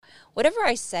whatever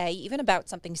I say, even about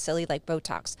something silly like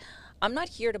Botox, I'm not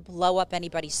here to blow up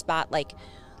anybody's spot. Like,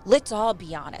 let's all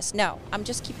be honest. No, I'm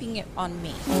just keeping it on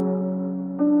me.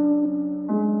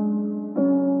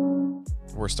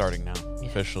 We're starting now,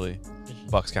 officially.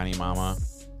 Bucks County Mama.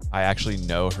 I actually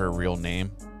know her real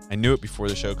name. I knew it before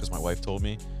the show because my wife told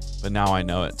me, but now I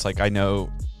know it. It's like I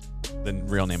know the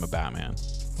real name of Batman.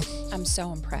 I'm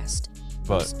so impressed.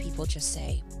 But most people just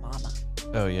say Mama.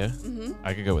 Oh yeah, Mm-hmm.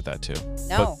 I could go with that too.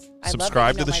 No, but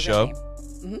subscribe to the show.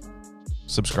 Mm-hmm.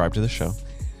 Subscribe to the show.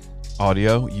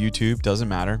 Audio, YouTube, doesn't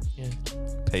matter. Yeah.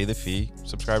 Pay the fee.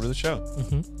 Subscribe to the show.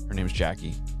 Mm-hmm. Her name's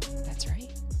Jackie. That's right.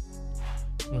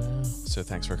 Wow. So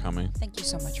thanks for coming. Thank you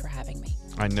so much for having me.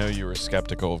 I know you were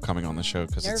skeptical of coming on the show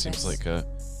because it seems like a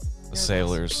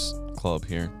sailors club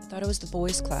here. I thought it was the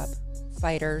boys club.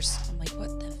 Fighters. I'm like,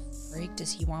 what the frig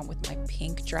does he want with my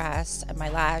pink dress and my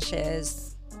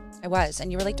lashes? I was.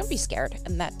 And you were like, don't be scared.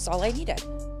 And that's all I needed.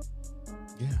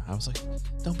 Yeah, I was like,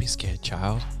 don't be scared,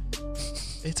 child.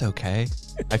 It's okay.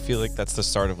 I feel like that's the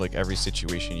start of like every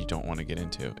situation you don't want to get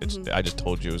into. It's I just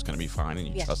told you it was going to be fine and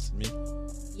you trusted me.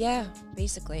 Yeah,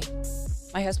 basically.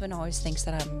 My husband always thinks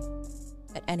that I'm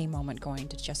at any moment going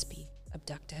to just be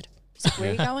abducted. He's like, where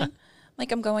are you going? I'm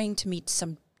like, I'm going to meet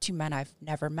two men I've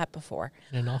never met before.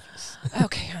 In an office.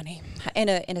 Okay, honey. In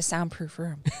a soundproof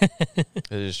room. It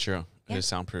is true. It is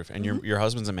soundproof. And your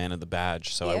husband's a man of the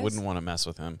badge, so He I wouldn't is. want to mess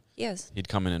with him. He is. He'd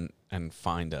come in and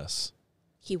find us.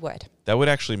 He would. That would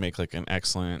actually make like an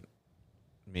excellent,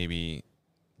 maybe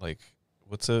like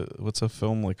what's a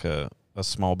film, like a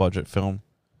small budget film?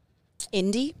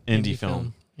 Indie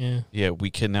film. Yeah. Yeah, we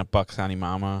kidnap Bucks County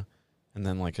Mama, and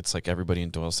then like it's like everybody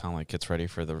in Doylestown like gets ready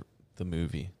for the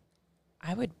movie.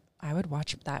 I would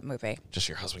watch that movie. Just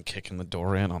your husband kicking the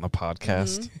door in on the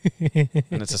podcast,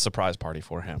 and it's a surprise party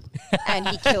for him.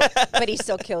 And but he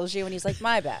still kills you, and he's like,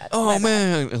 my bad. Oh my bad."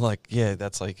 man, and like yeah,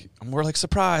 that's like we're like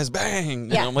surprise, bang,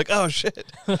 Yeah. and I'm like oh shit.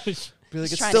 Be like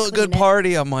He's it's trying still to a good clean it.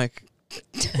 party. I'm like.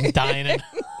 Dying it.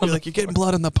 Be like you're getting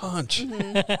blood in the punch.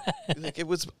 Be like it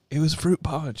was fruit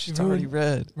punch. It's already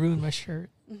red. Ruined my shirt.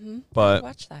 But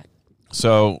Watch that.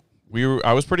 so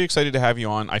I was pretty excited to have you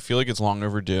on. I feel like it's long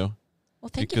overdue. Well,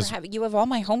 thank you Because- for having. You have all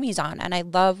my homies on, and I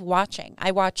love watching.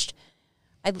 I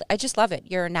just love it.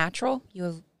 You're a natural.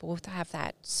 Both have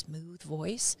that smooth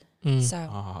voice. So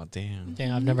Oh damn!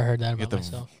 Damn, I've never heard that You about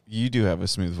myself. do have a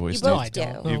smooth voice. You dude. No, both I do.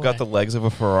 don't. No You've got way. the legs of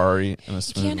a Ferrari and a you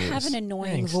smooth can't voice. have an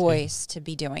annoying Thanks, dude. voice to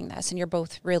be doing this, and you're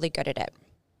both really good at it.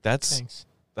 That's Thanks.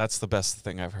 the best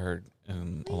thing I've heard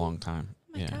in a long time.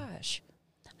 Oh my yeah. gosh.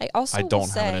 I also I will don't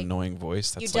have an say, annoying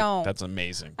voice. That's You like, don't. That's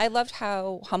amazing. I loved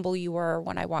how humble you were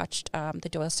when I watched the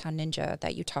Doylestown Ninja,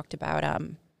 that you talked about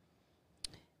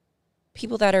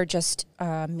people that are just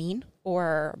mean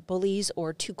or bullies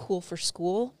or too cool for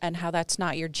school, and how that's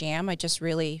not your jam. I just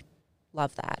really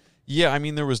love that. Yeah, I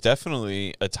mean, there was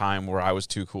definitely a time where I was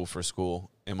too cool for school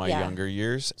in my Yeah. younger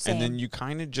years, Same. and then you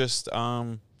kind of just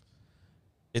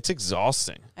it's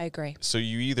exhausting. I agree. So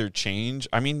you either change.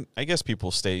 I mean, I guess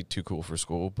people stay too cool for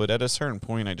school, but at a certain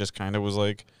point, I just kind of was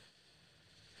like,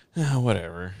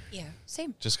 whatever. Yeah,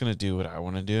 same. Just gonna do what I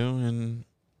want to do and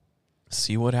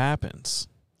see what happens.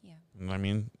 Yeah. And I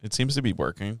mean, it seems to be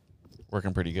working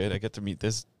pretty good. I get to meet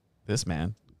this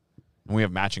man, and we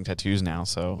have matching tattoos now,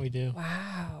 so We do.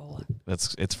 Wow.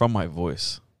 it's from my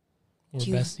voice. We're Do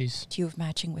you- besties. Do you have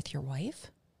matching with your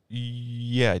wife?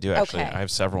 Yeah, I do actually. Okay. I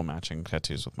have several matching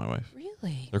tattoos with my wife.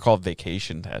 Really? They're called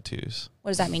vacation tattoos.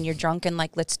 What does that mean? You're drunk and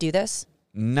like, let's do this?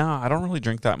 No, I don't really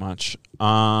drink that much.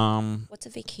 What's a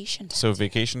vacation tattoo? So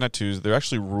vacation tattoos, there are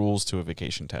actually rules to a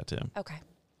vacation tattoo. Okay.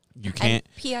 You can't.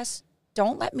 And P.S.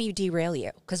 Don't let me derail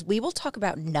you, because we will talk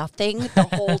about nothing the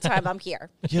whole time I'm here.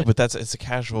 Yeah, but it's a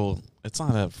casual. It's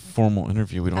not a formal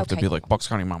interview. We don't have to Okay. be like Bucks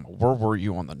County Mama. Where were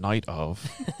you on the night of?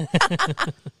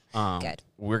 Good.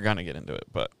 We're gonna get into it,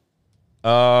 but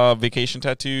vacation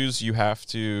tattoos. You have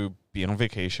to be on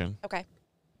vacation. Okay.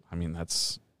 I mean,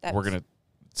 that's That's- we're gonna.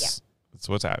 It's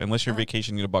what's happening. Unless you're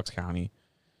vacationing to Bucks County.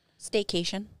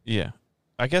 Staycation. Yeah,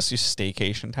 I guess you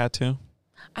staycation tattoo.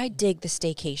 I dig the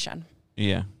staycation.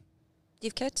 Yeah, Do you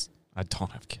have kids? I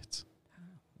don't have kids.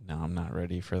 No, I'm not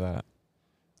ready for that.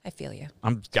 I feel you.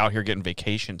 I'm out here getting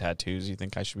vacation tattoos. You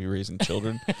think I should be raising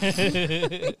children?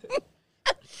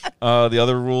 The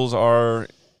other rules are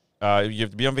you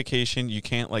have to be on vacation. You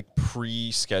can't like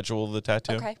pre-schedule the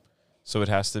tattoo. Okay. So it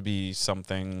has to be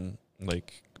something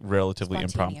like relatively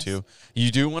Spontaneous. impromptu.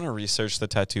 You do want to research the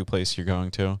tattoo place you're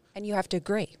going to. And you have to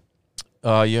agree.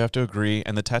 You have to agree,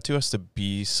 and the tattoo has to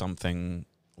be something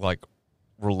like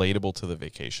relatable to the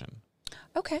vacation.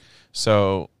 Okay.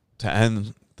 So to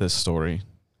end this story,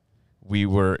 we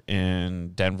were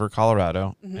in Denver,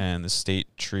 Colorado, Mhm. and the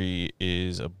state tree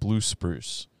is a blue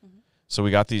spruce. So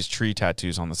we got these tree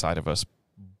tattoos on the side of us.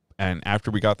 And after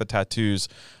we got the tattoos,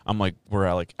 I'm like,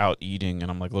 we're like out eating,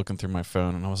 and I'm like looking through my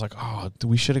phone, and I was like, oh,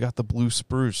 we should have got the blue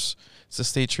spruce. It's the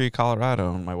state tree of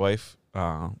Colorado. And my wife,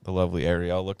 the lovely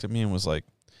Ariel, looked at me and was like,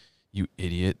 you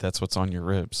idiot, that's what's on your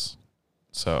ribs.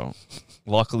 So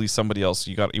luckily somebody else,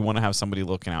 you want to have somebody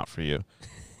looking out for you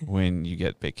when you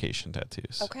get vacation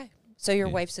tattoos. Okay. So your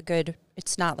Yeah. wife's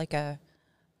it's not like a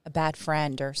bad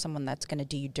friend or someone that's going to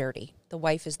do you dirty. The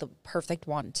wife is the perfect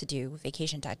one to do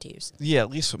vacation tattoos. Yeah, at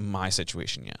least in my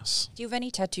situation, yes. Do you have any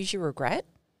tattoos you regret?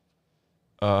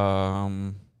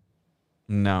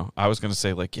 No, I was gonna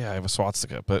say like, yeah, I have a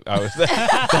swastika, but I was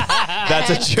that's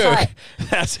a joke. Cut.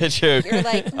 That's a joke. You're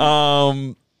like,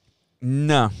 No,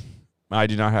 I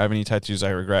do not have any tattoos I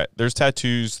regret. There's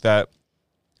tattoos that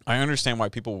I understand why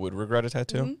people would regret a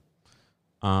tattoo.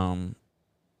 Mhm.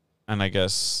 And I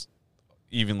guess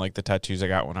even like the tattoos I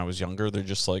got when I was younger, they're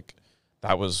just like,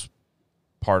 that was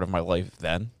part of my life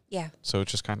then. yeah, So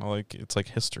it's just kind of like, it's like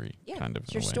history, yeah. kind of.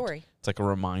 It's in your a way. story. It's like a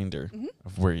reminder Mhm.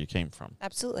 of where you came from.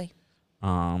 Absolutely.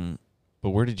 But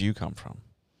where did you come from?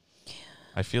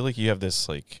 I feel like you have this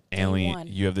like Day alien. one.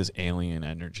 You have this alien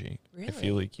energy. I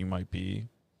feel Really? like you might be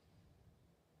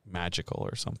magical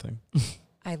or something.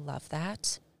 I love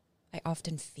that. I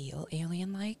often feel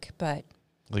alien-like, but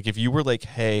Like if you were like,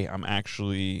 "Hey, I'm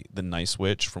actually the nice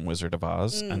witch from Wizard of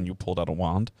Oz," and you pulled out a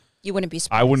wand, you wouldn't be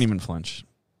surprised. I wouldn't even flinch.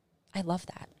 I love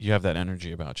that. You have that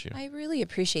energy about you. I really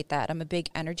appreciate that. I'm a big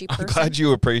energy I'm person. glad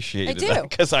you appreciated do. that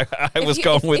because I If was you-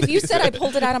 going if, with if it. you said I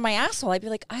pulled it out of my asshole, I'd be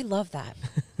like, I love that.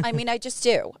 I mean, I just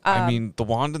do. I mean, the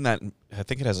wand in that, I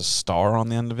think it has a star on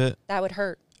the end of it. that would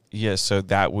hurt. Yeah, so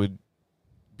that would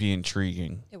be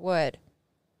intriguing. It would.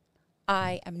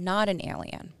 I am not an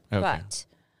alien, Okay. but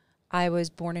I was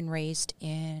born and raised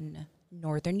in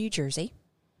northern New Jersey.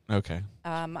 Okay.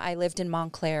 I lived in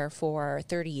Montclair for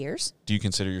 30 years. Do you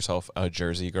consider yourself a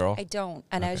Jersey girl? I don't.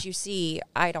 And Okay. as you see,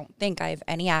 I don't think I have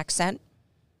any accent.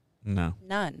 No.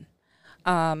 None.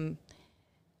 And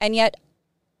yet,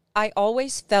 I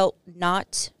always felt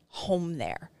not home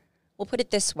there. We'll put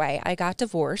it this way. I got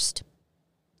divorced.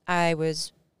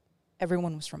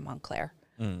 Everyone was from Montclair.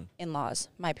 In-laws,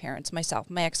 my parents, myself,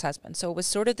 my ex-husband. So it was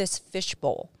sort of this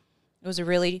fishbowl. It was a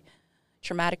really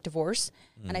traumatic divorce,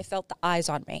 and I felt the eyes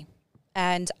on me.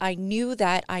 And I knew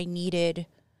that I needed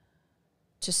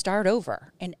to start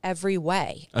over in every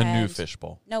way. A new And-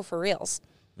 fishbowl. No, for reals.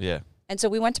 Yeah. And so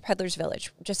we went to Peddler's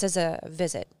Village just as a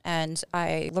visit. And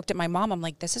I looked at my mom. I'm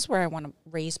like, this is where I want to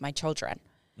raise my children.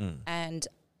 And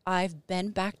I've been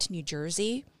back to New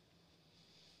Jersey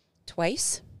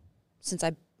twice since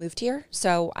I moved here.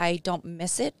 So I don't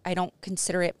miss it. I don't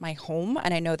consider it my home.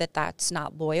 And I know that that's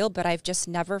not loyal, but I've just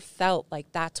never felt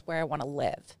like that's where I want to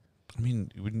live. I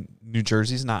mean, New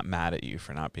Jersey's not mad at you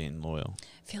for not being loyal.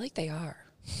 I feel like they are.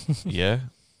 Yeah.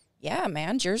 Yeah,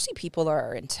 man. Jersey people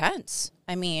are intense.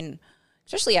 I mean,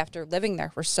 especially after living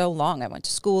there for so long. I went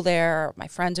to school there. My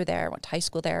friends are there. I went to high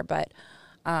school there. But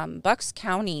Bucks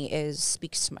County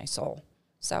speaks to my soul.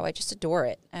 So I just adore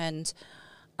it. And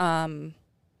I'm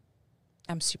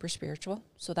super spiritual.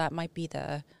 So that might be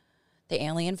the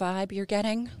alien vibe you're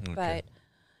getting. Okay. But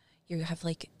you have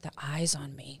like the eyes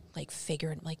on me, like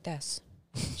figuring like this.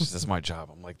 That's my job.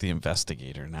 I'm like the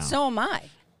investigator now. So am I.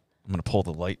 I'm going to pull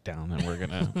the light down and we're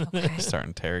going to Okay. start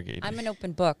interrogating. I'm an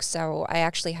open book. So I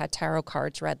actually had tarot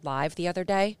cards read live the other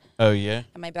day. Oh, yeah?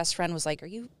 And my best friend was like, Are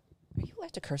you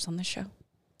allowed to curse on this show?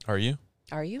 Are you?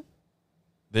 Are you?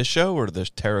 This show or the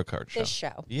tarot card show? This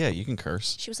show. Yeah, you can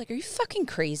curse. She was like, Are you fucking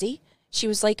crazy? She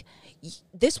was like,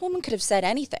 This woman could have said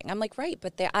anything. I'm like, Right,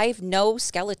 but I have no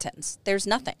skeletons. There's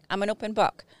nothing. I'm an open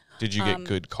book. Did you get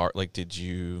good card? Like,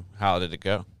 how did it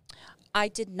go? I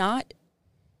did not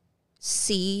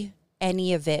see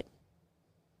any of it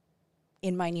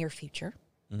in my near future,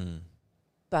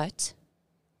 but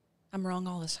I'm wrong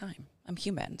all the time. I'm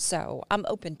human, so I'm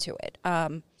open to it.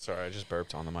 Sorry, I just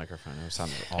burped on the microphone. It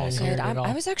sounded I awesome. hear Good. it at all.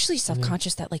 I was actually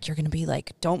self-conscious that like you're gonna be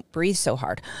like, don't breathe so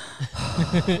hard.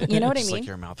 You know what I Just mean? like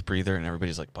you're a mouth breather, and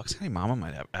everybody's like, Bucks County Mama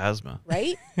might have asthma.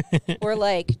 Right? Or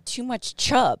like too much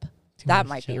chub. That much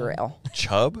might be chub. real.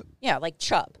 Chub? Yeah, like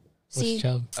chub. What's See,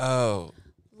 chub? Oh.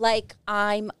 like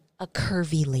I'm a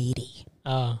curvy lady.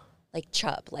 Oh, Like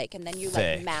chub. Like, and then you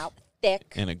Thick. like mouth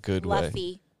thick, In a good way.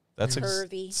 fluffy. That's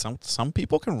curvy. Some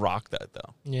people can rock that,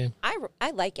 though. yeah.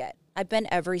 I like it. I've been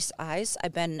every size.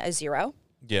 I've been a 0.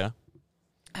 Yeah.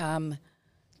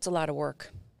 It's a lot of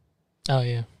work. Oh,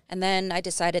 yeah. And then I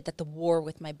decided that the war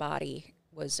with my body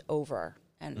was over.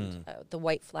 And the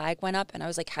white flag went up. And I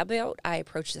was like, how about I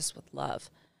approach this with love?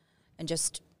 and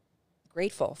just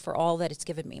grateful for all that it's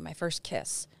given me. My first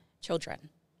kiss, children,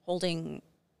 holding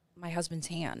my husband's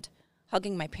hand,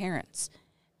 hugging my parents.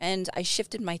 And I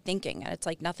shifted my thinking, and it's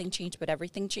like nothing changed, but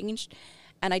everything changed.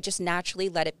 And I just naturally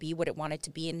let it be what it wanted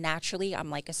to be. And naturally, I'm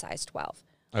like a size 12,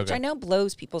 which I know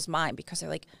blows people's mind because they're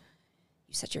like,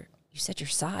 you said your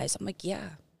size. I'm like,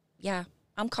 yeah,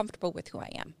 I'm comfortable with who I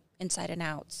am inside and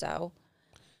out. So,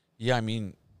 yeah, I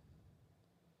mean,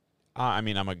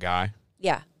 I'm a guy.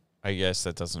 yeah, I guess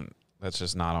that's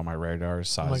just not on my radar.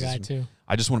 Size. I'm a guy too.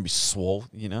 I just want to be swole,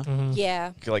 you know?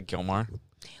 yeah. Like Gilmar.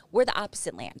 We're the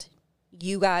opposite land.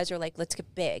 You guys are like, let's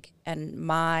get big. And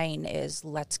mine is,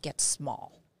 let's get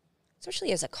small.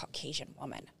 Especially as a Caucasian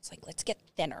woman. It's like, let's get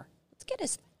thinner. Let's get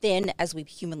as thin as we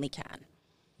humanly can.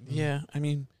 Yeah, I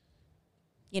mean,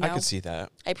 You know, I could see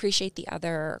that. I appreciate the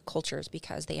other cultures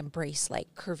because they embrace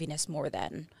like curviness more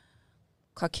than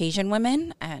Caucasian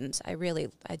women. And I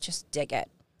just dig it.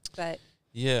 But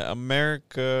Yeah,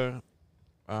 America,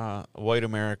 white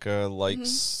America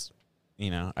likes,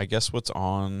 I guess what's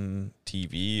on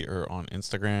TV or on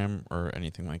Instagram or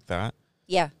anything like that.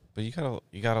 yeah, But you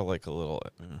gotta like a little,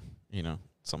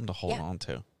 something to hold Yeah. on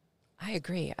to. I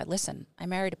agree. Listen, I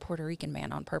married a Puerto Rican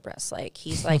man on purpose. Like,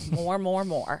 he's like,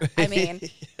 more. I mean,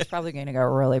 he's probably going to go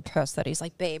really pissed that he's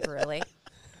like, babe, really?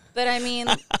 But I mean,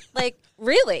 like,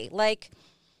 really? Like,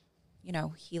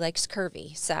 he likes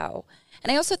curvy. So,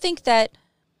 and I also think that,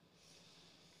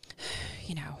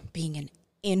 being an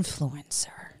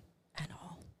influencer and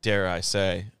all, Dare I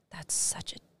say? that's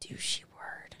such a douchey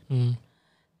word. Mm.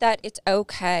 That it's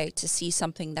okay to see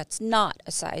something that's not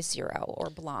a size 0 or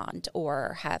blonde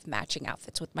or have matching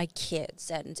outfits with my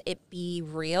kids and it be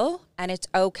real, and it's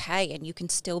okay, and you can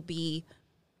still be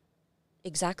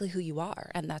exactly who you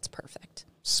are, and that's perfect.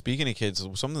 Speaking of kids,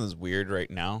 something that's weird right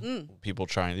now, people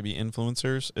trying to be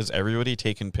influencers, is everybody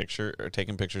taking pictures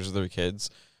of their kids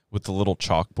with the little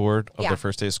chalkboard of Yeah. their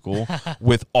first day of school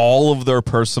with all of their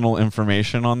personal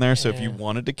information on there. So if you Yeah.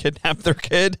 wanted to kidnap their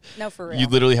kid, No, for real. you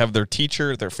literally have their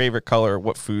teacher, their favorite color,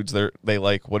 what foods they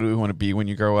like, what do we want to be when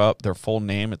you grow up, their full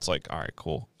name. It's like, all right,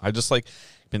 cool. I just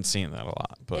been seeing that a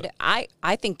lot. But I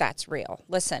think that's real.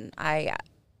 Listen, I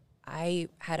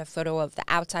had a photo of the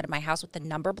outside of my house with the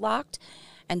number blocked,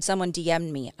 and someone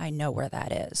DM'd me, I know where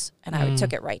that is. And I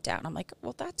took it right down. I'm like,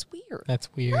 well, that's weird.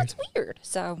 That's weird. That's weird.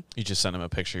 So, you just send them a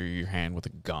picture of your hand with a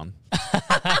gun.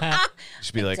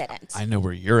 Just be like, didn't. I know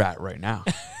where you're at right now.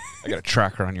 I got a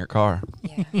tracker on your car.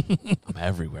 yeah. I'm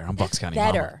everywhere. I'm Bucks County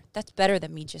Mama. Better. That's better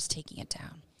than me just taking it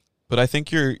down. But I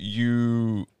think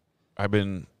I've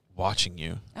been watching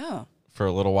you Oh, for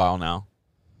a little while now.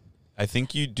 I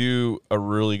think you do a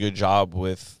really good job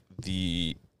with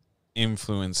the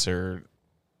influencer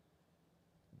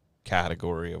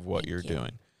category of what you're Thank you.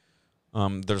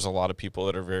 doing. There's a lot of people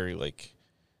that are very like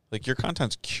your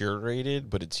content's curated,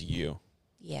 but it's you.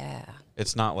 yeah.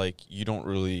 It's not like you don't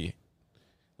really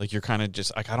like, you're kind of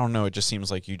just like, I don't know. It just seems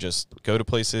like you just go to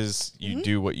places, you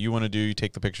do what you want to do, you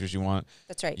take the pictures you want,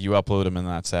 That's right. you upload them, and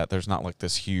that's that. There's not like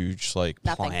this huge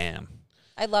Nothing. plan.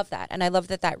 I love that. And I love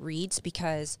that reads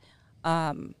because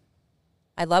I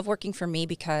love working for me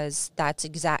because that's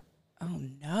exact. Oh,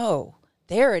 no.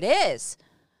 There it is.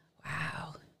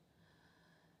 Wow.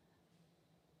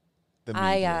 The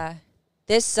media.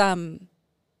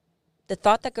 The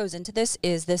thought that goes into this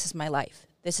is my life.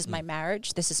 This is my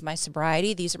marriage. This is my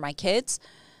sobriety. These are my kids.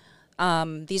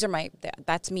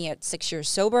 That's me at 6 years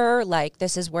sober. Like,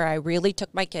 this is where I really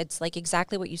took my kids, like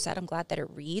exactly what you said. I'm glad that it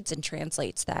reads and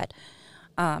translates that.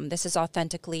 This is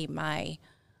authentically my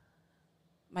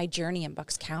journey in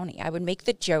Bucks County. I would make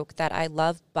the joke that I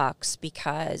love Bucks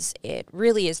because it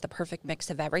really is the perfect mix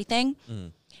of everything.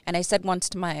 And I said once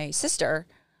to my sister,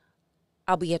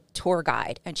 I'll be a tour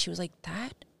guide. And she was like,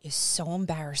 that is so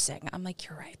embarrassing. I'm like,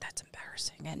 you're right, that's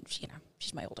embarrassing. And,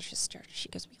 she's my older sister. She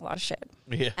gives me a lot of shit.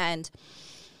 Yeah. And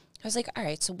I was like, all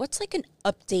right, so what's like an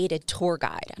updated tour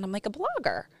guide? And I'm like, a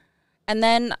blogger. And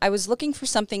then I was looking for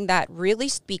something that really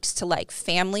speaks to like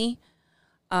family,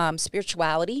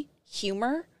 spirituality,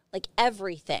 humor, like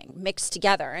everything mixed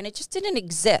together. And it just didn't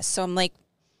exist. So I'm like,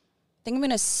 I think I'm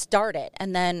going to start it.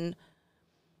 And then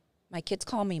my kids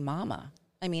call me mama.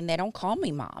 I mean, they don't call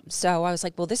me mom. So I was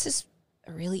like, well, this is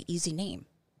a really easy name.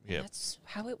 Yep. That's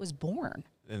how it was born.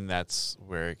 And that's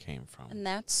where it came from. And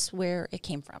that's where it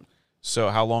came from. So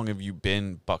how long have you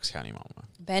been Bucks County Mama?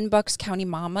 Been Bucks County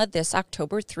Mama this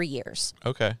October, 3 years.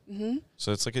 Okay.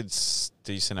 So it's like a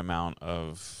decent amount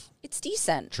of It's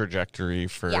decent. trajectory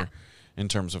for Yeah. in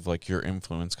terms of like your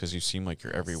influence, because you seem like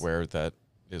you're everywhere that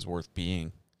is worth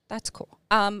being. That's cool.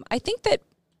 I think that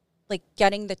like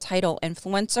getting the title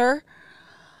influencer,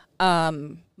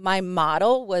 My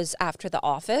model was after The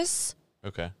Office.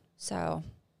 Okay. So,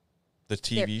 The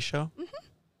TV show? Mm-hmm.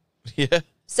 Yeah.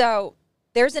 so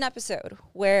there's an episode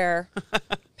where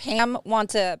Pam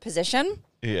wants a position.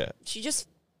 Yeah. She just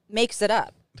makes it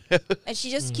up. And she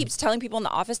just keeps telling people in the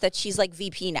office that she's like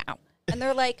VP now. And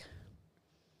they're like,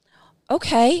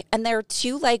 okay. And they're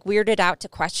too like weirded out to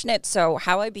question it. So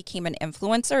how I became an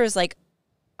influencer is like,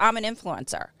 I'm an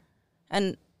influencer.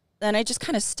 And then I just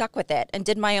kind of stuck with it and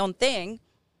did my own thing.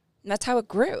 And that's how it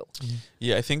grew.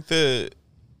 Yeah, I think the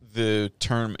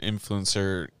term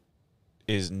influencer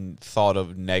is thought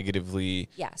of negatively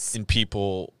Yes. in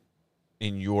people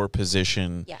in your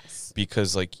position Yes.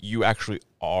 because like you actually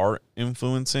are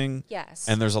influencing. Yes.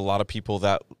 And there's a lot of people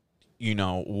that, you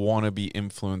know, want to be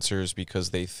influencers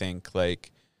because they think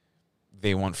like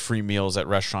they want free meals at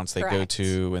restaurants they go Correct.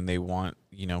 to, and they want,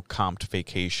 you know, comped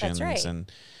vacations. That's right.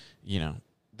 And, you know,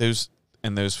 those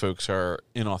folks are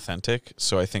inauthentic.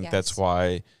 So I think that's Yes.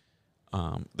 why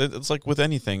it's like with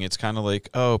anything, it's kind of like,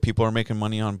 oh, people are making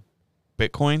money on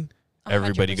Bitcoin.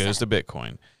 Everybody goes to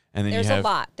Bitcoin. And then There's you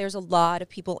have There's a lot of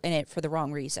people in it for the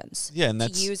wrong reasons. Yeah, and to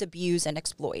that's use, abuse, and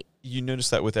exploit. you notice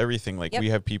that with everything. Like Yep. we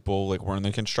have people like we're in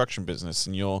the construction business,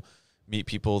 and you'll meet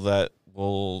people that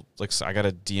will like. So I got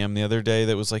a DM the other day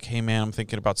that was like, "Hey man, I'm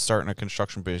thinking about starting a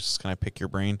construction business. Can I pick your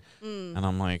brain?" And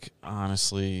I'm like,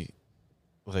 honestly,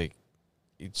 like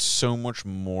it's so much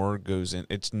more goes in.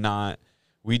 It's not.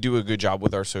 We do a good job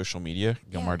with our social media.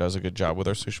 Gilmar does a good job with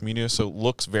our social media, so it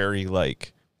looks very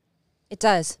like It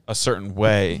does. a certain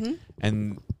way,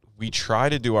 and we try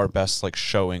to do our best, like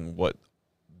showing what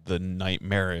the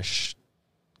nightmarish,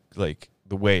 like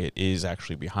the way it is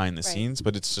actually behind the Right. scenes.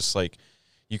 But it's just like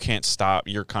you can't stop.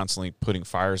 You're constantly putting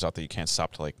fires out that you can't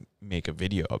stop to like make a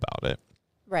video about it.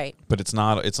 Right. But it's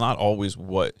not always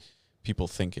what people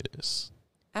think it is.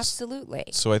 Absolutely.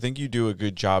 So I think you do a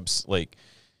good job, like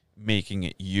making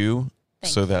it you,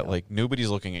 Thank so that you. like nobody's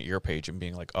looking at your page and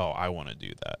being like, oh, I want to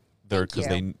do that. They're Thank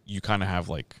because you kind of have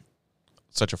like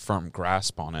such a firm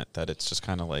grasp on it that it's just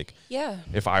kind of like, Yeah.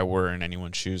 if I were in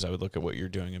anyone's shoes, I would look at what you're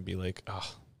doing and be like,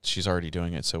 oh, she's already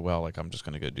doing it so well. Like, I'm just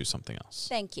going to go do something else.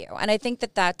 Thank you. And I think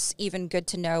that that's even good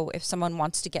to know if someone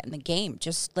wants to get in the game,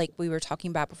 just like we were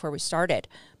talking about before we started.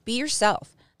 Be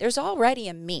yourself. There's already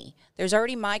a me. There's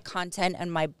already my content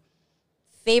and my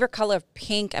favorite color of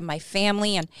pink and my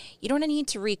family. And you don't need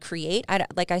to recreate.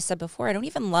 Like I said before, I don't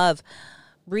even love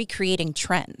recreating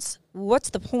trends. What's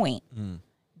the point?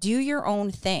 Do your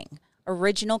own thing,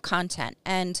 original content.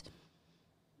 And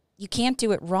you can't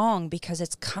do it wrong because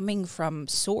it's coming from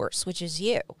source, which is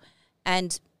you.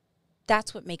 And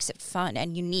that's what makes it fun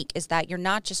and unique, is that you're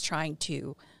not just trying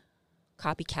to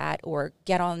copycat or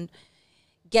get on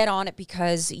it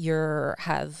because you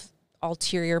have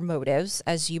ulterior motives,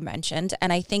 as you mentioned.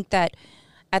 And I think that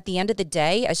at the end of the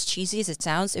day, as cheesy as it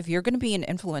sounds, if you're going to be an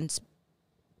influence,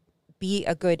 be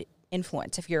a good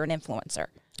influence if you're an influencer.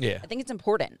 Yeah. I think it's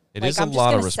important. It Like, is a I'm just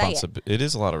lot of gonna say it. It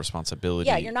is a lot of responsibility.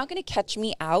 Yeah, you're not going to catch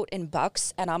me out in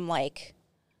Bucks and I'm like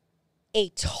a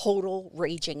total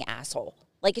raging asshole.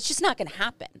 Like, it's just not going to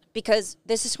happen because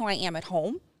this is who I am at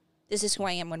home. This is who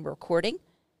I am when we're recording.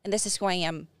 And this is who I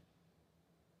am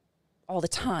all the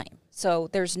time. So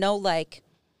there's no like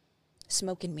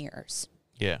smoke and mirrors.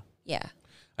 Yeah. Yeah.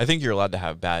 I think you're allowed to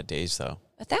have bad days though.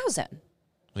 1,000.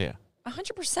 Yeah.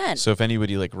 100%. So if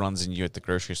anybody like runs into you at the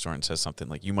grocery store and says something,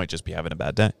 like you might just be having a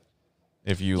bad day.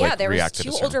 If you yeah, like there was react to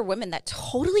two the older women that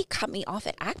totally cut me off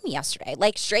at Acme yesterday.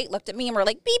 Like straight looked at me and were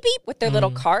like beep beep with their little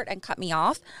cart and cut me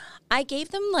off. I gave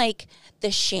them like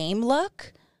the shame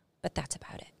look, but that's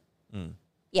about it.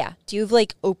 Yeah. Do you have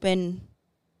like open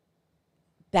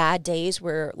bad days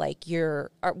where like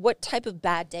what type of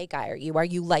bad day guy are you? Are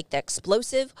you like the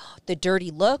explosive, the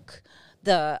dirty look,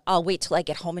 I'll wait till I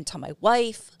get home and tell my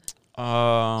wife?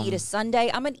 Eat a Sunday.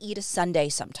 I'm gonna eat a Sunday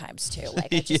sometimes too.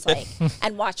 Like I just like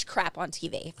and watch crap on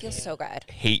TV. It feels so good.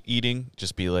 hate eating,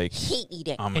 just be like, Hate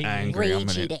eating. I'm Hate angry.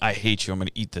 Rage eating. I hate you. I'm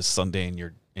gonna eat this Sunday in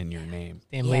your name.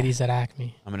 Damn Yeah. ladies at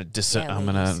Acme. I'm gonna Yeah,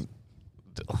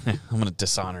 I'm gonna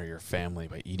dishonor your family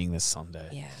by eating this Sunday.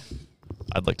 Yeah.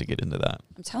 I'd like to get into that.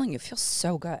 I'm telling you, it feels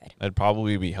so good. I'd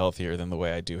probably be healthier than the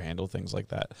way I do handle things like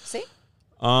that. See?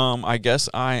 I guess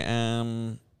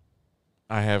I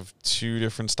have two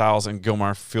different styles, and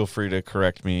Gilmar, feel free to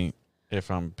correct me if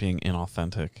I'm being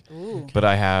inauthentic. Ooh. But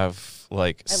I have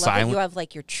like I love that silent. you have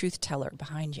like your truth teller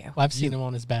behind you. Well, I've seen him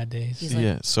on his bad days. He's like,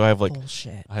 Yeah, so I have like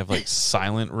bullshit.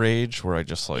 silent rage where I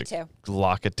just like too.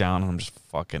 lock it down and I'm just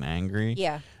fucking angry.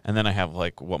 Yeah. And then I have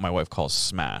like what my wife calls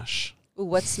smash, Ooh,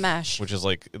 what's smash? which is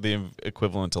like the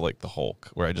equivalent to like the Hulk,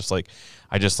 where I just hit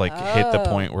the Oh.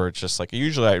 point where it's just like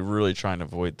usually I really try and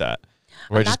avoid that.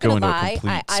 Or I I'm just not go gonna into a lie.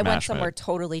 complete I went smash somewhere mode.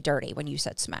 totally dirty when you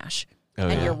said smash. Oh,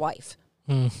 And yeah. your wife.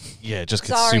 Yeah, it just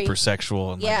gets Sorry. super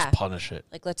sexual and I Yeah. just punish it.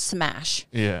 Like, let's smash.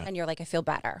 Yeah. And you're like, I feel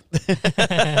better.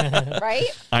 Right?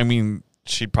 I mean,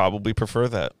 she'd probably prefer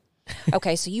that.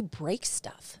 Okay, so you break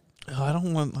stuff. Oh, I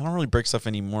don't really break stuff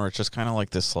anymore. It's just kind of like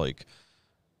this, like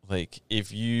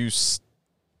if you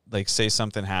like say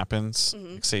something happens,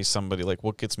 like say somebody, like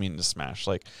what gets me into smash,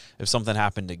 like if something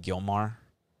happened to Gilmar,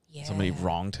 Yeah. somebody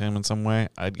wronged him in some way,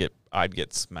 I'd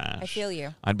get smashed. I feel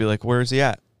you. I'd be like, where's he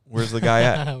at? Where's the guy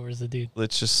at? Where's the dude?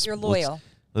 Let's just You're loyal.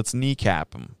 Let's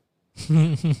kneecap him.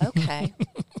 Okay.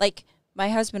 Like, my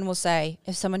husband will say,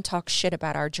 if someone talks shit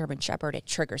about our German Shepherd, it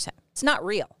triggers him. It's not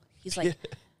real. He's like,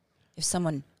 if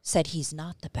someone said he's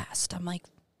not the best, I'm like,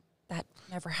 that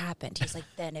never happened. He's like,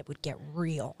 then it would get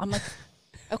real. I'm like,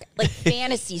 okay, like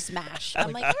fantasy smash.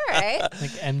 I'm like, all right. Like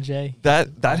MJ.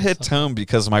 That hit home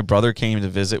because my brother came to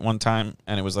visit one time,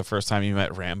 and it was the first time he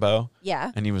met Rambo,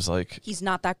 Yeah. and he was like, He's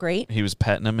not that great. he was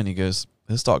petting him, and he goes,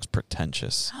 "This dog's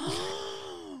pretentious."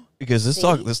 Because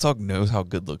this dog knows how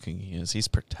good looking he is. He's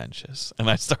pretentious. And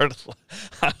I was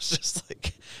just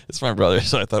like, it's my brother,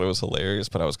 so I thought it was hilarious,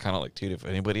 but I was kind of like, dude, if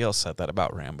anybody else said that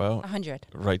about Rambo, 100.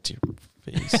 right to your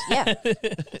face. Yeah.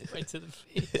 Right to the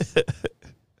face.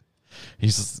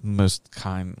 He's the most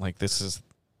kind. Like this is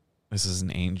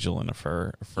an angel in a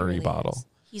furry really bottle. is.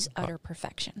 He's utter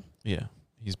perfection. Yeah,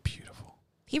 he's beautiful.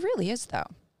 He really is, though.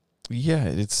 Yeah,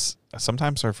 it's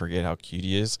sometimes I forget how cute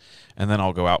he is, and then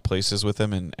I'll go out places with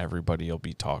him, and everybody will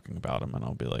be talking about him, and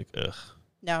I'll be like, ugh.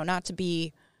 No, not to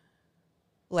be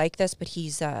like this, but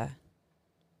he's a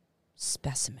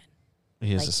specimen.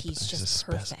 He is Like, he's just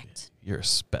specimen. perfect. You're a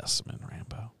specimen,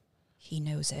 Rambo. He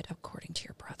knows it, according to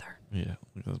your brother. Yeah,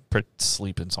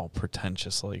 sleeping's all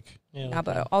pretentious. Like, Yeah, No,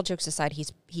 but all jokes aside,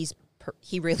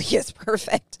 he really is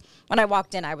perfect. When I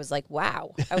walked in, I was like,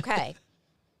 wow, okay.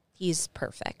 He's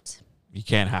perfect. you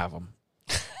can't have him.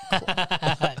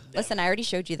 Listen, I already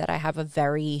showed you that I have a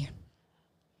very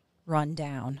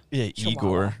rundown. Yeah,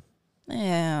 Chihuahua.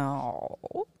 Igor.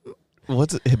 Oh.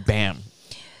 What's it? Bam.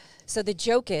 So the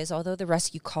joke is, although the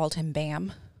rescue called him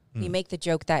Bam, we make the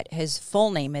joke that his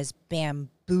full name is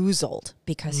Bamboozled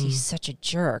because he's such a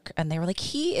jerk. And they were like,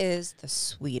 he is the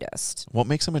sweetest. What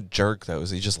makes him a jerk though?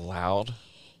 Is he just loud?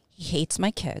 He hates my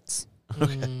kids.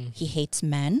 Mm. He hates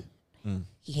men. Mm.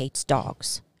 He hates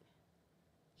dogs.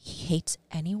 He hates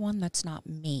anyone that's not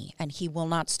me, and he will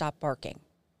not stop barking.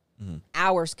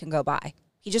 Hours can go by.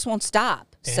 He just won't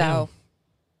stop. Damn. So,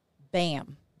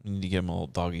 bam. You need to get him a little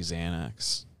doggy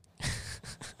Xanax.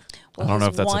 Well, I don't know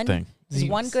his if that's one, a thing. His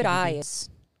one good CBD. eye is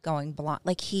going blind.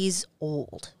 Like, he's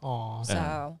old. Aw. So,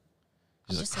 Yeah. I'm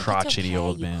He's a just like, it's crotchety okay,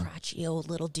 old you man. crotchety old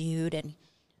little dude. And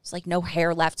it's like no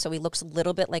hair left, so he looks a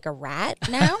little bit like a rat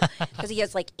now because he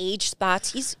has like age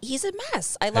spots. He's a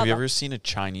mess. I love Have you him. ever seen a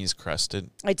Chinese crested?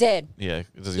 I did. Yeah.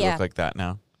 Does he Yeah. look like that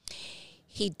now?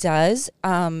 He does.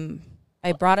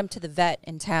 I brought him to the vet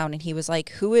in town, and he was like,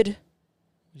 "Who would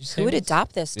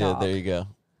adopt this Yeah, dog?" there you go.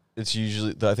 It's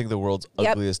usually, I think the world's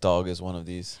Yep. ugliest dog is one of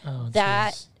these. Oh,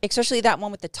 That, jeez. especially that one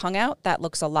with the tongue out, that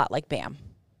looks a lot like Bam.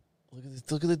 Look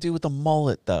at the dude with the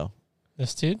mullet, though.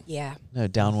 This dude? Yeah. No,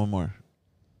 down one more.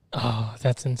 Oh,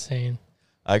 that's insane.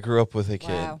 I grew up with a kid,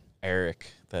 Wow.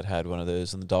 Eric, that had one of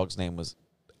those, and the dog's name was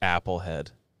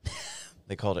Applehead.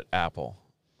 They called it Apple.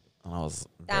 And I was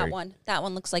That one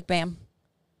looks like Bam,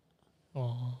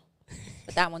 Oh,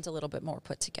 but that one's a little bit more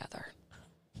put together.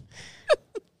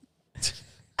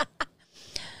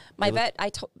 My vet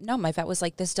was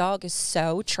like, this dog is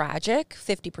so tragic,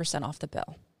 50% off the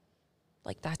bill.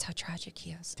 Like, that's how tragic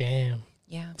he is. damn.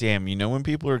 Yeah. Damn, you know when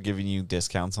people are giving you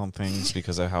discounts on things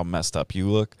because of how messed up you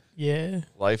look? Yeah.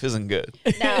 Life isn't good.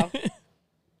 No.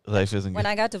 Life isn't When good.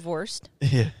 I got divorced,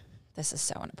 Yeah. this is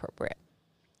so inappropriate.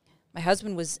 My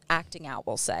husband was acting out,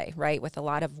 we'll say, right, with a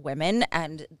lot of women,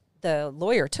 and the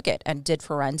lawyer took it and did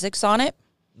forensics on it.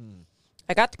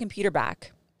 I got the computer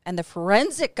back, and the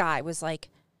forensic guy was like,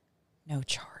 no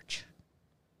charge.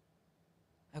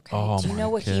 Okay. Oh Do you my know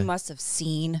what he God. must have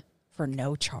seen for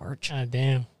no charge? God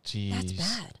damn. Jeez. That's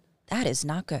bad. That is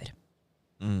not good.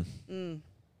 I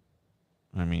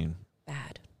mean,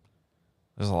 Bad.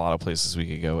 there's a lot of places we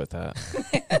could go with that.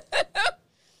 At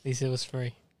least it was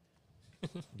free.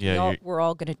 Yeah, We're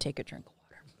all going to take a drink of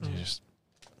water. you're just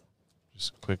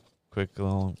quick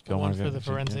little go One on for the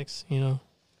forensics, you know.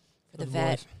 For the the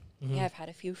vet. boys. Mhm. Yeah, I've had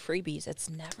a few freebies. It's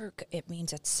never good. It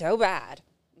means it's so bad.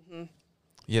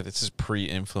 Yeah, this is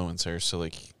pre-influencer, so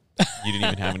like you didn't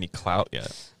even have any clout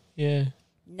yet. Yeah.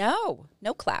 No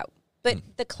clout. But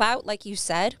the clout, like you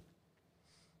said,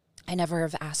 I never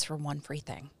have asked for one free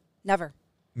thing. Never.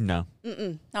 No.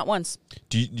 Not once.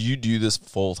 Do you do this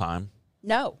full time?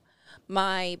 No.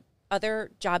 My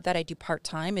other job that I do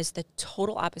part-time is the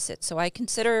total opposite. So I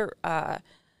consider the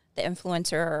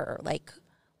influencer like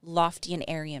lofty and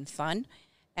airy and fun.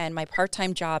 And my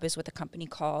part-time job is with a company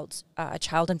called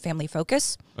Child and Family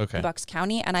Focus in Bucks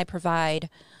County. And I provide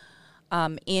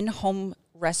in-home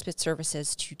respite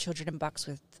services to children in Bucks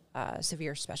with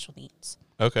severe special needs.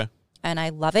 Okay. And I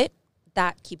love it.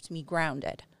 That keeps me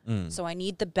grounded. So I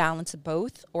need the balance of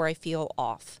both or I feel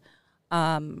off.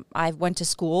 I went to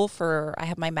school I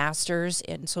have my master's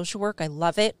in social work. I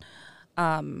love it.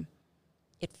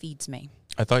 It feeds me.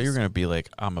 I thought you were going to be like,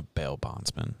 I'm a bail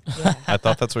bondsman. Yeah. I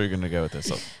thought that's where you're going to go with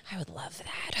this. I would love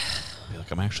that. Be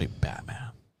like, I'm actually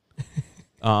Batman.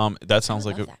 That sounds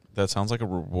like that sounds like a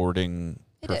rewarding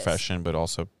profession, but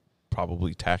also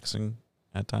probably taxing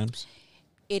at times.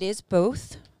 It is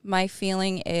both. My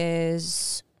feeling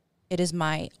is it is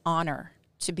my honor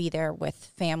to be there with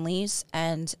families,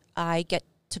 and I get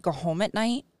to go home at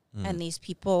night, and these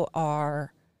people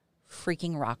are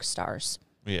freaking rock stars.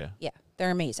 Yeah. Yeah,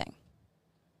 they're amazing.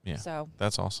 Yeah. So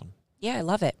that's awesome. yeah, I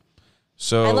love it.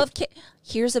 So I love kids.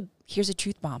 Here's a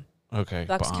truth bomb. Okay.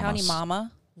 Bucks County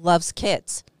mama loves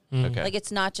kids. Okay. Like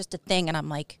it's not just a thing, and I'm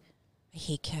like, I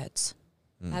hate kids.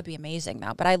 That'd be amazing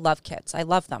now, but I love kids. I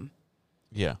love them.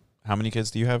 Yeah. How many kids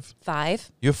do you have?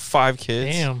 5. You have 5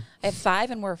 kids? Damn. I have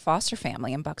 5, and we're a foster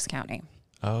family in Bucks County.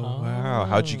 Oh, wow.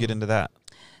 How'd you get into that?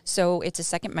 So it's a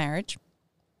second marriage.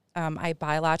 I have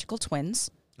biological twins.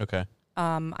 Okay.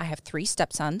 I have 3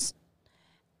 stepsons.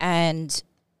 And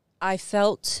I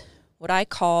felt what I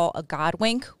call a God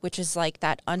wink, which is like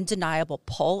that undeniable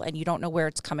pull, and you don't know where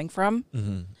it's coming from.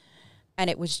 Mm-hmm. And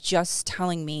it was just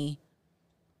telling me,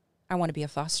 I want to be a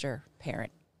foster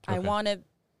parent. I Okay. want to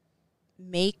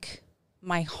make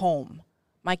my home,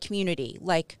 my community,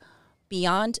 like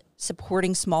beyond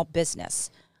supporting small business.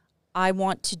 I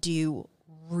want to do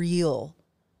real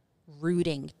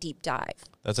rooting deep dive.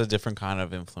 That's a different kind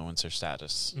of influencer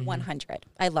status. 100.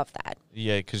 I love that.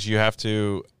 Yeah, because you have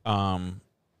to.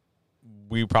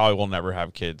 We probably will never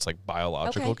have kids, like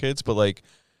biological Okay. kids, but like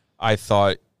I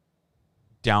thought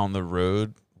down the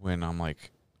road when I'm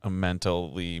like a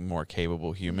mentally more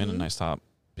capable human and I stop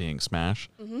being Smash,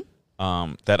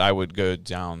 that I would go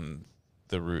down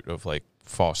the route of like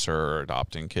foster or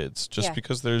adopting kids, just Yeah.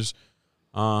 because there's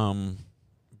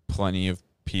plenty of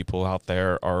people out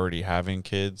there already having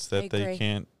kids that they agree.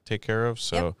 can't take care of.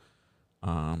 So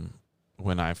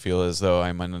when I feel as though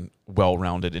I'm a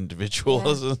well-rounded individual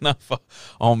Yeah. is enough,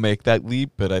 I'll make that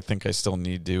leap. But I think I still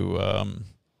need to,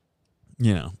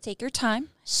 Take your time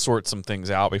sort some things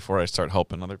out before I start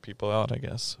helping other people out, I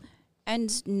guess.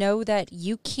 and know that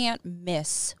you can't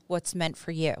miss what's meant for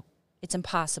you. It's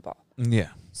impossible. Yeah.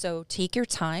 So take your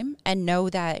time and know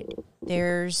that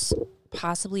there's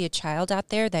possibly a child out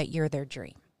there that you're their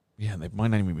dream. Yeah, they might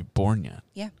not even be born yet.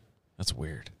 Yeah. That's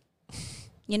weird.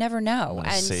 You never I know. want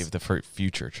to And save the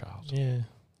future child. Yeah.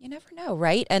 you never know,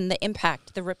 right? And the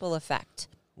impact, the ripple effect.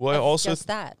 Well, of just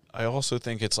that. I also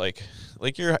think it's like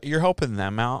you're helping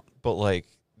them out, but like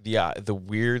the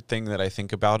weird thing that I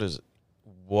think about is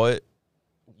what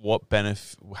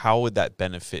benefit, how would that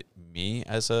benefit me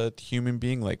as a human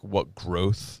being? Like what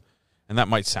growth? And that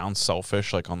might sound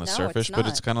selfish, like on the No, surface, it's but not.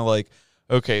 it's kind of like,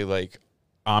 okay, like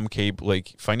I'm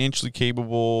like financially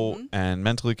capable and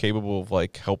mentally capable of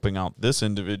like helping out this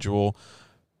individual.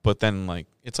 But then, like,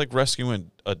 it's like rescuing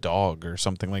a dog or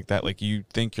something like that. Like, you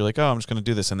think you're like, oh, I'm just going to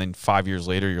do this. And then 5 years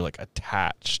later, you're, like,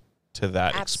 attached to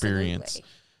that experience. Absolutely.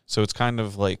 So it's kind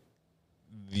of like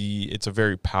it's a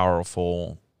very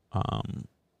powerful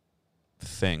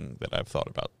thing that I've thought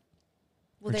about.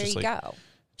 Well, there just you like- go.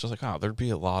 Just like, oh, there'd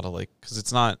be a lot of, like, because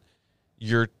it's not,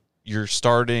 you're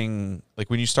starting,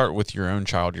 like, when you start with your own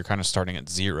child, you're kind of starting at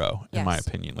 0, in my Yes.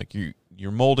 opinion. Like,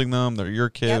 you're molding them, they're your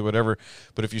kid, Yep. whatever.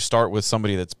 But if you start with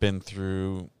somebody that's been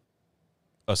through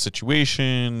a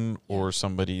situation or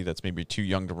somebody that's maybe too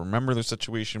young to remember their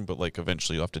situation, but like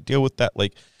eventually you'll have to deal with that,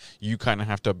 like you kind of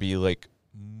have to be like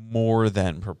more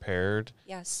than prepared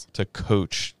Yes. to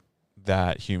coach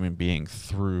that human being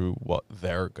through what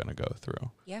they're going to go through.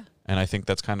 Yeah. And I think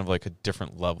that's kind of like a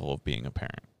different level of being a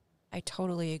parent. I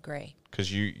totally agree.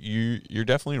 Because you're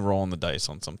definitely rolling the dice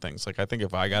on some things. Like I think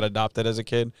if I got adopted as a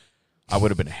kid, I would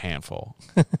have been a handful.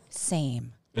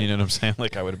 Same. You know what I'm saying?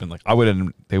 Like I would have been like,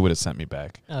 they would have sent me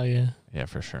back. Oh, yeah. Yeah,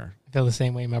 for sure. I feel the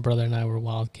same way. My brother and I were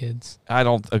wild kids. I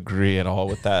don't agree at all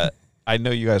with that. I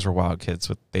know you guys were wild kids,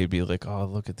 but they'd be like, oh,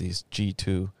 look at these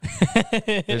G2.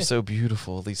 They're so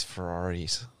beautiful, these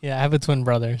Ferraris. Yeah, I have a twin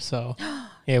brother, so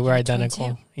yeah, we're You're a twin identical.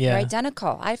 too. You're Yeah.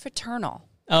 identical. I fraternal.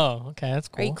 Oh, okay, that's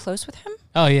Are you cool. close with him?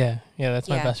 Oh yeah, that's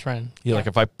my Yeah. best friend. Yeah, like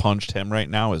if I punched him right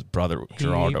now, his brother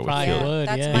Gerardo would probably feel Yeah, it. would.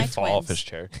 that's Yeah, my He'd fall off twins. his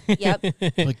chair. Yep.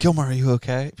 Like, Gilmore, are you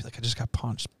okay? I'd be like, I just got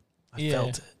punched. I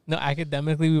felt it. No,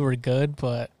 academically we were good,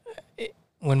 but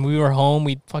when we were home,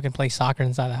 we'd fucking play soccer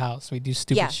inside the house. We'd do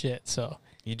stupid Yeah. shit. So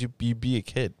You'd be a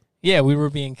kid. yeah, we were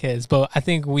being kids, but I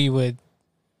think we would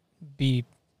be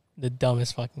the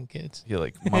dumbest fucking kids. Yeah,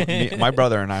 like my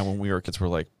brother and I, when we were kids, were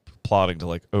like plotting to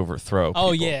like overthrow.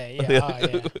 Oh people. yeah. Oh,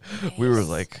 yeah. we were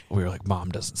like, Mom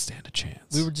doesn't stand a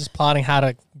chance. We were just plotting how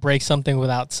to break something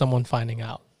without someone finding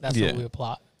out. That's Yeah. what we would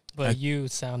plot. But you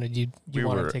sounded you we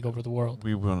wanted were- to take over the world.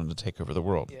 We wanted to take over the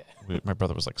world. Yeah. My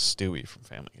brother was like Stewie from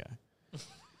Family Guy.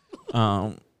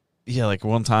 Yeah, like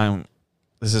one time,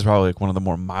 this is probably like one of the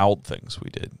more mild things we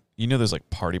did. You know, there's like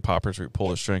party poppers where you pull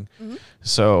the string. Mhm.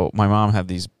 So my mom had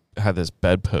this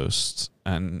bedpost,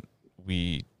 and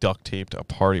we duct taped a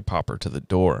party popper to the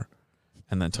door,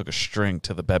 and then took a string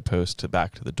to the bedpost to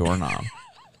back to the doorknob.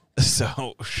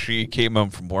 So she came home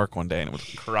from work one day, and it was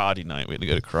karate night. We had to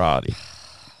go to karate,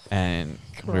 and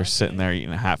we were sitting there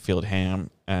eating a Hatfield ham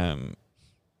and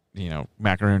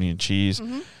macaroni and cheese.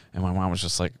 Mhm. And my mom was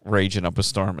just like raging up a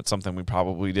storm at something we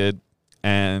probably did.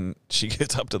 And she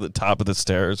gets up to the top of the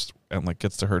stairs and like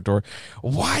gets to her door.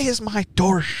 Why is my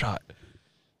door shut?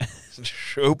 And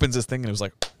she opens this thing and it was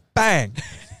like bang.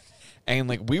 And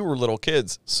like we were little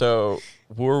kids, so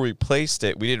where we placed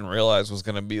it, we didn't realize was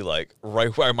gonna be like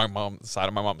right by the side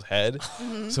of my mom's head.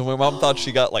 So my mom thought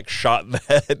she got like shot in the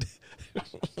head.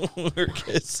 When we were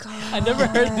kids. I never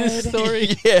heard this story.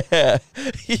 Yeah.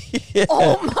 Yeah.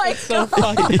 Oh my So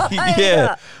god. fucking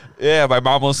Yeah. Yeah, my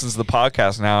mom listens to the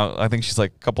podcast now. I think she's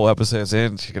like a couple episodes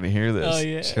in. She's going to hear this. Oh,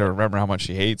 yeah. She's going to remember how much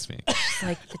she hates me. It's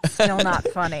like it's still not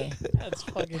funny. That's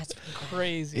fucking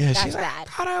crazy. Yeah, That's she's like, bad. I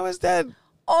thought I was dead.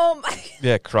 Oh my.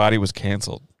 Yeah, karate was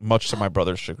canceled, much to my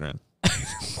brother's chagrin.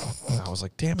 And I was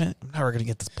like, damn it, I'm never going to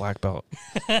get this black belt.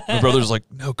 My brother's like,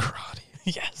 no karate.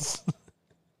 Yes.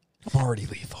 I'm already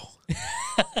lethal.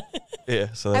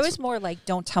 Yeah, so I that's was more like,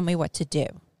 don't tell me what to do.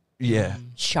 yeah.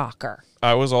 Shocker.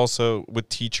 I was also, with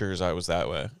teachers, I was that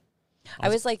way. I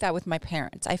was like that with my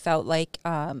parents. I felt like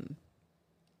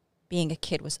being a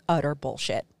kid was utter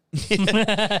bullshit.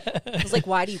 I was like,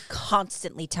 why do you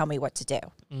constantly tell me what to do?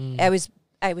 I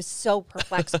was so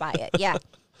perplexed by it. Yeah.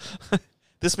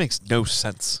 This makes no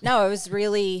sense. No, I was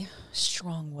really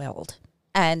strong-willed.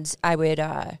 And I would,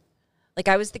 I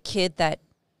was the kid that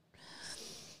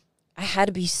I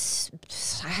had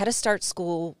to start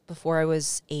school before I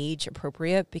was age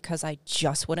appropriate because I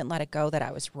just wouldn't let it go that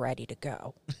I was ready to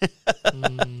go.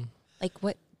 Like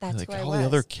what? That's Like where I all was. the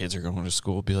other kids are going to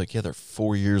school. Be like, yeah, they're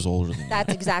 4 years older than you.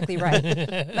 That's exactly right.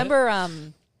 Remember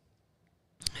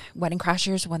Wedding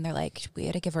Crashers when they're like, we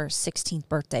had to give her 16th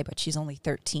birthday, but she's only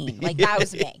 13. Like, that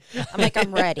was me. I'm like,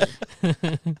 I'm ready.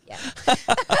 Yeah.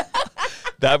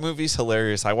 That movie's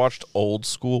hilarious. I watched Old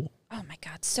School Oh, my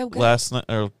God. So good. last night.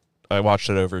 Or I watched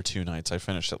it over 2 nights. I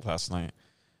finished it last night.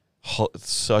 It's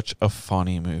such a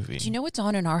funny movie. Do you know what's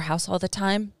on in our house all the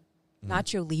time?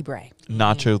 Nacho Libre.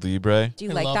 Nacho Libre. Do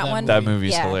you I like love that that one? That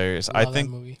movie's Yeah. hilarious. Love that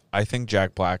movie. I think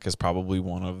Jack Black is probably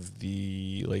one of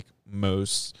the like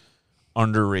most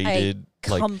underrated.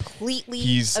 Like Completely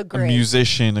he's agree. a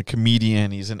musician, a comedian,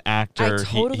 he's an actor.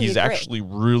 totally He's agree. actually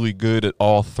really good at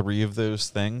all 3 of those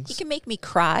things. He can make me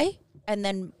cry and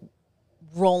then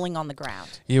rolling on the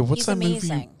ground. Yeah, what's He's that movie?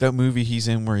 amazing. That movie he's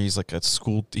in where he's like at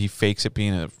school. He fakes it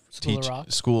being a School of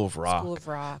Rock? School of Rock. School of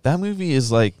Rock. That movie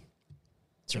is like,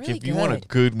 It's like really if you want a good.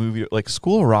 good movie, like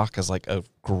School of Rock is like a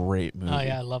great movie. Oh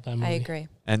yeah, I love that movie. I agree.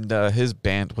 And his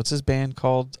band, what's his band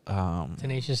called?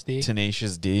 Tenacious D.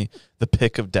 Tenacious D. The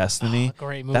Pick of Destiny. Oh,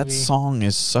 great movie. That song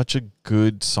is such a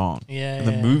good song. Yeah. And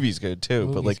the movie's good too.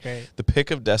 But Movie's like great. The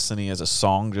Pick of Destiny as a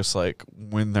song, just like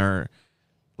when they're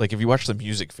like, if you watch the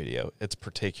music video, it's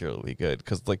particularly good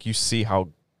because like you see how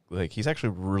like he's actually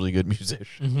a really good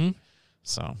musician. Mm-hmm.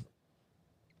 So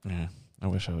yeah, I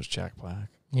wish I was Jack Black.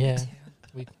 Yeah.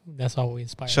 That's all we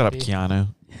inspire. Shut up, to be. Keanu.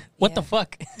 What Yeah. the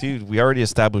fuck? Dude, we already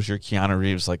established you're Keanu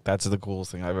Reeves. Like that's the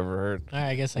coolest thing I've ever heard. All right,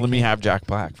 I guess I Let me can't. have Jack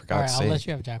Black for All right, God's I'll let sake.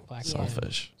 you have Jack Black. Yeah.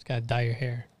 Selfish. Just gotta dye your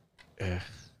hair. Yeah.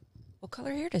 What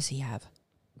color hair does he have?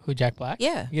 Who, Jack Black?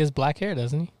 Yeah. He has black hair,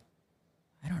 doesn't he?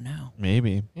 I don't know.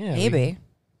 Maybe. Yeah. Maybe.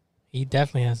 He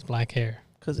definitely has black hair.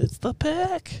 Because it's the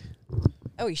pick.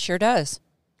 Oh, he sure does.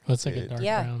 Looks like a Dude. dark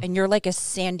Yeah. brown. And you're like a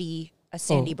sandy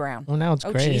brown. Well, now it's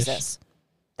Oh, grayish. Jesus.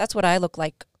 That's what I look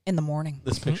like in the morning.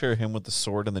 This picture of him with the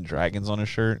sword and the dragons on his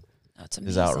shirt That's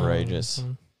is amazing. outrageous.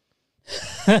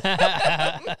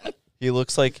 Mhm. He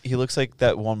looks like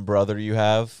that one brother you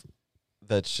have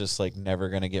that's just like never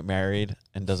gonna get married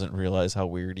and doesn't realize how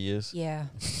weird he is. Yeah.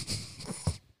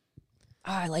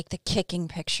 I like the kicking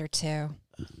picture too.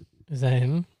 Is that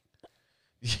him?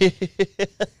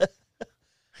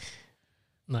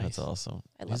 Nice. That's awesome.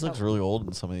 I He love looks how- really old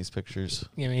in some of these pictures.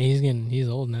 Yeah, I mean, he's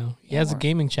old now. He Yeah, has a we're-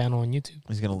 gaming channel on YouTube.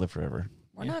 He's gonna live forever.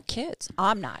 We're not kids.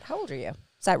 I'm not. How old are you?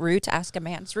 Is that rude to ask a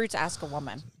man? It's rude to ask a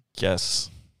woman. Guess.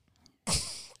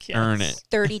 Earn it.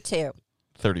 32.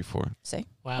 34. See?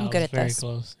 Wow, I'm good that's at very this.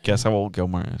 close. Guess how old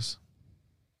Gilmore is.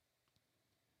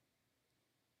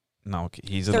 No,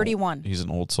 he's an 31. He's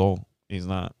an old soul. He's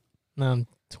not. No, I'm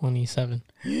 27.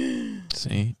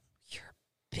 See,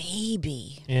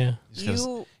 Baby. Yeah. he's got his,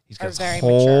 You he's are got his very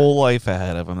whole mature. life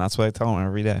ahead of him. That's what I tell him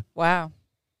every day. Wow.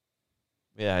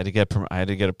 Yeah, I had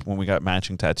to get when we got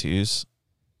matching tattoos.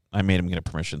 I made him get a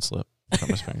permission slip from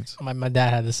his parents. My dad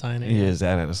had to sign it. Yeah, his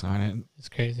dad had to sign it. It's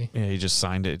crazy. Yeah, he just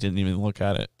signed it. Didn't even look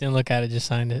at it. Didn't look at it, just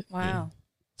signed it. Wow.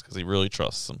 It's because he really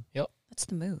trusts him. That's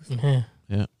the move.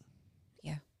 Yeah.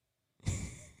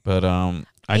 But I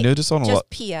Hey, noticed on a Just lot.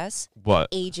 P.S. What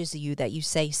Ages you that you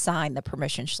say sign the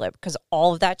permission slip because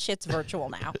all of that shit's virtual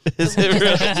now. is You it? just,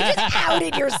 Really? you just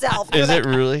outed yourself. You're Is like, it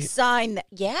really? Sign that.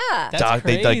 Yeah. That's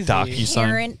They like crazy. DocuSign.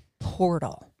 Parent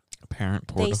portal. Parent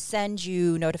They portal. send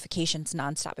you notifications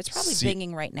nonstop. It's probably See,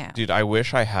 binging right now. Dude, I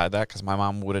wish I had that because my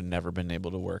mom would have never been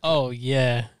able to work. Oh,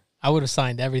 yeah. I would have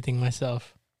signed everything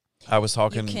myself. I was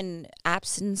talking. You can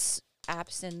absence,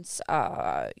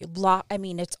 block. I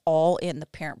mean, it's all in the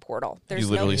parent portal. There's You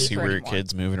literally no need see for where your anymore.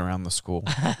 kid's moving around the school.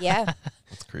 Yeah.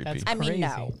 That's creepy. That's I mean,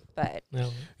 no, Crazy. but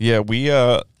No. Yeah, we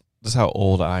this is how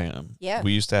old I am. Yeah.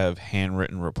 We used to have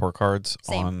handwritten report cards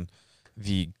Same. on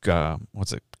the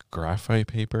what's it, graphite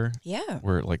paper, yeah.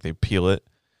 where like they peel it.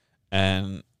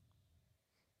 And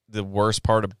the worst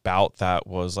part about that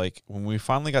was like when we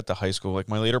finally got to high school, like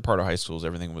my later part of high school is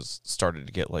everything was started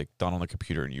to get like done on the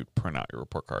computer and you'd print out your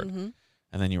report card Mm-hmm.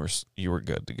 and then you were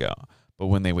good to go. But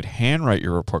when they would handwrite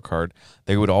your report card,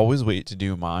 they would always wait to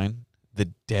do mine the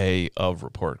day of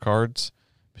report cards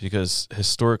because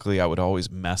historically I would always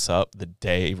mess up the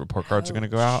day report cards are going to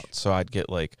go Ouch. out. So I'd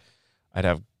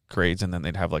have grades and then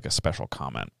they'd have like a special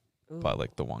comment by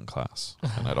like the one class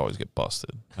and I'd always get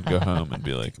busted. I'd go home and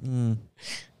be like,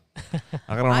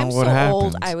 I don't know I'm what so happened.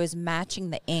 old. I was matching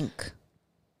the ink,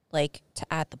 like to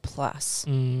add the plus.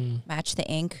 Mm. Match the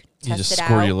ink. You Test just it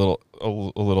score out. you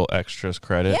a little extras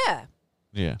credit. Yeah.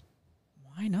 Yeah.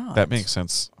 Why not? That makes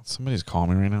sense. Somebody's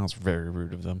calling me right now. It's very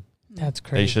rude of them. That's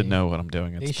crazy. They should know what I'm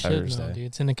doing. They It's should Thursday. know, dude.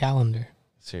 It's in the calendar.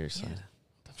 Seriously. Yeah.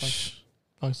 What the Shh.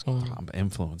 fuck's going on? I'm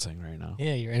influencing right now.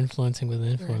 Yeah, you're influencing with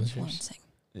You're influencers. influencing.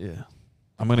 Yeah.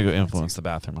 I'm going to go influence the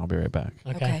bathroom. I'll be right back.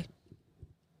 Okay.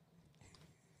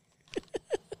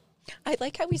 I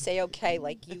like how we say okay,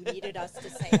 like you needed us to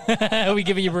say okay. Are we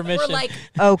giving you permission? We're like,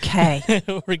 okay.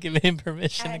 We're giving him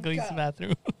permission to And go use the go.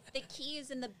 bathroom. The key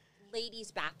is in the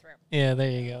ladies' bathroom. Yeah, there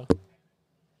you go.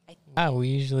 Wow, we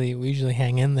usually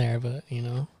hang in there, but you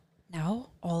know. Now,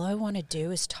 all I want to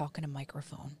do is talk in a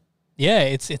microphone. Yeah,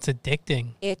 it's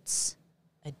addicting. It's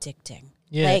addicting.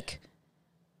 Yeah. Like,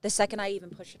 the second I even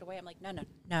push it away, I'm like,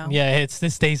 no. Yeah,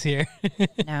 this stays here.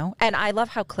 No. And I love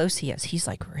how close he is. He's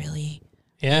like really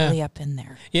Yeah. up in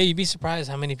there. Yeah, you'd be surprised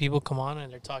how many people come on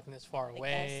and they're talking this far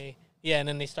away. Yeah, and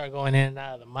then they start going in and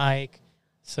out of the mic.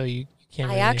 So you can't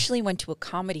I really... actually went to a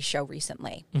comedy show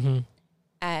recently,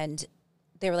 and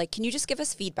they were like, can you just give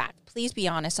us feedback? Please be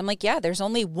honest. I'm like, yeah, there's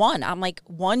only one. I'm like,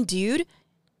 one dude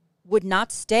would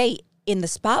not stay in the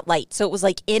spotlight. So it was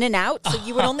like in and out. So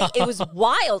you would only, it was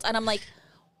wild. And I'm like,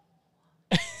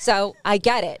 so I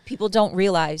get it. People don't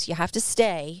realize you have to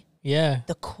stay Yeah.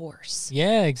 the course.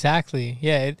 Yeah, exactly.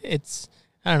 Yeah, it's...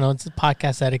 I don't know. It's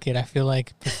podcast etiquette. I feel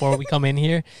like before we come in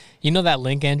here, you know that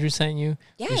link Andrew sent you?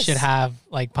 You Yes. should have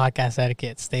like podcast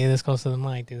etiquette. Stay this close to the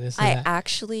mic. Do this and I that.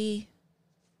 actually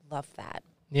love that.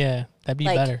 Yeah, that'd be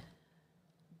like, better.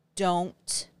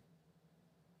 Don't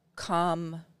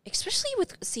come, especially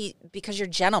because you're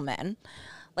gentlemen,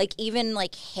 like even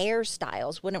like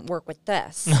hairstyles wouldn't work with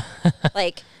this.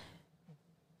 Like,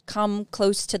 come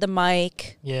close to the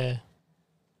mic, Yeah.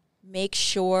 make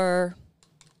sure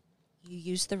you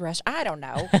use the rest. I don't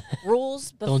know.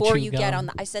 Rules Don't before chew you get gum.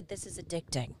 on I said this is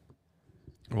addicting.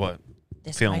 What?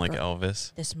 This Feeling like micro-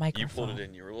 Elvis? This You microphone. pulled it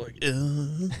in. You were like,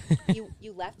 ugh.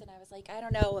 You left and I was like, I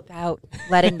don't know about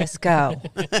letting this go.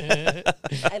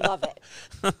 I love it.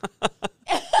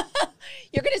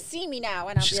 You're gonna see me now,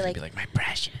 and I'll She's be going to like, be like, my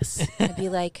precious. I'd be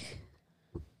like,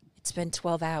 it's been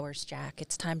 12 hours, Jack.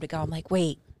 It's time to go. I'm like,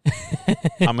 wait,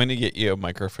 I'm going to get you a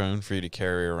microphone for you to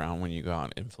carry around when you go out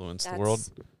and influence the world.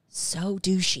 that's so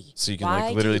douchey. So you can Why like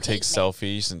do literally you take hate me?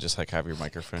 selfies and just like have your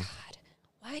microphone. God,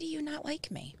 why why do you not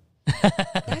like me?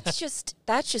 That's just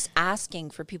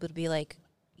asking for people to be like,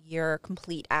 you're a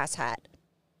complete asshat.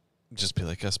 Just be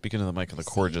like, speaking to the mic, and the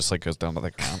cord just like goes down to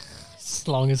the ground.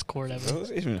 Longest cord ever.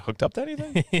 Was it even hooked up to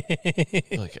anything?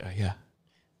 Like, yeah.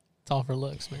 It's all for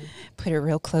looks, man. Put it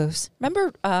real close.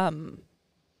 Remember,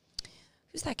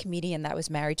 who's that comedian that was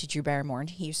married to Drew Barrymore and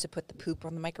he used to put the poop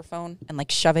on the microphone and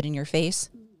like shove it in your face?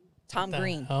 Tom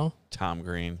Green. Oh, Tom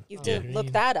Green. You have to look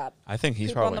that up. I think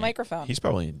he's Poop probably on the microphone. He's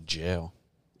probably in jail.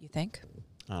 You think?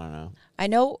 I don't know. I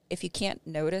know, if you can't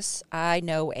notice, I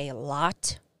know a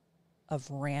lot of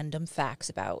random facts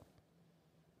about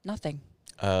nothing.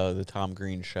 The Tom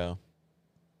Green show.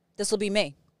 This will be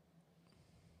me.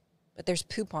 But there's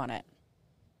poop on it.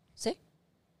 See?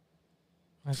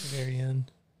 at the very end.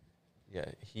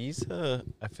 Yeah, he's I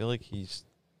feel like he's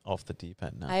off the deep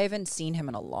end now. I haven't seen him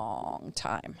in a long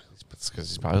time. It's because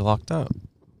he's probably locked up.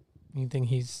 You think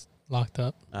he's locked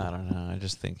up? I don't know. I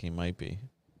just think he might be.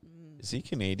 Is he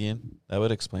Canadian? That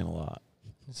would explain a lot.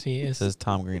 He It is says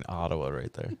Tom Green, Ottawa,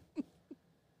 right there.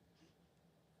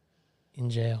 in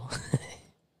jail.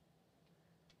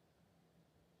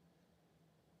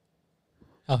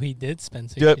 Oh, he did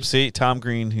spend 6 Yep. years. See, Tom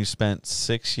Green, who spent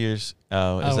 6 years.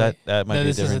 Oh, is Oh, that wait. that might No, be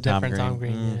a this is a different different Tom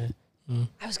Green. Mm. Yeah. Mm.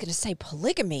 I was going to say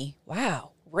polygamy.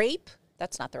 Wow. Rape?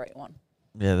 That's not the right one.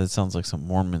 Yeah, that sounds like some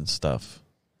Mormon stuff.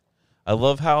 I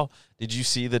love how. Did you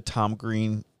see the Tom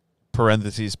Green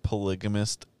parentheses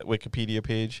polygamist Wikipedia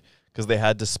page? Because they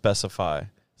had to specify.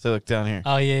 So look down here.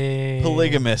 Oh yeah.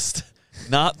 Polygamist,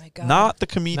 not Oh my God. not the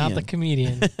comedian. Not the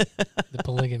comedian, the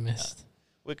polygamist.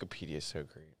 Wikipedia is so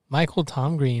great. Michael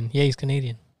Tom Green. Yeah, he's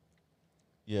Canadian.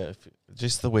 Yeah,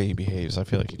 just the way he behaves, I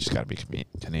feel like he just got to be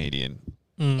Canadian.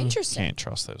 Mm. Interesting. Can't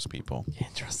trust those people.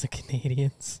 Can't trust the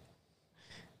Canadians.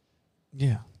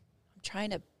 Yeah, I'm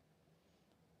trying to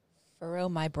furrow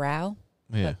my brow.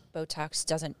 yeah. But Botox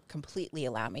doesn't completely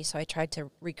allow me, so I tried to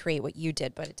recreate what you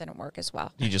did, but it didn't work as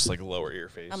well. You just like lower your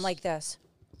face. I'm like this.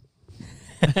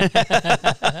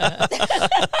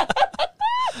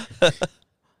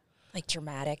 Like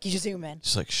dramatic. You zoom in.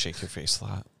 just like shake your face a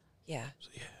lot. Yeah.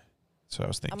 That's what I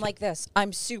was thinking. I'm like this.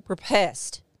 I'm super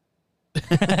pissed.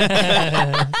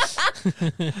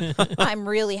 I'm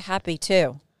really happy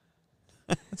too.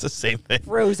 it's the same thing.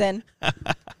 Frozen.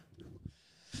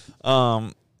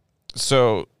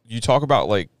 So you talk about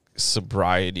like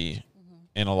sobriety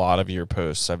in a lot of your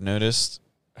posts. I've noticed,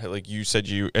 like you said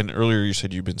earlier you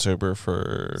said you've been sober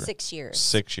for 6 years.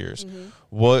 6 years. Mm-hmm.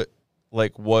 What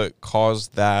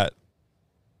caused that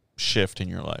shift in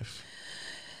your life?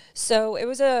 So it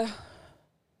was a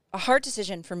hard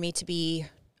decision for me to be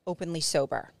openly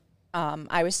sober.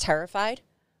 I was terrified.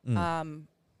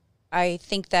 I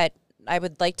think that I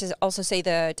would like to also say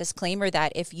the disclaimer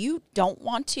that if you don't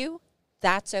want to,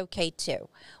 that's okay too.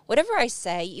 Whatever I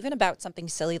say, even about something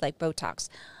silly like Botox,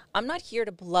 I'm not here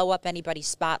to blow up anybody's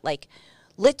spot. Like,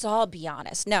 let's all be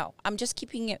honest. No, I'm just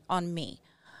keeping it on me.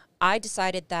 I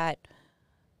decided that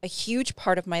a huge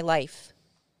part of my life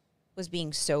was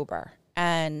being sober.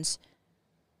 And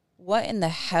what in the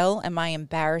hell am I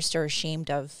embarrassed or ashamed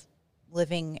of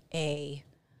living a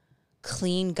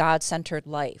clean, God-centered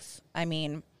life? I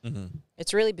mean,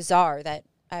 it's really bizarre that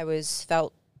I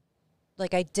felt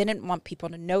like I didn't want people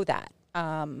to know that.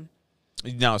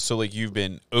 Now, so like you've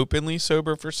been openly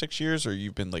sober for 6 years, or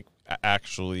you've been like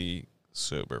actually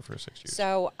sober for 6 years?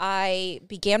 So I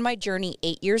began my journey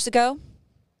 8 years ago.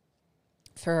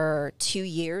 For 2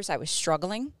 years, I was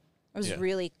struggling. I was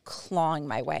really clawing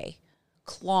my way,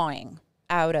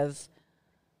 out of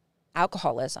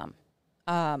alcoholism.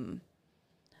 My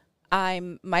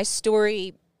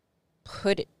story,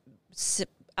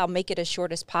 I'll make it as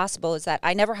short as possible, is that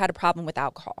I never had a problem with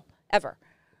alcohol, ever.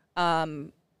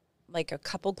 Like a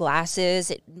couple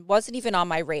glasses, it wasn't even on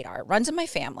my radar. It runs in my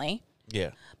family.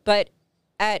 Yeah. But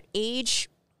at age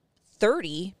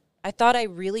 30, I thought I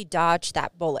really dodged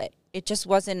that bullet. It just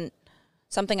wasn't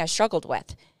something I struggled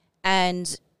with.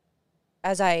 And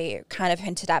as I kind of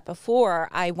hinted at before,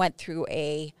 I went through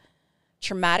a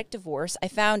traumatic divorce. I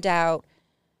found out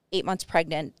 8 months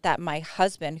pregnant that my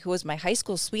husband, who was my high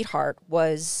school sweetheart,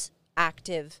 was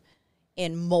active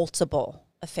in multiple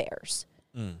affairs.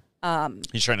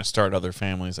 He's trying to start other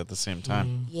families at the same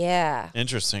time. Yeah.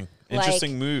 Interesting. Like-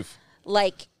 Interesting move.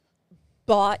 Like,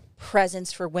 bought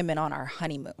presents for women on our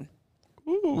honeymoon.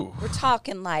 Ooh. We're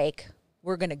talking like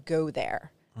we're going to go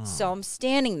there. So I'm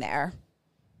standing there.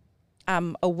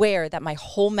 I'm aware that my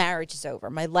whole marriage is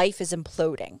over. My life is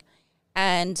imploding.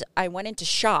 And I went into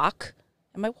shock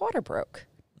and my water broke.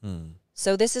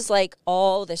 So this is like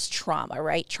all this trauma,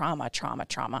 right? Trauma.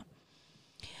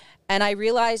 And I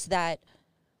realized that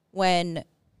when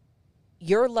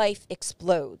your life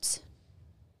explodes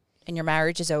and your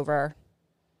marriage is over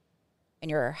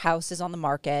and your house is on the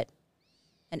market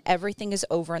and everything is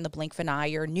over in the blink of an eye.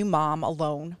 You're a new mom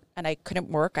alone, and I couldn't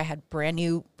work. I had brand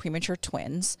new premature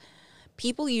twins.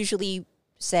 People usually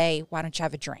say, why don't you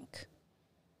have a drink?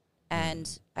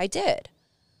 And I did.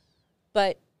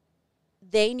 But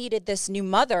they needed this new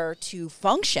mother to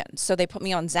function, so they put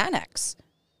me on Xanax.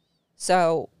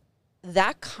 So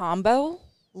that combo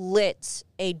lit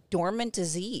a dormant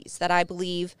disease that I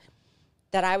believe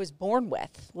that I was born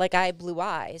with, like I had blue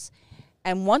eyes.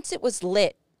 And once it was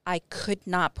lit, I could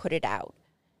not put it out.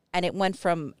 And it went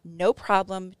from no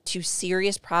problem to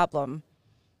serious problem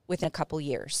within a couple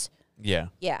years. Yeah.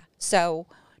 Yeah. So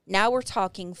now we're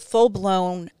talking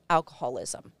full-blown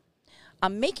alcoholism.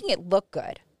 I'm making it look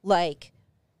good. Like,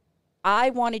 I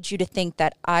wanted you to think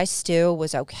that I still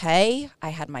was okay. I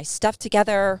had my stuff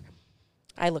together.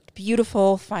 I looked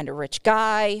beautiful, find a rich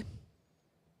guy.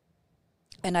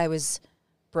 And I was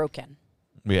broken.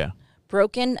 Yeah.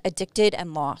 Broken, addicted,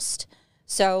 and lost.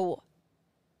 So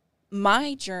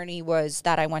my journey was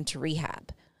that I went to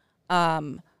rehab.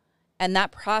 And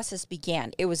that process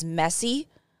began. It was messy.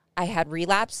 I had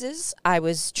relapses. I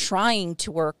was trying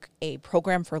to work a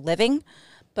program for living.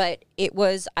 But it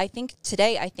was, I think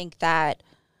that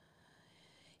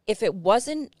if it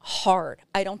wasn't hard,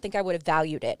 I don't think I would have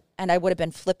valued it. And I would have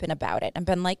been flippant about it and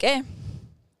been like,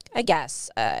 I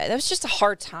guess. That was just a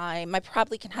hard time. I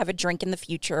probably can have a drink in the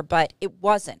future, but it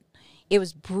wasn't. It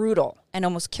was brutal and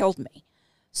almost killed me.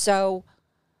 So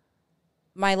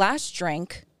my last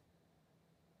drink,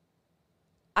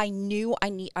 I knew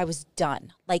I was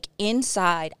done. Like,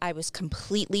 inside, I was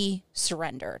completely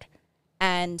surrendered.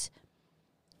 And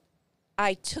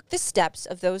I took the steps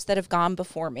of those that have gone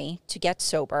before me to get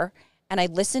sober, and I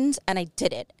listened and I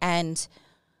did it. And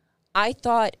I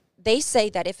thought, they say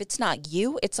that if it's not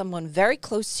you, it's someone very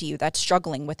close to you that's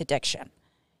struggling with addiction.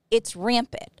 It's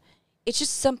rampant. It's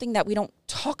just something that we don't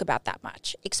talk about that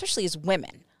much, especially as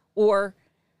women or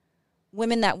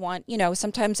women that want,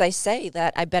 sometimes I say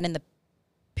that I've been in the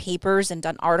papers and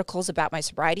done articles about my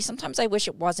sobriety. Sometimes I wish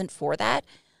it wasn't for that.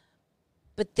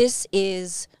 But this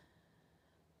is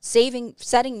setting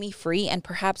me free and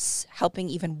perhaps helping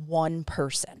even one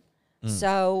person.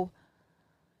 So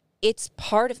it's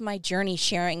part of my journey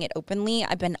sharing it openly.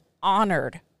 I've been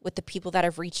honored with the people that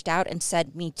have reached out and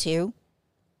said, me too.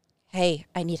 Hey,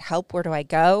 I need help. Where do I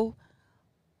go?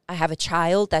 I have a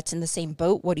child that's in the same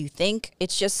boat. What do you think?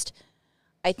 It's just,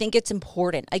 I think it's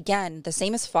important. Again, the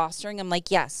same as fostering. I'm like,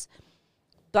 yes,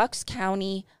 Bucks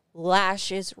County,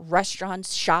 lashes,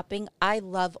 restaurants, shopping. I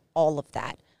love all of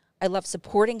that. I love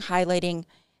supporting, highlighting,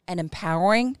 and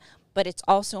empowering. But it's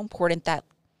also important that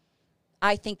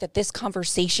I think that this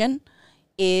conversation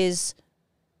is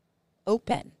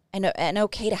open and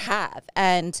okay to have.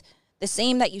 And the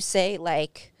same that you say,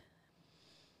 like,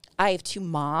 I have two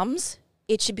moms,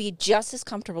 it should be just as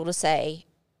comfortable to say,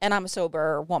 and I'm a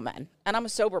sober woman, and I'm a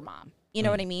sober mom. You know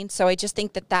what I mean? So I just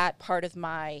think that part of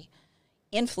my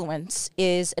influence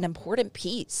is an important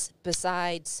piece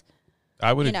besides,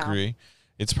 I would agree.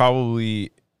 It's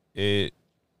probably, it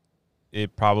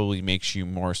probably makes you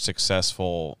more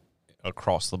successful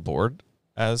across the board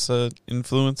as an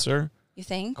influencer. you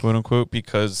think? Quote unquote,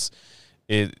 because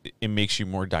it makes you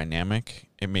more dynamic.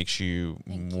 It makes you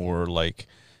more like,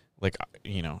 I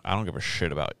don't give a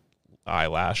shit about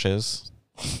eyelashes,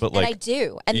 but and I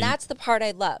do. And that's the part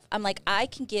I love. I'm like, I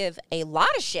can give a lot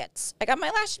of shits. I got my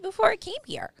lashes before I came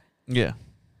here. Yeah.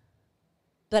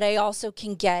 But I also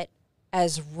can get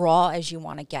as raw as you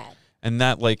want to get. And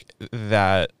that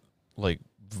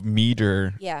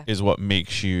meter is what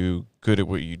makes you good at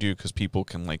what you do, because people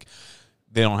can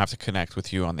they don't have to connect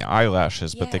with you on the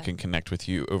eyelashes, but they can connect with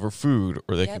you over food,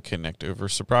 or they can connect over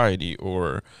sobriety,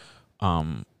 or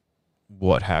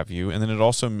what have you. And then it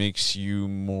also makes you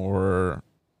more,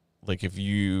 like, if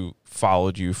you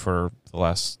followed you for the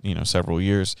last, several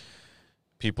years,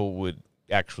 people would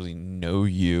actually know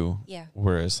you. Yeah.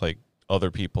 Whereas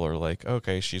other people are like,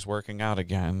 okay, she's working out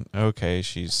again. Okay,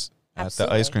 she's at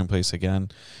the ice cream place again.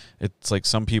 It's like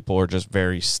some people are just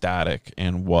very static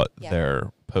in what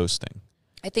they're posting.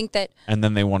 I think that. And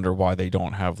then they wonder why they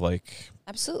don't have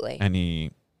absolutely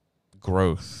any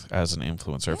growth as an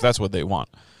influencer, if that's what they want.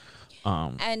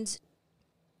 And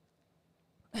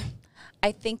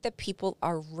I think that people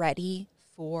are ready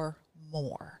for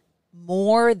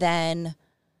more than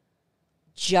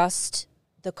just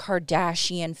the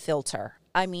Kardashian filter.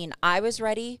 I mean, I was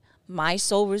ready. My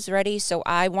soul was ready. So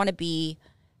I want to be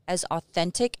as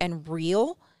authentic and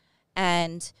real.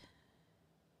 And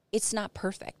it's not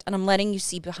perfect. And I'm letting you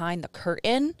see behind the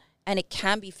curtain. and it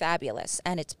can be fabulous,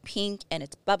 and it's pink and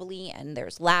it's bubbly and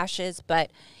there's lashes,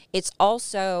 but it's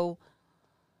also,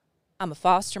 I'm a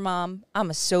foster mom, I'm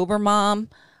a sober mom,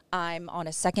 I'm on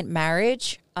a second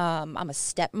marriage, I'm a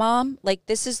stepmom. Like,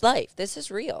 this is life. This is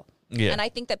real. Yeah. And I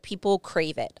think that people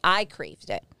crave it. I craved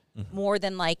it more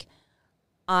than like,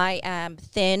 I am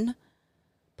thin,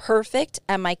 perfect,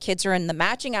 and my kids are in the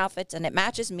matching outfits and it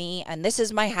matches me and this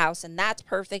is my house and that's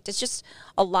perfect. It's just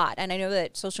a lot. And I know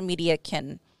that social media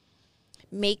can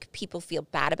make people feel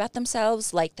bad about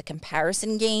themselves, like the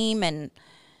comparison game, and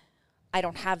I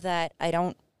don't have that. I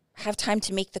don't have time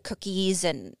to make the cookies,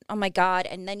 and oh my God.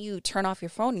 And then you turn off your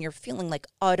phone and you're feeling like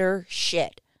utter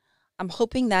shit. I'm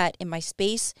hoping that in my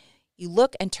space, you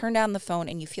look and turn down the phone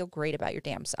and you feel great about your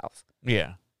damn self.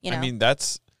 Yeah. You know? I mean,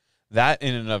 that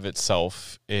in and of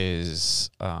itself is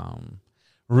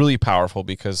really powerful,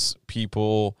 because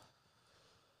people,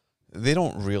 they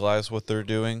don't realize what they're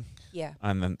doing. Yeah.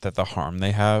 And then that the harm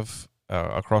they have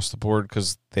across the board,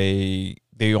 because they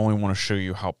only want to show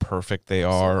you how perfect they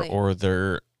are, Absolutely.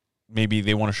 or maybe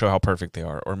they want to show how perfect they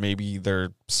are, or maybe they're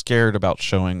scared about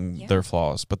showing their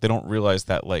flaws, but they don't realize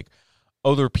that, like,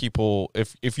 other people,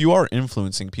 if you are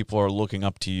influencing, people are looking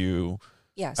up to you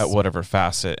Yes. at whatever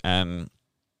facet, and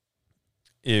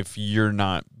if you're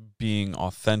not being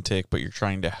authentic but you're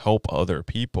trying to help other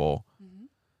people,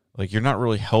 like, you're not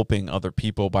really helping other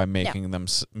people by making them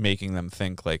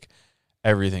think like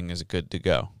everything is good to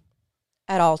go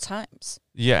At all times.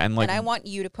 Yeah, and like, And I want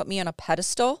you to put me on a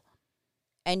pedestal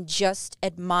and just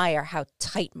admire how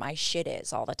tight my shit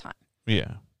is all the time.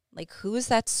 yeah, Like, who is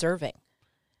that serving?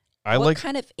 I What like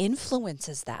kind of influence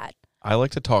is that? I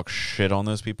like to talk shit on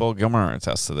those people. Gilmar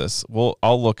attests to this. Well,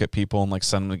 I'll look at people and like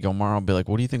send them to Gilmar. I'll be like,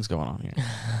 "What do you think's going on here?"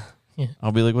 Yeah.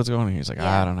 I'll be like, "What's going on here?" He's like,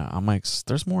 Yeah. "I don't know." I'm like,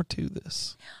 "There's more to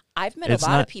this." I've met It's a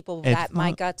lot not- of people it's that my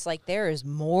not- gut's like, there is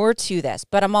more to this,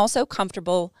 but I'm also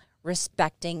comfortable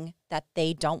respecting that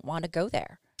they don't want to go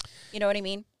there. You know what I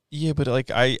mean? Yeah, but like,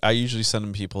 I usually send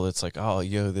them people that's like, "Oh,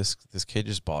 yo, this kid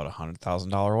just bought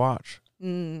 $100,000 watch."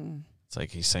 It's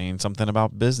like he's saying something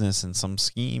about business and some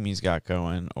scheme he's got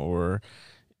going, or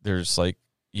there's like,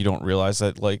 you don't realize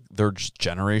that like there's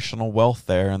generational wealth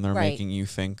there, and they're Right. making you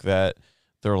think that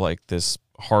they're like this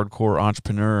hardcore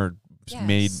entrepreneur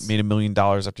made Yes. $1 million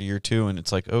after year 2, and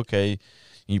it's like, okay,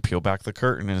 you peel back the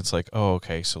curtain and it's like, oh,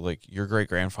 okay, so like your great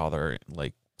grandfather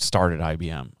like started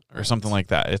IBM or something like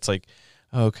that. It's like,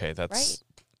 okay, that's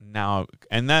now,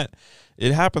 and that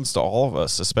it happens to all of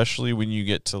us, especially when you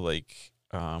get to like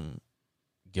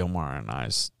Gilmar and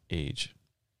I's age.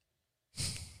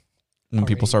 When Our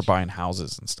people start age. buying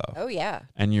houses and stuff. Oh, yeah.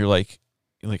 And you're like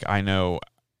I know,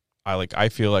 I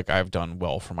feel like I've done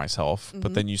well for myself,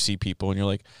 but Mhm. then you see people and you're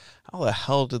like, how the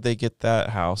hell did they get that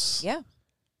house? Yeah.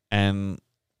 And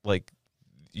like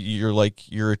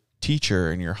you're a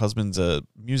teacher and your husband's a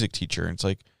music teacher, and it's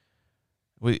like,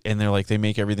 and they're like, they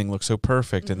make everything look so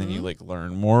perfect, and then you Mhm. like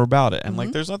learn more about it, and like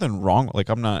Mhm. there's nothing wrong, like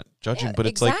I'm not judging, Yeah, but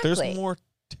it's like exactly. there's more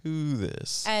to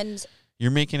this. And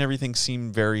You're making everything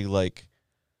seem very like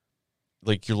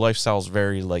your lifestyle's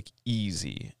very like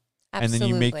easy.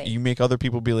 absolutely. And then you make other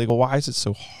people be like, well, why is it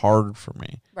so hard for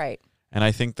me? Right. And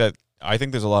I think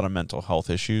there's a lot of mental health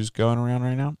issues going around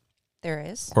right now, There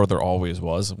is. or there always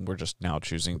was, and we're just now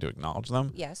choosing to acknowledge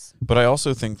them. Yes. But I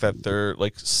also think that there,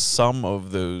 like, some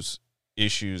of those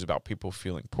issues about people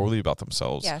feeling poorly about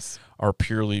themselves Yes. are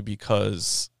purely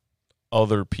because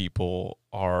other people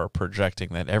are projecting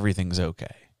that everything's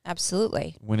okay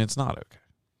Absolutely. when it's not okay.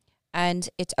 And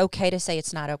it's okay to say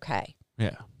it's not okay,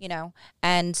 Yeah. you know?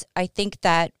 And I think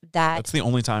that That's the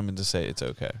only time to say it's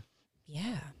okay.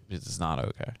 yeah, It's not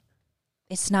okay.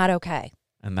 it's not okay.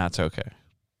 And that's okay.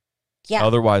 Yeah.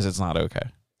 Otherwise, it's not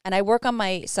okay. And I work on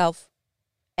myself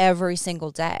every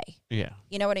single day. Yeah.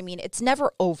 You know what I mean? It's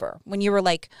never over. When you were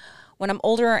like, when I'm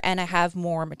older and I have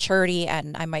more maturity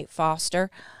and I might foster,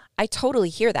 I totally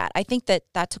hear that. I think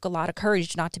that took a lot of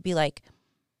courage not to be like,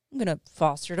 I'm going to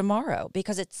foster tomorrow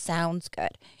because it sounds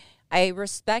good. I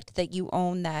respect that you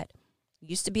own that. You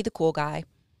used to be the cool guy.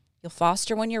 You'll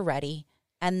foster when you're ready.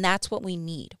 And that's what we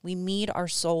need. We need our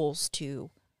souls to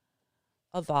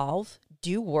evolve,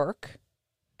 do work,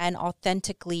 and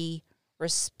authentically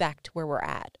respect where we're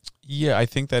at. Yeah, I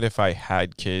think that if I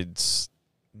had kids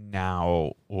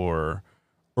now or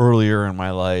earlier in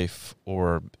my life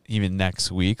or even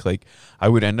next week, like, I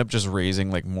would end up just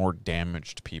raising like more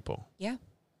damaged people. Yeah.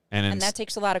 And that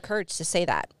takes a lot of courage to say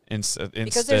that. instead,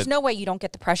 Because there's no way you don't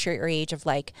get the pressure at your age of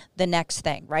like the next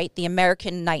thing, right? The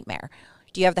American nightmare.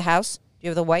 Do you have the house? Do you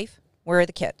have the wife? Where are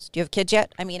the kids? Do you have kids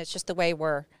yet? I mean, it's just the way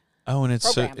we're Oh, and it's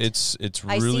programmed. it's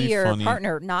I really see your funny.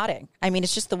 partner nodding. I mean,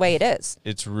 it's just the way it is.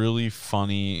 It's really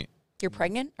funny. You're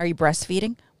pregnant? Are you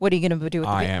breastfeeding? What are you going to do with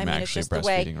the I baby? am mean, it's actually just the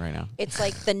way. breastfeeding right now. It's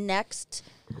like the next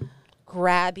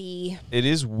grabby. It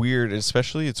is weird,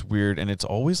 especially it's weird, and it's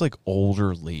always like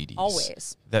older ladies.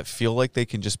 Always. That feel like they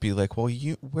can just be like, well,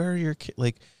 where are your kids?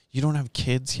 Like, you don't have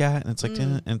kids yet? And it's like,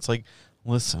 and it's like,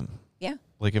 listen. Yeah.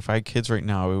 Like, if I had kids right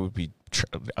now, it would be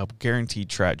a guaranteed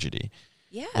tragedy.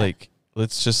 Yeah. Like,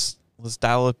 let's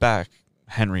dial it back,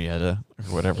 Henrietta, or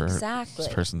whatever Exactly.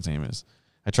 this person's name is.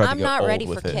 I tried I'm to go not old ready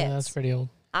with for it. kids. Yeah, that's pretty old.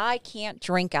 I can't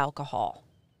drink alcohol.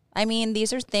 I mean,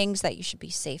 these are things that you should be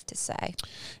safe to say.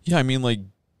 Yeah, I mean, like,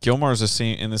 Gilmar's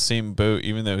in the same boat,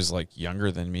 even though he's like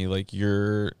younger than me. Like,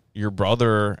 your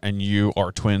brother and you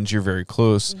are twins. You're very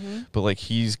close, but like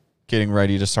he's getting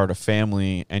ready to start a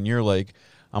family, and you're like,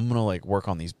 I'm gonna like work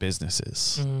on these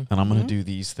businesses, and I'm gonna do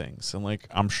these things. And like,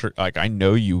 I'm sure, like, I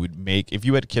know you would make, if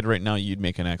you had a kid right now, you'd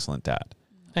make an excellent dad.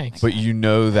 Thanks. But you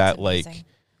know that, Amazing. like,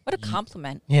 What a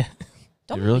compliment. Yeah.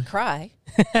 Don't Really? make me cry.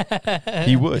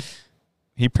 he would.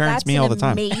 He parents That's me all the an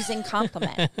time. amazing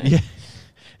compliment. Yeah,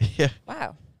 yeah.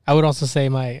 Wow. I would also say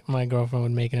my girlfriend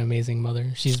would make an amazing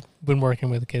mother. She's been working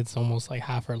with kids almost like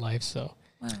half her life, so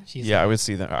Wow. she's Yeah, I would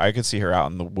see that. I could see her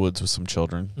out in the woods with some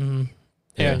children.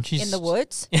 Yeah, Yeah. and she's In the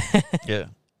woods? Yeah,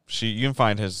 you can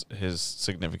find his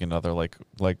significant other like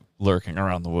lurking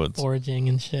around the woods, foraging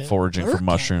and shit. foraging for Lurking?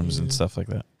 mushrooms and stuff like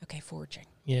that. Okay, foraging.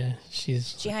 Yeah,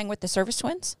 she's Does she hang with the service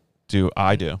twins?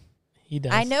 I do. he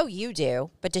does. I know you do,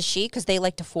 but does she? Because they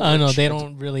like to forage. Oh no, they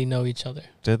don't really know each other.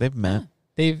 They've met.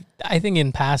 I think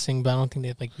in passing, but I don't think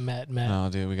they've like met. No,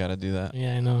 dude, we got to do that.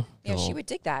 Yeah, I know. Yeah, she Cool. would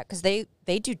dig that because they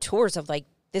do tours of like,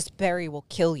 this berry will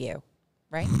kill you,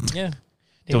 right? Yeah.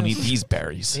 They Don't know eat some- these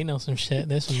berries. They know some shit.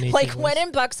 There's some nature Like, boys. when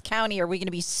in Bucks County are we going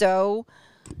to be so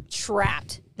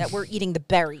trapped that we're eating the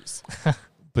berries?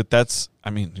 But that's, I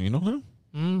mean, you don't know.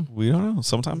 Mm. We don't know.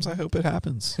 Sometimes I hope it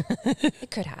happens. It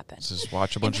could happen. Just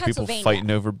watch a bunch of people Pennsylvania. fighting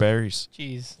over berries.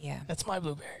 Jeez. Yeah. That's my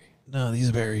blueberry. No,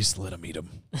 these berries, let them eat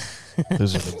them.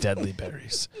 Those are the deadly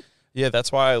berries. Yeah,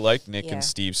 that's why I like Nick Yeah. and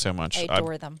Steve so much. I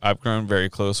adore them. I've grown very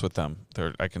close with them.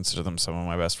 I consider them some of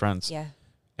my best friends. Yeah.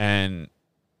 And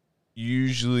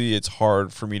usually it's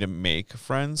hard for me to make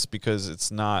friends because it's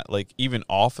not like, even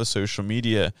off of social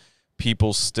media,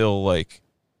 people still like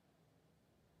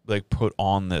put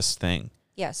on this thing.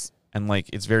 Yes. And like,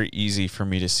 it's very easy for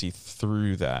me to see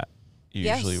through that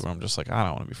usually, Yes. where I'm just like, I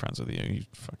don't want to be friends with you.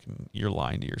 You're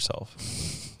lying to yourself.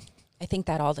 I think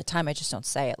that all the time. I just don't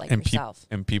say it like and yourself.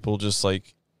 And people just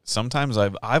like, sometimes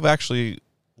I've actually,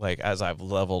 like, as I've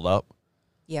leveled up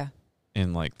Yeah.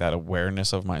 in like that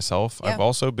awareness of myself, Yeah. I've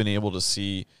also been able to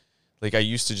see, like, I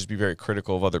used to just be very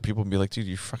critical of other people and be like, dude,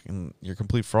 you're a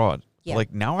complete fraud. Yeah.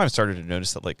 Like, now I've started to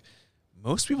notice that, like,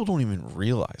 most people don't even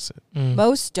realize it. Mm.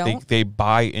 Most don't. They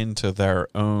buy into their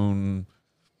own,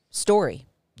 Story.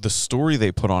 the story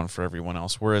they put on for everyone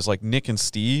else. Whereas like Nick and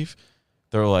Steve,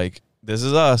 they're like, this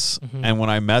is us. Mhm. And when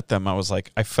I met them, I was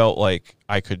like, I felt like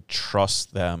I could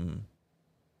trust them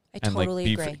I and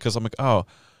totally like agree. because I'm like, oh,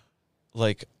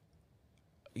 like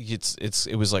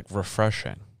it was like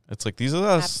refreshing. It's like, these are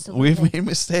us. Absolutely. We've made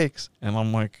mistakes. And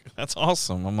I'm like, that's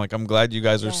awesome. I'm like, I'm glad you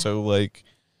guys are Yeah. so like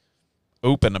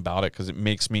open about it, because it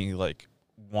makes me like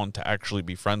want to actually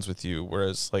be friends with you.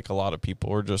 Whereas like a lot of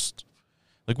people are just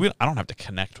like, I don't have to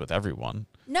connect with everyone.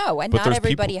 No, and But not there's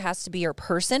everybody people- has to be your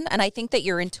person. And I think that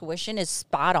your intuition is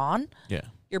spot on. Yeah.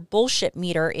 Your bullshit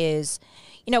meter is,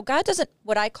 God doesn't,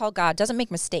 what I call God, doesn't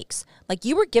make mistakes. Like,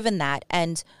 you were given that,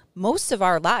 and most of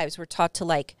our lives we're taught to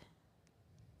like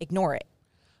ignore it,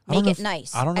 make it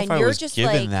nice. I don't know and if I you're was just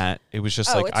given like, that. It was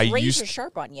just oh, like it's razor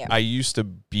sharp on you. I used to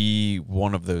be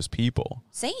one of those people.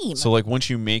 Same. So like once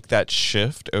you make that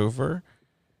shift over,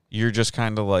 you're just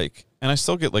kind of like, and I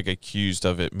still get like accused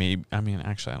of it. Maybe, I mean,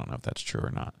 actually, I don't know if that's true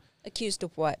or not. Accused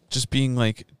of what? Just being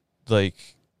like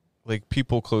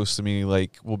people close to me,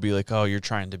 like, will be like, oh, you're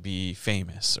trying to be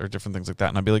famous or different things like that.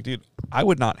 And I'd be like, dude, I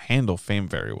would not handle fame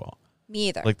very well. Me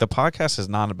either. Like, the podcast is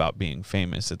not about being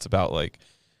famous. It's about like,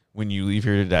 when you leave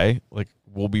here today, like,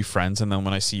 we'll be friends. And then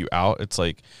when I see you out, it's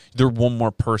like, they're one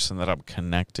more person that I'm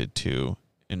connected to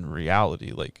in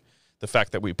reality. Like, the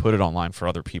fact that we put it online for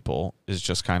other people is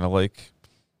just kind of like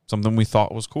something we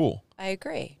thought was cool. I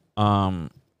agree.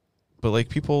 But like,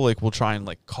 people like will try and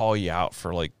like call you out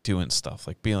for like doing stuff,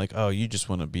 like being like, oh, you just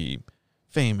want to be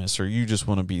famous, or you just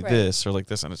want to be Right. this or like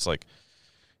this. And it's like,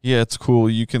 yeah, it's cool.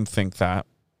 You can think that.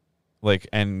 Like,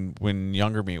 and when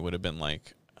younger me would have been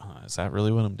like, is that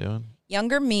really what I'm doing?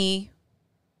 Younger me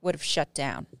would have shut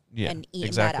down Yeah, and eaten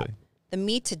exactly. that up. The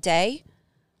me today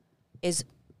is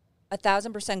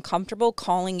 1,000% comfortable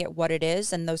calling it what it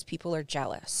is, and those people are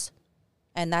jealous.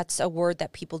 And that's a word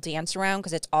that people dance around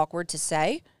because it's awkward to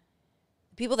say.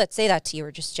 People that say that to you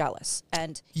are just jealous.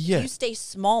 And if you stay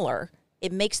smaller,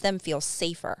 it makes them feel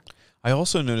safer. I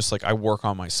also notice, like, I work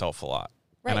on myself a lot.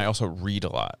 Right. And I also read a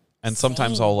lot. And Same.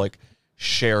 sometimes I'll, like,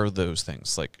 share those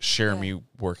things. Like, share me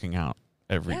working out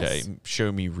every day.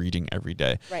 Show me reading every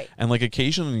day. Right. And, like,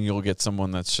 occasionally you'll get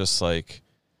someone that's just, like,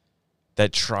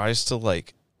 that tries to,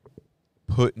 like,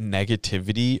 put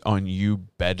negativity on you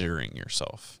bettering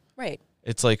yourself. Right.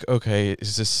 It's like, okay,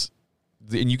 is this...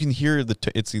 And you can hear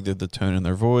it's either the tone in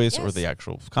their voice or the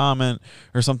actual comment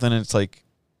or something. And it's like,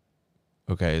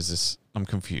 okay, is this... I'm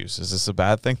confused. Is this a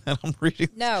bad thing that I'm reading?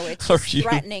 No, it's just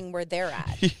threatening where they're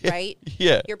at, right?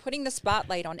 Yeah. You're putting the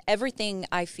spotlight on everything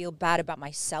I feel bad about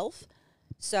myself.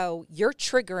 So you're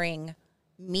triggering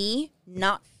me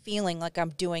not feeling like I'm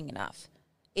doing enough.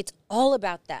 It's all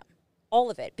about them, all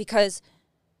of it, because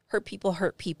hurt people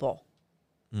hurt people.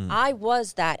 I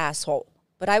was that asshole,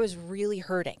 but I was really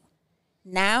hurting.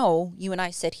 Now you and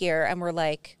I sit here and we're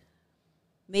like,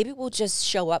 maybe we'll just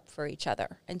show up for each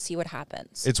other and see what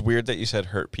happens. It's weird that you said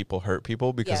hurt people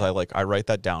because I write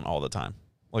that down all the time.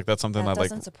 Like, that's something that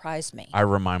doesn't surprise me. I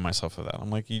remind myself of that. I'm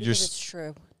like, it's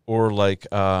true. Or like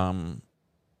another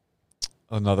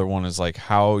one is like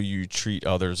how you treat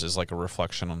others is like a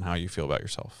reflection on how you feel about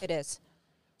yourself. It is.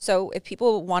 So if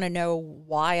people want to know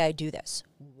why I do this,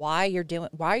 why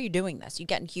are you doing this? You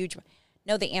get in huge.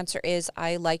 No, the answer is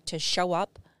I like to show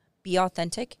up, be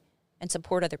authentic, and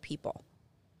support other people.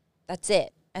 That's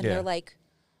it. And they're like,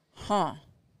 huh,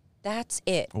 that's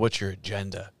it. What's your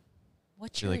agenda?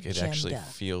 What's your agenda? It actually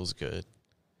feels good.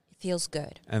 It feels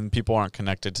good. And people aren't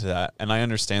connected to that. And I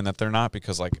understand that they're not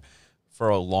because, like, for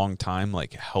a long time,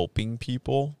 like, helping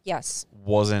people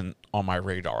wasn't on my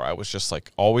radar. I was just,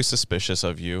 like, always suspicious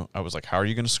of you. I was like, how are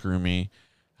you going to screw me?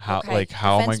 How Defense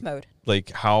am I mode.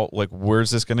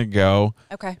 Where's this going to go?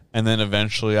 Okay. And then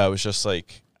eventually I was just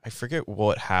like, I forget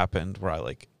what happened where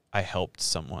I helped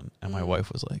someone and my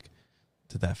wife was like,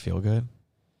 did that feel good?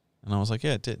 And I was like,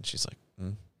 yeah, it did. And she's like,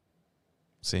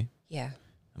 see? Yeah.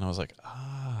 And I was like,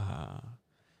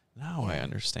 now I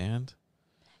understand.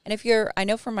 And I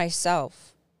know for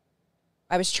myself,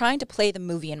 I was trying to play the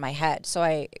movie in my head so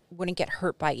I wouldn't get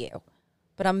hurt by you.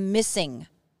 But I'm missing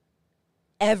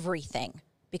everything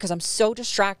because I'm so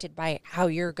distracted by how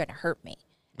you're going to hurt me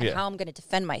and how I'm going to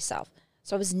defend myself.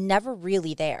 So I was never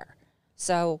really there.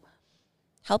 So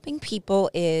helping people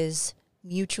is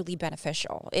mutually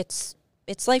beneficial. It's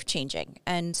life-changing.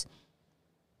 And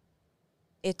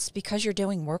it's because you're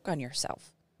doing work on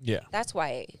yourself. Yeah. That's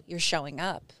why you're showing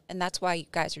up. And that's why you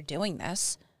guys are doing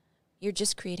this. You're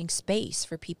just creating space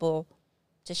for people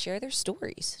to share their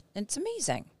stories. And it's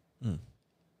amazing.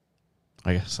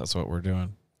 I guess that's what we're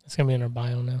doing. It's going to be in our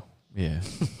bio now. Yeah.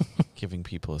 Giving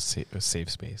people a safe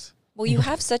space. Well, you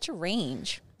have such a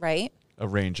range, right? A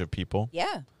range of people.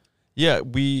 Yeah. Yeah,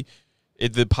 the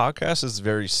podcast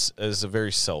is a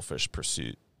very selfish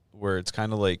pursuit where it's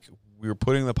kind of like we're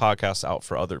putting the podcast out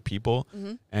for other people,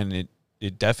 and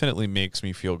it definitely makes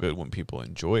me feel good when people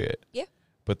enjoy it. Yeah.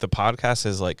 But the podcast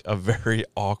is like a very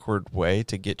awkward way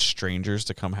to get strangers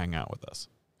to come hang out with us.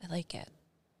 I like it.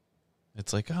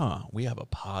 It's like, oh, we have a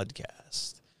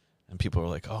podcast. And people are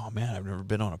like, oh, man, I've never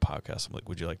been on a podcast. I'm like,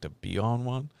 would you like to be on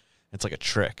one? It's like a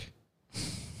trick.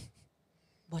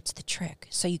 What's the trick?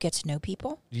 So you get to know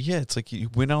people? Yeah, it's like,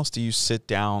 when else do you sit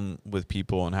down with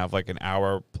people and have like an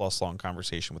hour-plus long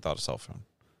conversation without a cell phone?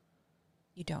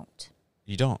 You don't.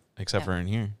 You don't, except for in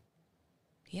here.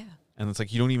 Yeah. And it's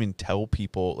like you don't even tell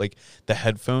people. Like, the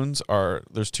headphones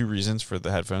there's two reasons for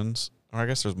the headphones. Or I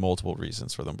guess there's multiple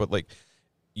reasons for them. But, like,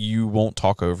 you won't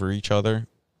talk over each other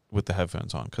with the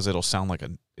headphones on because it'll sound like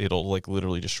it'll, like,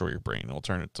 literally destroy your brain.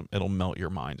 It'll melt your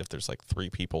mind if there's, like, 3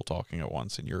 people talking at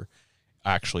once and you're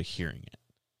actually hearing it.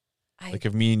 Like,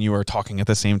 if me and you are talking at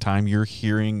the same time, you're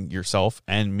hearing yourself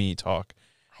and me talk.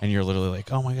 And you're literally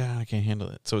like, oh, my God, I can't handle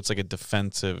it. So it's like a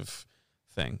defensive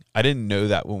thing. I didn't know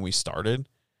that when we started.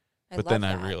 But then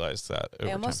I realized that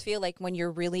I almost feel like when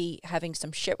you're really having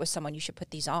some shit with someone, you should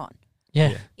put these on.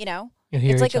 Yeah. You know?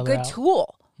 It's like a good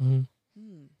tool.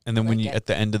 Mm-hmm. And then when at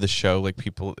the end of the show, like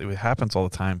it happens all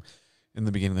the time. In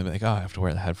the beginning, they're like, oh, I have to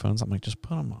wear the headphones. I'm like, just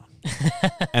put them on.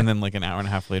 And then like an hour and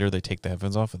a half later, they take the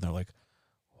headphones off and they're like,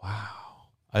 wow,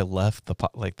 I left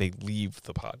they leave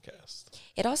the podcast.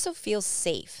 It also feels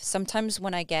safe. Sometimes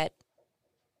when I get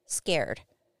scared,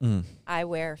 I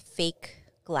wear fake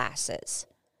glasses.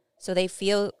 So they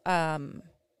feel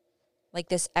like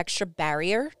this extra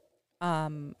barrier.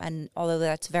 And although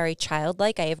that's very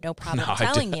childlike, I have no problem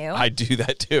telling you. I do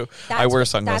that too. I wear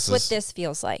sunglasses. That's what this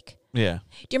feels like. Yeah.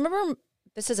 Do you remember?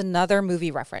 This is another movie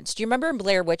reference. Do you remember in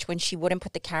Blair Witch when she wouldn't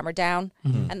put the camera down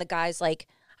and the guy's like,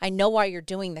 I know why you're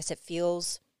doing this. It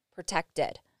feels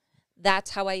protected.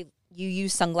 That's how you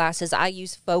use sunglasses. I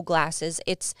use faux glasses.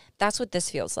 That's what this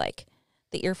feels like.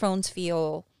 The earphones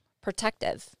feel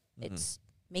protective. It's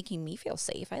making me feel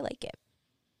safe. I like it.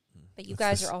 But you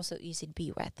guys are also easy to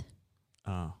be with.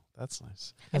 Oh, that's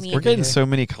nice. I mean, We're getting so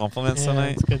many compliments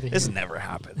tonight. It's good to This hear. never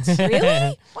happens.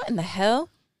 really? What in the hell?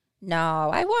 No,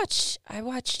 I watched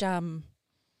Ninja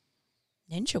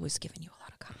was giving you a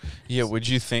lot of compliments. Yeah, what did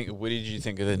you think of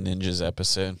the Ninjas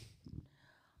episode?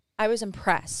 I was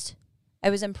impressed. I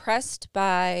was impressed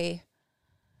by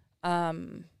I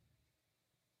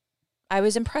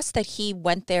was impressed that he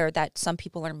went there, that some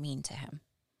people are mean to him.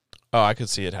 Oh, I could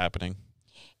see it happening.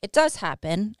 It does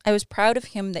happen. I was proud of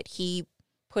him that he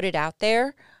put it out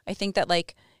there. I think that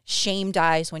like shame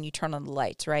dies when you turn on the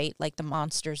lights, right? Like the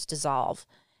monsters dissolve.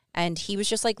 And he was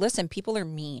just like, listen, people are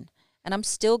mean and I'm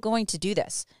still going to do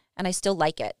this and I still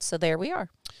like it. So there we are.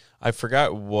 I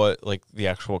forgot what like the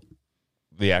actual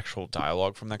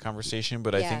dialogue from that conversation,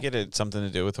 but I think it had something to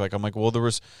do with like, I'm like, well,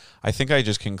 I think I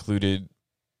just concluded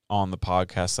on the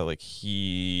podcast that like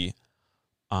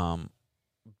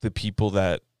the people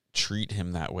that treat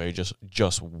him that way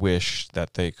just wish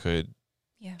that they could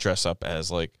dress up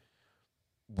as like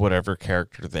whatever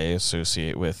character they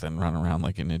associate with and run around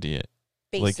like an idiot.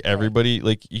 Basically. Like everybody,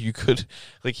 like you could,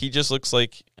 like he just looks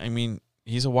like, I mean,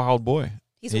 he's a wild boy.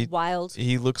 He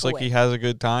looks like he has a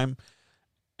good time.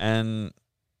 And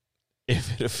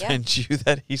if it offends you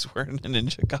that he's wearing a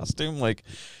ninja costume, like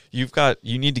you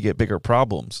need to get bigger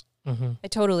problems. Mm-hmm. I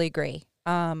totally agree.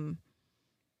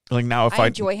 Like now if I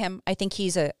enjoy him, I think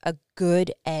he's a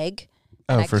good egg.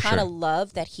 And I kind of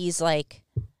love that he's like,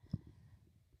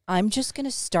 I'm just going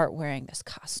to start wearing this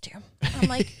costume. I'm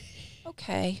like,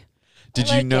 okay. Did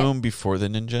you know him before the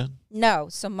ninja? No.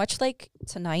 So much like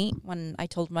tonight when I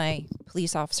told my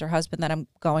police officer husband that I'm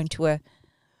going to a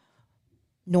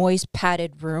noise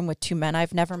padded room with two men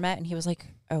I've never met. And he was like,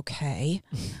 okay.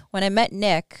 When I met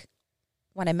Ninja,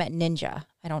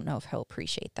 I don't know if he'll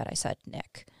appreciate that I said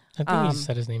Nick. I think he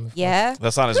said his name before. Yeah.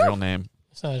 That's not his real name.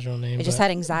 It's not his real name. I just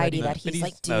had anxiety that he's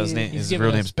like, dude. No, his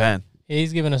real name's Ben. Yeah,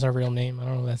 he's giving us our real name. I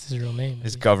don't know if that's his real name.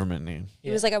 His government name.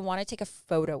 He was like, I want to take a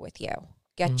photo with you.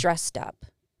 Get dressed up.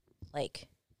 Like,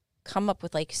 come up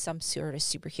with like some sort of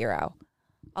superhero.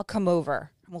 I'll come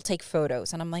over and we'll take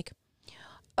photos. And I'm like,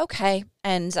 okay.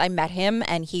 And I met him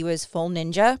and he was full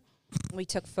ninja. We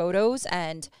took photos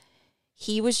and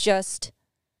he was just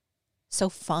so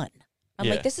fun. I'm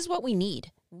like, this is what we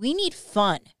need. We need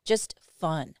fun. Just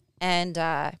fun. And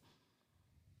I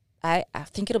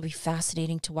think it'll be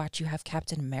fascinating to watch you have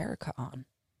Captain America on.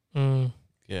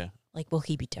 Yeah. Like, will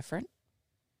he be different?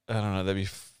 I don't know.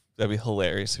 That'd be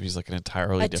hilarious if he's like an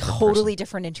entirely different totally person.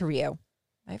 different interview.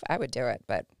 I would do it,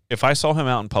 but if I saw him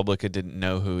out in public and didn't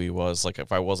know who he was, like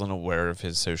if I wasn't aware of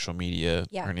his social media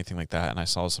or anything like that, and I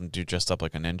saw some dude dressed up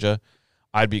like a ninja,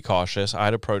 I'd be cautious.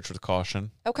 I'd approach with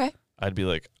caution. Okay. I'd be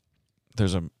like,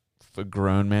 there's a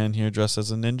grown man here dressed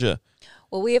as a ninja.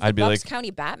 Well, we have the Bucks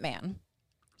County Batman.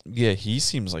 Yeah, he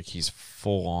seems like he's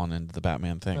full on into the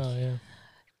Batman thing. Oh, yeah.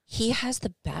 He has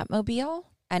the Batmobile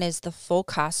and is the full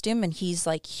costume, and he's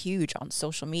like huge on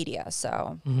social media.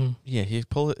 So yeah,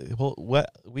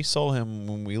 we saw him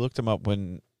when we looked him up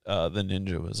when the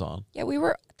Ninja was on. Yeah,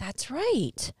 that's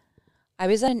right. I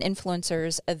was at an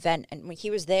influencer's event, and when he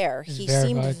was there, he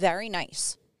seemed very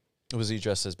nice. Was he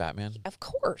dressed as Batman? Of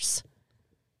course.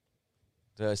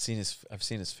 I've seen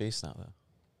his face now, though.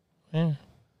 Yeah.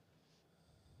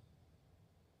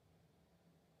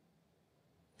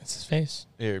 That's his face.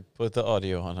 Here, put the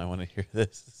audio on. I want to hear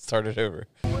this. Start it over.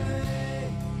 Oh,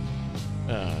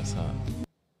 it's not.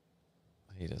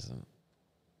 He doesn't.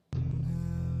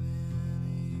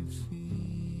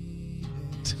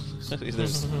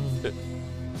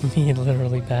 Me,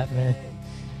 literally Batman.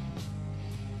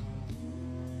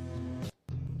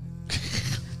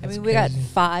 I mean, we got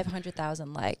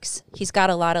 500,000 likes. He's got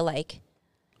a lot of like,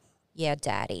 yeah,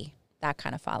 daddy, that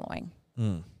kind of following.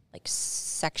 Like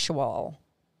sexual.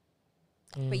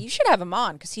 But you should have him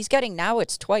on because he's getting, now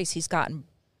it's twice he's gotten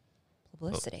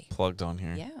publicity. Plugged on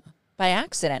here. Yeah. By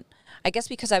accident. I guess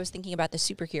because I was thinking about the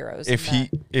superheroes. If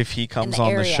he comes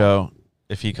on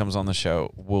the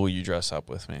show, will you dress up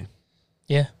with me?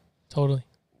 Yeah, totally.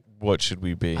 What should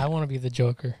we be? I want to be the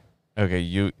Joker.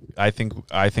 Okay, I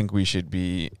think we should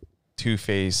be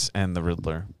Two-Face and the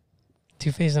Riddler.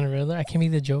 Two-Face and the Riddler? I can be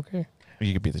the Joker?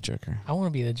 You could be the Joker. I want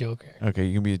to be the Joker. Okay,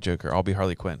 you can be the Joker. I'll be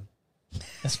Harley Quinn.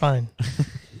 That's fine.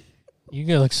 You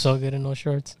gonna look so good in those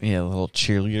shorts. Yeah, a little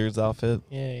cheerleader's outfit.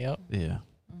 Yeah, yep. Yeah.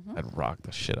 I'd rock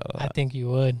the shit out of I that. think you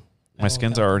would. My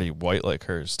skin's already white like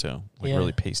hers too, like Yeah.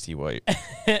 really pasty white.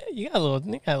 You got a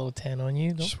little tan on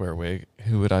you. Just wear a wig.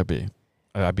 Who would I be?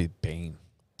 I'd be Bane.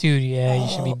 Dude, yeah, you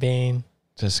should be Bane.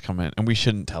 Just come in, and we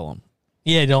shouldn't tell him.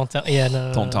 Yeah, don't tell. Yeah,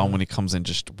 no. Don't tell him when he comes in.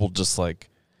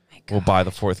 We'll buy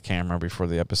the 4th camera before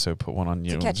the episode. Put one on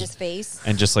you To catch his face.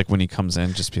 and just like when he comes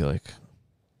in, just be like,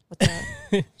 What's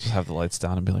that? just have the lights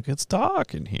down and be like, it's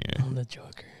dark in here. I'm the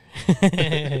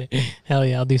Joker. Hell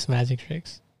yeah, I'll do some magic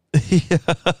tricks. Yeah.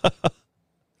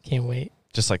 Can't wait.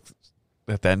 Just like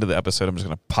at the end of the episode, I'm just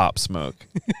gonna pop smoke,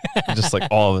 and just like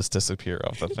all of us disappear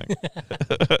off the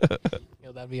thing.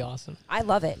 Yo, that'd be awesome. I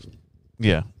love it.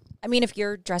 Yeah. I mean, if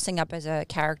you're dressing up as a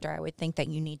character, I would think that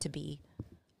you need to be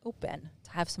open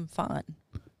to have some fun,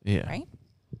 Yeah. right?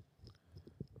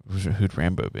 Who'd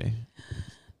Rambo be?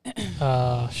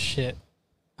 Shit.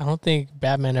 I don't think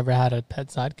Batman ever had a pet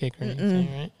sidekick or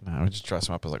anything, right? No, I would just dress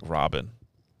him up as like Robin.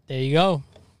 There you go.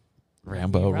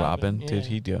 Rambo, Robin, Robin. yeah. Did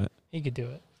he do it? He could do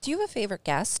it. Do you have a favorite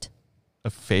guest?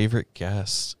 A favorite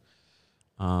guest?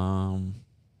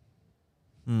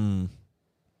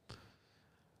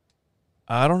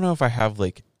 I don't know if I have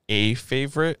like a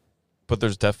favorite, but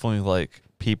there's definitely like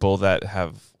people that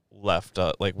have left.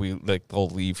 Like they'll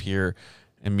leave here,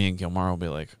 and me and Gilmar will be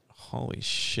like, "Holy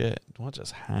shit, what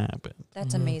just happened?"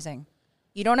 That's amazing.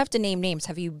 You don't have to name names.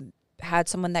 Have you had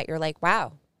someone that you're like,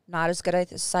 wow, not as good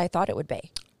as I thought it would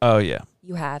be? Oh yeah,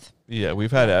 You have. yeah.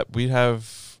 We've had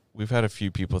a few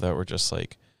people that were just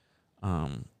like,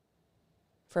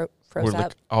 Froze up.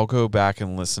 like, I'll go back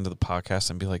and listen to the podcast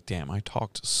and be like, damn, I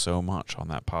talked so much on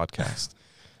that podcast.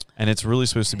 And it's really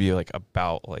supposed to be like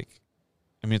about like,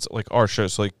 I mean, it's like our show.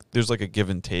 So like there's like a give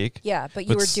and take. Yeah, but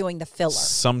you were s- doing the filler.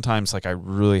 Sometimes like I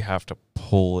really have to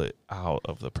pull it out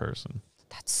of the person.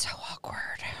 That's so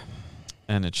awkward.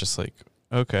 And it's just like,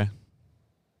 okay.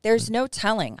 There's no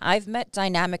telling. I've met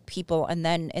dynamic people, and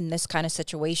then in this kind of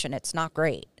situation, it's not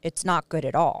great. It's not good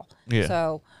at all. Yeah.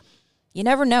 So you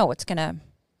never know what's going to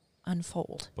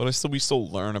unfold. But we still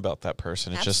learn about that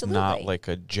person. It's just not Absolutely. like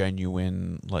a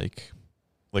genuine, like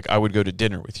I would go to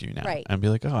dinner with you now Right. and be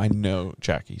like, oh, I know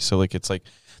Jackie. So like, it's like,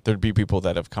 there'd be people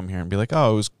that have come here and be like,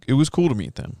 oh, it was cool to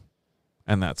meet them.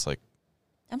 And that's like,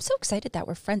 I'm so excited that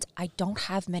we're friends. I don't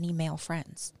have many male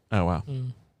friends. oh, wow.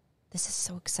 This is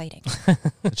so exciting.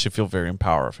 It should feel very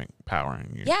empowering.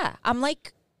 Yeah, I'm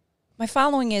like, my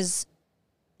following is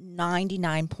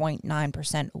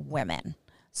 99.9% women.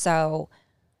 So,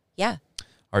 yeah,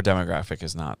 Our demographic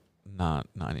is not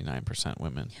 99%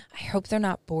 women. I hope they're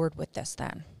not bored with this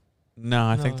then. No,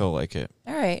 I think No. they'll like it.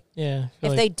 All right. Yeah.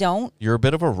 If they don't, You're a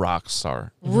bit of a rock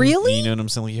star. really? You know what I'm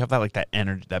saying? Like, you have that like that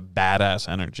energy, that badass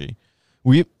energy.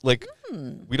 We like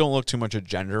we don't look too much at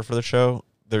gender for the show.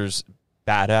 There's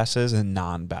badasses and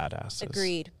non-badasses.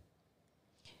 Agreed.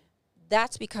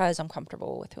 That's because I'm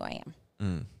comfortable with who I am.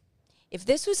 Mm. If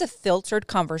this was a filtered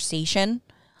conversation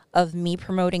of me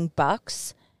promoting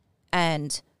Bucks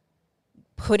and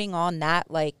putting on that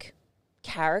like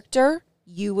character,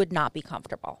 you would not be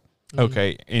comfortable.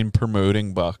 Okay, in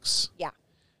promoting Bucks, Yeah.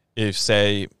 if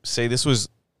say this was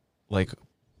like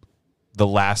the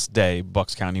last day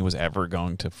Bucks County was ever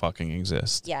going to fucking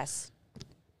exist, Yes.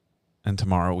 and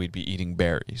tomorrow we'd be eating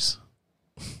berries,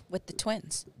 With the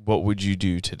twins. what would you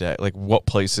do today? Like, what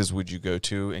places would you go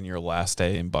to in your last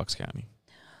day in Bucks County?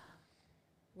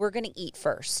 We're going to eat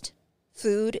first.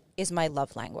 Food is my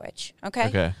love language. Okay?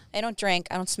 Okay. I don't drink.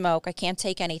 I don't smoke. I can't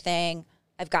take anything.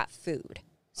 I've got food.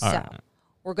 So All right.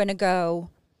 we're going to go.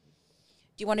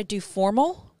 Do you want to do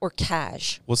formal or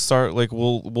cash? Let's start, like,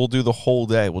 we'll do the whole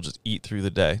day. We'll just eat through the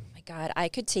day. My God, I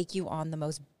could take you on the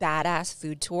most badass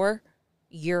food tour.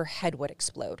 Your head would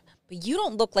explode. But you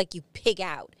don't look like you pig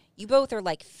out. You both are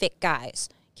like fit guys.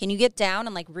 Can you get down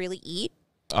and like really eat?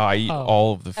 I eat Oh.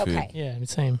 all of the food. Okay. Yeah,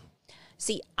 same.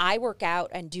 See, I work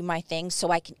out and do my thing so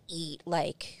I can eat,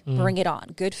 like, bring it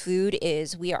on. Good food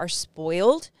is, we are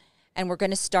spoiled, and we're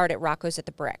going to start at Rocco's at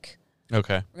the Brick.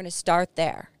 Okay. We're going to start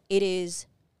there. It is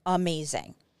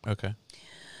amazing. Okay.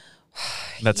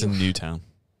 That's in Newtown.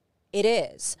 It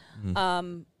is.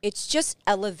 It's just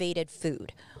elevated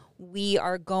food. We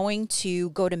are going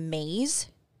to go to Maze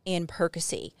in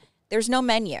Percy. There's no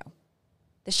menu.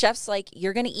 The chef's like,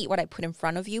 you're going to eat what I put in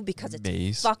front of you because it's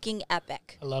Maze? fucking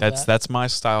epic. I love That's that. that's my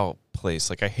style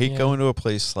place. Like, I hate Yeah. going to a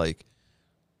place like,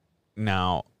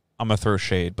 now I'm gonna throw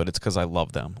shade, but it's because I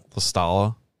love them. La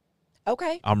Stalla.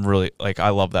 Okay. I'm really like, I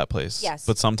love that place. Yes.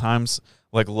 But sometimes,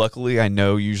 like, luckily I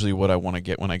know usually what I want to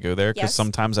get when I go there, because Yes.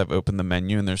 sometimes I've opened the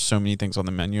menu and there's so many things on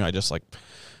the menu. I just like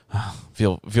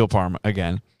veal parm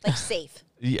again. Like safe.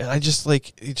 Yeah, I just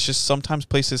like, it's just sometimes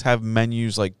places have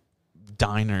menus like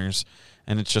diners,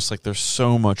 and it's just like there's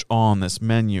so much on this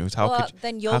menu.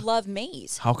 Then you'll love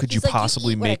Maze. How could He's you like,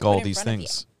 possibly eat what I make put all in these front of you.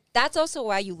 things? That's also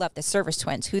why you love the Service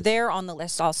Twins, who they're on the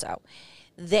list also.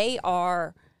 They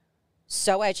are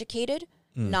so educated,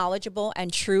 knowledgeable,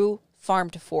 and true farm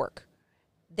to fork.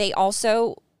 They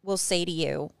also will say to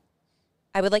you,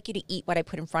 I would like you to eat what I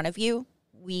put in front of you.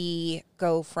 We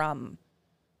go from,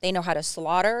 they know how to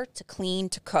slaughter, to clean,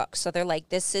 to cook. So they're like,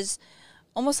 this is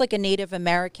almost like a Native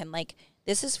American, like,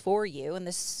 this is for you, and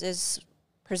this is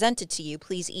presented to you.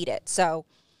 Please eat it. So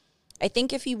I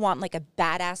think if you want like a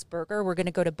badass burger, we're going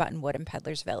to go to Buttonwood in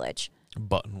Peddler's Village.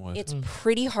 Buttonwood. It's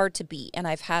pretty hard to beat, and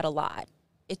I've had a lot.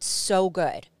 It's so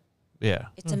good. Yeah.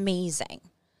 It's amazing.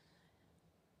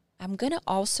 I'm going to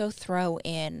also throw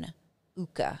in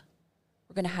Uka.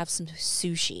 We're going to have some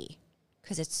sushi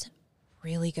because it's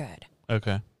really good.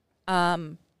 Okay.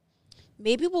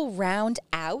 Maybe we'll round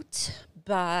out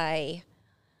by,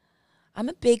 I'm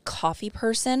a big coffee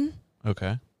person.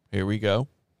 Okay. Here we go.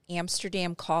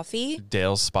 Amsterdam coffee.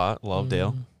 Dale's spot. Love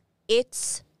Dale.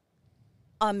 It's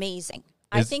amazing.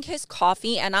 I think his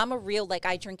coffee, and I'm a real, like,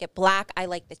 I drink it black. I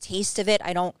like the taste of it.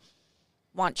 I don't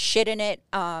want shit in it.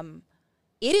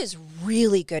 It is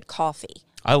really good coffee.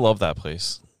 I love that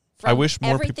place. I wish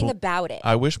more everything people about it.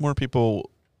 I wish more people,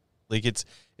 like, it's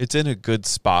in a good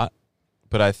spot,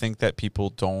 but I think that people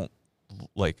don't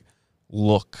like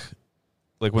look,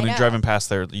 like when I they're know. driving past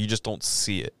there, you just don't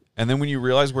see it. And then when you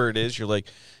realize where it is, you're like,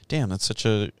 damn, that's such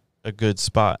a good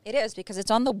spot. It is, because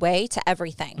it's on the way to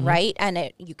everything, right?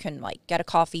 And you can like get a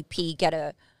coffee, pee,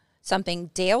 get something.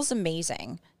 Dale's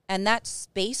amazing. And that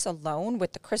space alone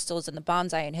with the crystals and the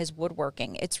bonsai and his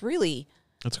woodworking, it's really,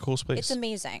 It's a cool space. it's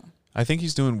amazing. I think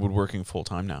he's doing woodworking full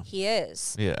time now. He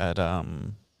is. Yeah, at I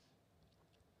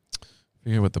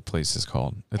forget what the place is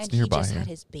called. It's and nearby he just here. had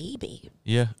his baby.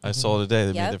 Yeah, I saw it today.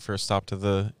 They Yep. made their first stop to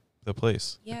the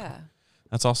place. Yeah.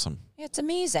 That's awesome. It's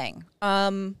amazing.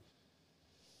 I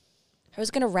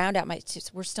was going to round out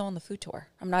we're still on the food tour.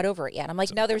 I'm not over it yet. I'm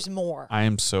like, no, there's more. I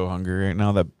am so hungry right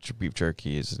now that beef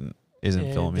jerky isn't Yeah,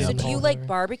 filling me it's So up. do you all like over.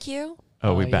 barbecue?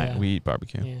 Oh, we yeah. we eat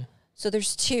barbecue. Yeah. So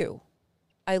there's two.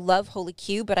 I love Holy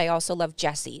Q, but I also love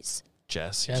Jesse's.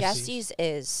 Jesse's. Jesse's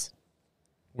is,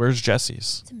 Where's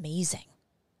Jesse's? it's amazing.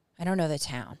 I don't know the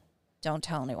town. Don't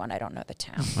tell anyone I don't know the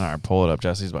town. All right, pull it up.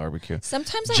 Jesse's barbecue.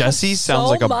 Sometimes I Jesse's have sounds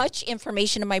so like a- much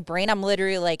information in my brain. I'm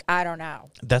literally like, I don't know.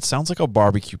 That sounds like a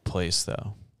barbecue place,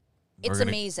 though. It's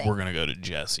amazing. We're gonna go to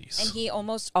Jesse's. And he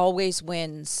almost always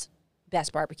wins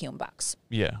best barbecue in Bucks.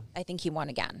 Yeah. I think he won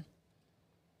again.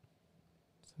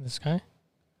 This guy?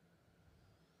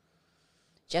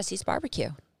 Jesse's barbecue.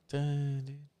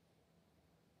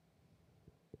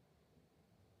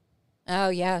 Oh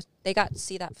yeah, they got to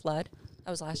see that flood.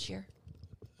 That was last year.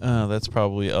 That's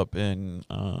probably up in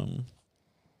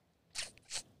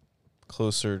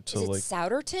closer to Is it like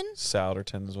Souderton?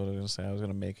 Souderton is what I was gonna say. I was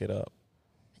gonna make it up.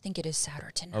 I think it is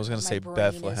Souderton. I was gonna My say brain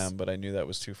Bethlehem, is- but I knew that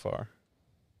was too far.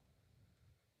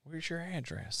 Where's your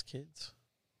address, kids?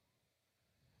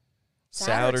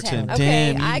 Souderton.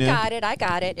 Okay, Damn, I you got it. I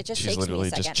got it. It just She's takes me a literally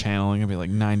second. just channeling and be like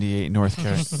 98 North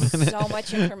Carolina. So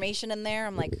much information in there.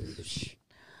 I'm like, shh.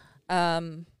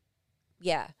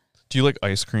 Yeah, Do you like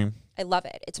ice cream? I love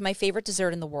it. It's my favorite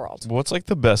dessert in the world. What's like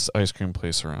the best ice cream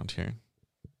place around here?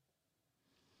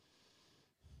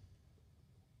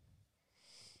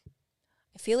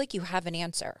 I feel like you have an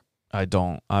answer. I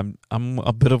don't. I'm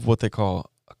a bit of what they call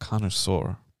a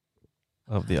connoisseur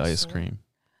of the ice Connoisseur? cream.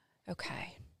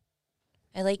 Okay.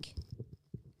 I like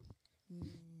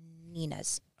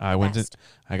Nina's. I went to Best.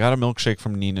 I got a milkshake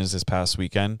from Nina's this past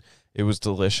weekend. It was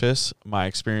delicious. My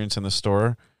experience in the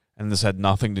store, and this had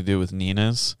nothing to do with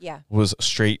Nina's, Yeah. was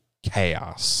straight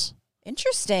chaos.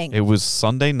 Interesting. It was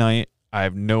Sunday night. I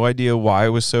have no idea why I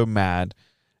was so mad.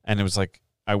 And it was like,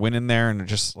 I went in there and it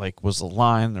just like was a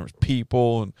line. There was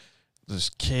people and there's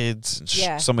kids. And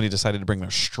Yeah. somebody decided to bring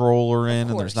their stroller in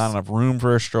and there's not course. enough room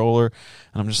for a stroller.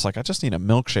 And I'm just like, I just need a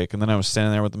milkshake. And then I was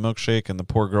standing there with the milkshake and the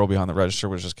poor girl behind the register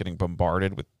was just getting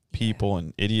bombarded with people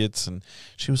and idiots. And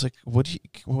she was like, what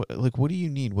do you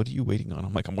need? What are you waiting on?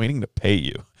 I'm like, I'm waiting to pay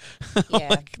you. Yeah.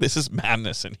 Like, this is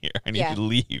madness in here. I need Yeah. to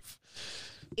leave.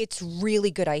 It's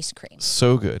really good ice cream.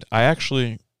 So good. I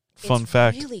actually, fun It's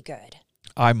fact, really good.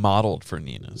 I modeled for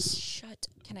Nina's Shut.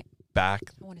 Can I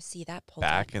back want to see that pulled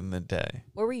back up. in the day.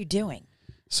 What were you doing?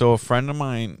 So a friend of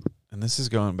mine, and this is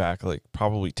going back like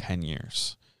probably 10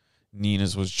 years,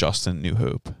 Nina's was just in New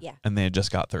Hope. Yeah. And they had just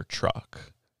got their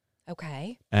truck.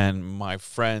 Okay. And my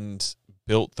friend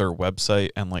built their website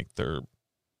and like their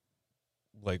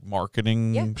like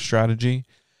marketing Yeah. strategy.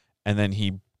 And then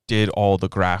he did all the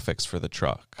graphics for the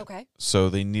truck. Okay. So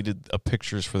they needed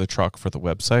pictures for the truck for the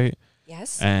website.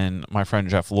 Yes. And my friend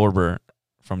Jeff Lorber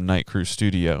from Night Crew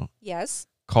Studio Yes.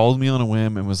 called me on a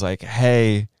whim and was like,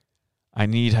 "Hey, I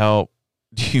need help.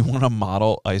 Do you want to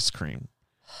model ice cream?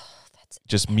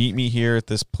 Just meet me here at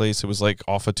this place." It was like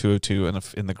off of 202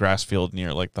 in the grass field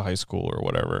near like the high school or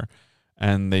whatever.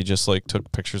 And they just like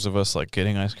took pictures of us like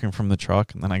getting ice cream from the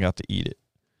truck, and then I got to eat it.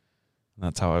 And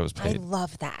that's how I was paid. I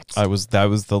love that. That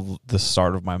was the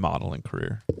start of my modeling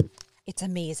career. It's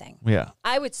amazing. Yeah.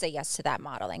 I would say yes to that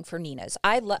modeling for Nina's.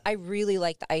 I really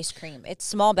like the ice cream. It's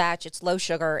small batch. It's low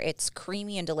sugar. It's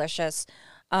creamy and delicious.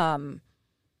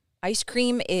 Ice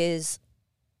cream is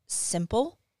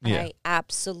simple, and Yeah. I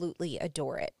absolutely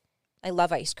adore it. I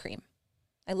love ice cream.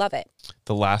 I love it.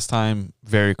 The last time,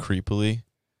 very creepily,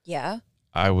 Yeah.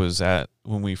 I was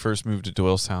when we first moved to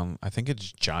Doylestown, I think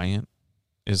it's Giant,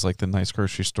 is like the nice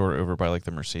grocery store over by like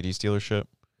the Mercedes dealership,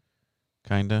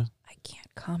 kind of. I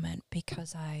can't comment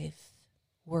because I've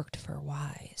worked for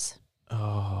Wise.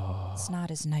 Oh. It's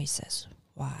not as nice as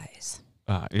Wise.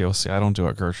 You'll see, I don't do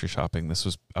our grocery shopping.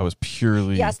 I was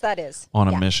purely Yes, that is. on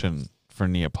a Yeah. mission for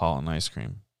Neapolitan ice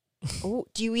cream. Ooh,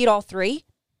 do you eat all three?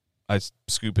 I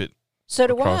scoop it So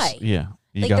do across. I. Yeah,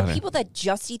 you Like got the it. people that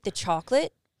just eat the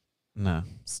chocolate, No.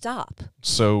 stop.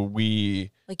 So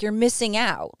we Like you're missing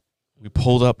out.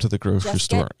 pulled up to the grocery Just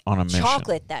store get on a mission.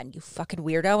 Chocolate then, you fucking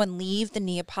weirdo, and leave the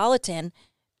Neapolitan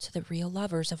to the real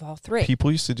lovers of all three.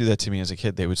 People used to do that to me as a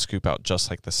kid. They would scoop out just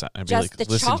like the set. I'd be Just like,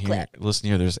 the listen chocolate. here, listen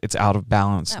here. It's out of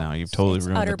balance No, now. You've totally it's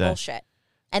ruined utter the day. bullshit.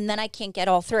 And then I can't get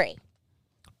all three.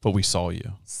 But we saw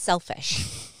you. Selfish.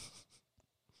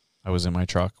 I was in my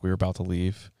truck. We were about to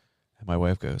leave, and my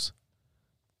wife goes,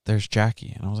 "There's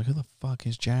Jackie," and I was like, "Who the fuck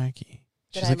is Jackie?"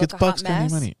 Did She's I like, look "It's a hot Bucks County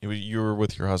mess? Money." You were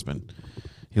with your husband.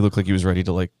 He looked like he was ready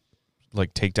to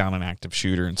like take down an active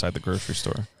shooter inside the grocery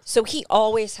store. So he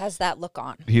always has that look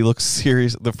on. He looks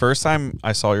serious. The first time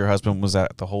I saw your husband was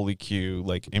at the Holy Q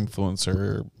like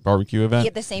influencer barbecue He event,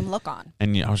 had the same look on.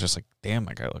 and I was just like, "Damn,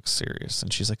 that guy looks serious."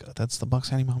 And she's like, "Oh, that's the Bucks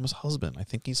County Mama's husband. I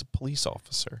think he's a police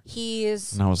officer." He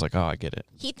is. And I was like, "Oh, I get it."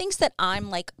 He thinks that I'm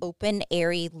like open,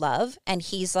 airy love, and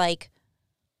he's like,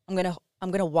 I'm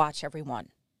gonna watch everyone.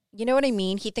 You know what I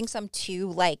mean? He thinks I'm too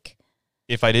like.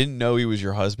 If I didn't know he was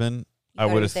your husband, I thought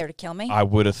he would was have there to kill me. I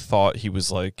would have thought he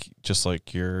was like just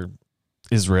like your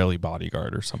Israeli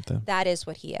bodyguard or something. That is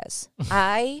what he is.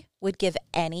 I would give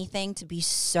anything to be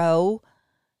so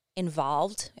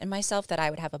involved in myself that I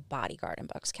would have a bodyguard in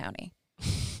Bucks County.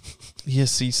 Yeah,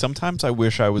 see, sometimes I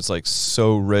wish I was like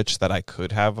so rich that I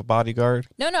could have a bodyguard.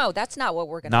 No, that's not what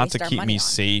we're gonna. Not waste to our keep money me on.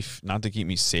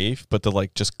 safe, but to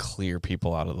like just clear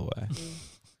people out of the way.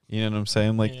 You know what I'm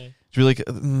saying? Like Yeah. to be like,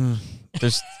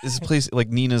 there's this place like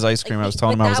Nina's ice cream. Like, I was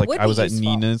telling him but I was that like would I was be at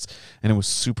useful. Nina's and it was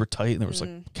super tight and there was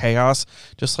like chaos.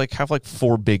 Just like have like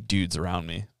 4 big dudes around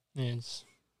me Yeah, it's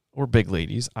or big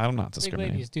ladies. I'm not big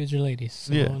discriminating. ladies, dudes are ladies.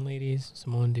 Yeah. Samoan ladies,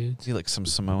 Samoan dudes. See like some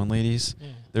Samoan ladies. Yeah.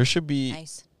 There should be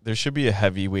Nice. a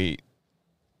heavyweight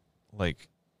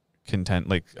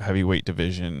heavyweight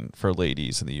division for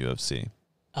ladies in the UFC.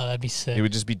 Oh, that'd be sick. It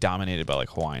would just be dominated by like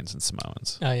Hawaiians and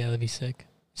Samoans. Oh yeah, that'd be sick.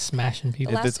 Smashing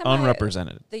people. Last It's time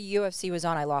unrepresented. The UFC was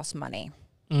on. I lost money.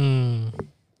 Mm.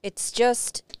 It's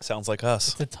just Sounds like us.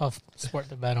 It's a tough sport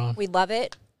to bet on. we love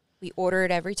it. We order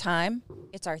it every time.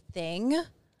 It's our thing.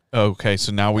 Okay,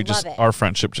 so now we I just love it. our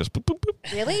friendship just boop, boop,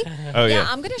 boop. Really? Oh yeah.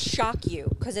 I'm gonna shock you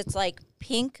because it's like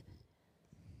pink,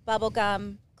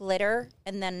 bubblegum, glitter,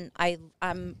 and then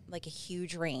I'm like a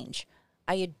huge range.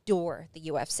 I adore the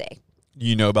UFC.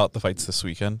 You know about the fights this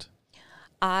weekend?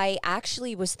 I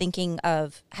actually was thinking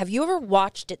of. Have you ever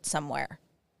watched it somewhere?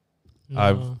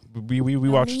 No. We Me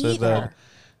watched either.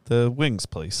 the Wings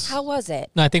place. How was it?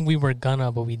 No, I think we were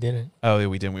gonna, but we didn't. Oh yeah,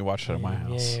 we didn't. We watched it at my Yeah,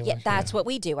 house. yeah, Yeah, that's what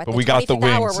we do. At But the we got the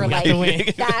 25th hour, wings. we're We got the like,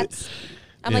 wings. that's.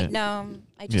 I'm Yeah. like, no,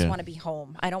 I just Yeah. want to be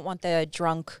home. I don't want the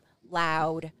drunk,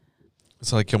 loud.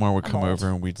 So like Kilmar would I'm come old. over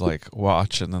and we'd like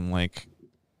watch, and then like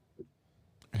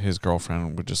his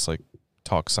girlfriend would just like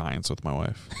talk science with my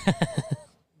wife,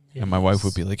 and my wife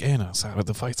would be like, "Anna, so how did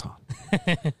the fights on?"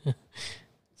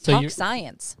 So Talk you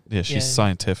science. Yeah, she's Yeah.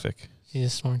 scientific. she's a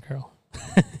smart girl.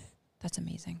 That's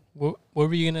amazing. What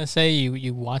were you gonna say?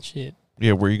 You watch it?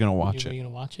 Yeah, where are you gonna watch Were it? you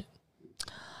gonna watch it?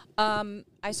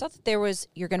 I saw that there was.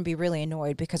 You're going to be really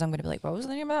annoyed because I'm going to be like, what was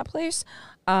the name of that place?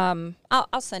 I'll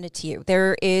send it to you.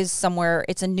 There is somewhere.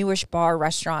 It's a newish bar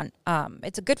restaurant.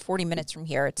 It's a good 40 minutes from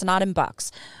here. It's not in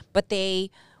Bucks, but they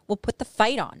will put the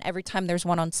fight on every time there's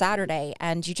one on Saturday,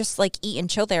 and you just like eat and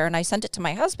chill there. And I sent it to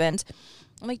my husband.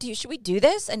 I'm like, should we do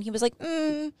this? And he was like,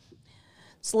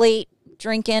 it's late,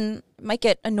 drinking, might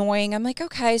get annoying. I'm like,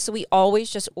 okay. So we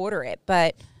always just order it,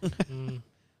 but.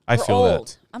 I We're feel old.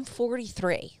 that I'm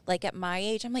 43. Like at my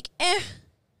age, I'm like,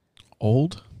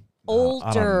 Old? No, I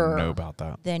Older don't know about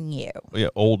that. than you. Yeah,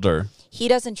 older. He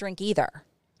doesn't drink either.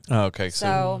 Oh, okay.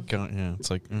 So- Yeah, it's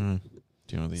like, do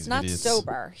you know these It's not idiots?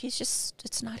 sober. He's just,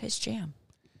 it's not his jam.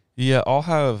 Yeah, I'll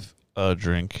have a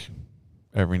drink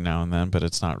every now and then, but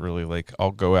it's not really like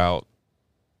I'll go out.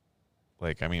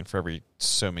 Like, I mean, for every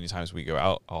so many times we go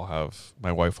out,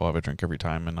 my wife will have a drink every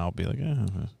time, and I'll be like,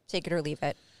 Take it or leave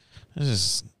it. it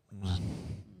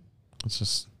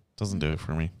just doesn't do it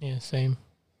for me. Yeah, same.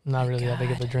 I'm not My really that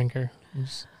big of a God. drinker. I'm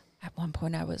just- At one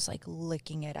point, I was like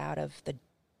licking it out of the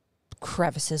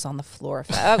crevices on the floor.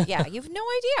 Oh, yeah. You have no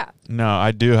idea. No,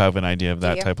 I do have an idea of Do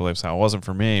that you? type of lifestyle. It wasn't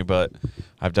for me, but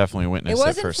I've definitely It witnessed it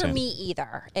wasn't for firsthand. me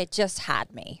either. It just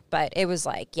had me. But it was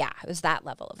like, yeah, it was that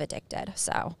level of addicted.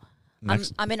 So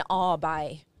Next, I'm in awe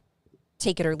by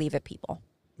take it or leave it people.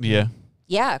 yeah,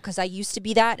 Yeah, because I used to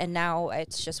be that, and now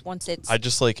it's just once it's I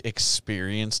just like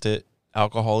experienced it,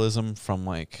 alcoholism from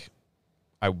like,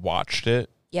 I watched it.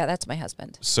 yeah, that's my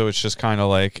husband. So it's just kind of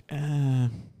like,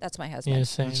 That's my husband. yeah,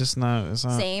 same. it's just not, it's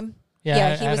not. Same. yeah, yeah,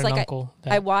 I he had was an like uncle I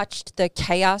that- watched the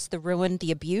chaos, the ruin, the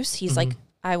abuse. He's like,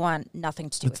 I want nothing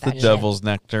to do It's with the that devil's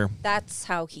nectar. shit. That's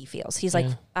how he feels. He's like,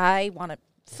 Yeah. I want to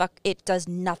fuck. It does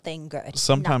nothing good.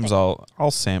 Sometimes Nothing.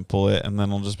 I'll sample it and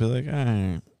then I'll just be like,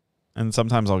 and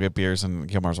sometimes I'll get beers and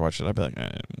Gilmar's watch it. I'll be like, I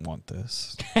didn't want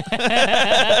this.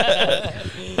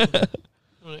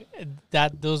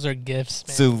 Those are gifts,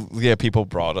 man. So yeah, people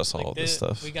brought us all Like this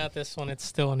stuff. We got this one. It's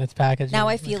still in its packaging. Now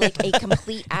I feel like a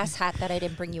complete asshat that I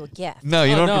didn't bring you a gift. No,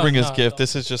 you Oh, don't have to no, bring us no, gift. don't.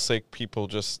 This is just like people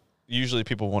just usually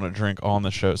people want to drink on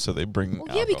the show, so they bring. Well,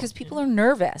 yeah, alcohol. because people are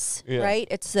nervous, Yeah. right?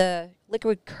 It's a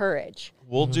liquid courage.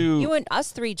 we'll do. You and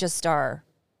us three just are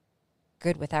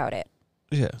good without it.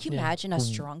 Yeah, Can you Yeah. imagine us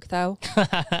drunk though? we're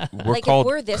like, if called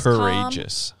we're this calm-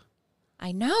 courageous.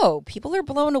 I know. People are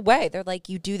blown away. They're like,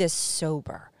 you do this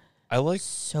sober. I like.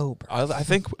 Sober. I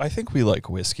think we like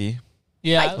whiskey.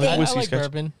 yeah, I I, think- I Whiskey like scotch.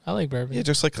 bourbon. I like bourbon. Yeah,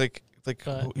 just like But-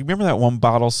 you remember that one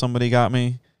bottle somebody got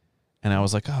me, and I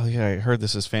was like, oh yeah, I heard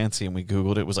this is fancy, and we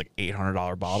googled it. It was like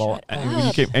 $800 bottle, Shut and up.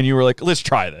 you came and you were like, let's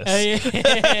try this.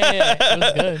 Yeah, it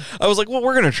was good. I was like, well,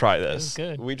 we're gonna try this. was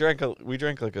good. We drank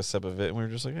like a sip of it, and we were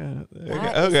just like,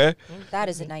 That okay. That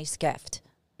is a nice gift.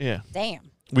 Yeah. Damn.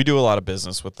 We do a lot of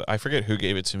business with I forget who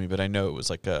gave it to me, but I know it was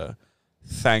like a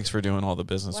thanks for doing all the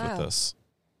business with Wow. us.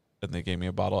 And they gave me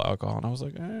a bottle of alcohol, and I was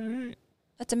like, all right,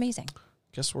 That's amazing.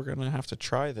 guess we're gonna have to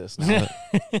try this now.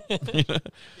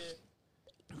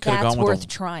 That's worth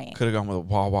trying. Could have gone with a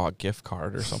Wawa gift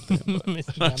card or something. but-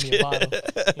 Missy got me a bottle.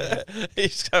 Yeah.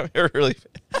 He's got me really.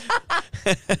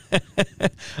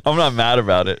 I'm not mad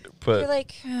about it, You're but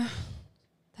like,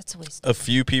 that's a waste. a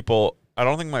few people. I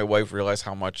don't think my wife realized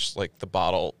how much like the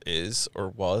bottle is or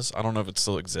was. I don't know if it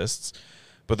still exists,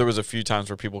 but there was a few times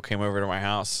where people came over to my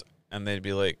house and they'd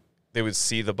be like, they would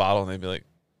see the bottle and they'd be like,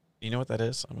 "You know what that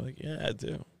is?" I'm like, "Yeah, I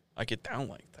do. I get down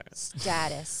like that."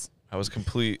 Status. I was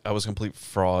complete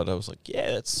fraud. I was like,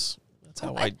 "Yeah, that's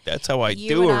how I You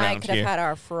do and I around could have here. had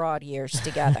our fraud years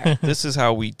together. This is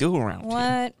how we do around here."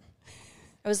 What?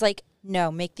 I was like,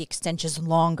 no, make the extensions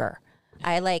longer.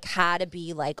 I like had to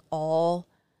be like all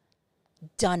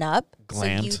done up.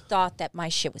 Glammed. So you thought that my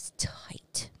shit was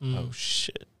tight. Oh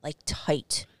shit. Like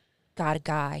tight. Got a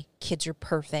guy. Kids are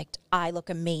perfect. I look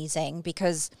amazing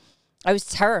because I was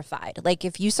terrified. Like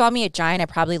if you saw me at Giant, I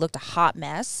probably looked a hot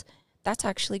mess. That's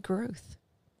actually growth,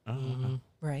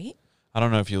 right? I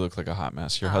don't know if you look like a hot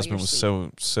mess. Your Oh, husband you're was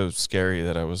sweet. so scary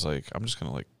that I was like, I'm just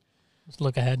gonna Let's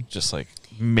look ahead.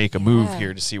 make a move Yeah.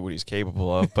 here to see what he's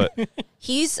capable of. But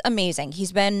He's amazing.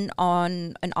 He's been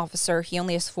on an officer. He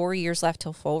only has 4 years left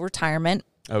till full retirement.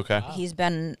 okay, He's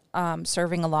been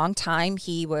serving a long time.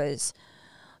 He was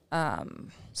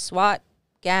SWAT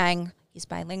gang. He's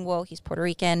bilingual. He's Puerto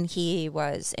Rican. He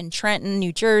was in Trenton,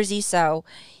 New Jersey. So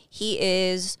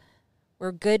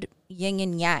we're good yin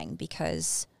and yang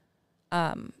because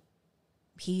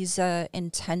he's a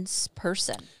intense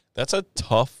person. that's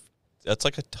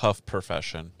like a tough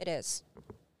profession It is.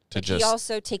 to But just. he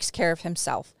also takes care of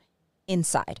himself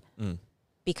inside.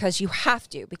 Because you have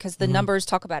to, because the numbers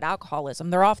talk about alcoholism.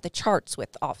 They're off the charts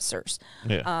with officers.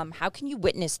 Yeah. How can you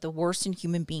witness the worst in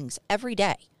human beings every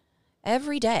day,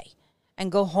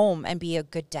 and go home and be a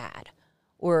good dad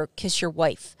or kiss your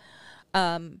wife?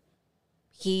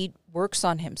 He works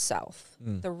on himself,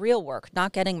 the real work,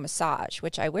 not getting a massage,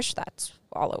 which I wish that's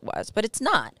all it was, but it's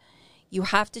not. You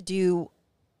have to do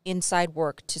inside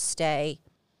work to stay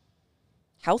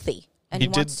healthy, and he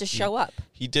wants to show up.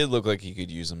 He did look like he could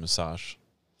use a massage.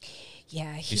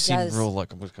 Yeah, He he seemed does. real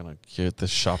like I was gonna get the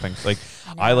shopping. Like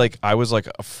I know. I was like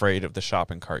afraid of the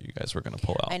shopping cart you guys were gonna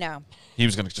pull out. I know. He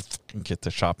was gonna just fucking get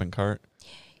the shopping cart.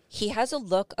 He has a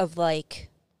look of like,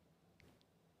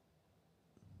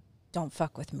 don't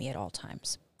fuck with me at all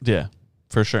times. Yeah,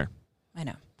 for sure. I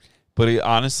know. But he,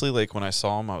 honestly, like when I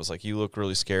saw him, I was like, you look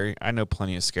really scary. I know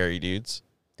plenty of scary dudes.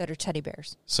 That are teddy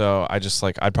bears. So I just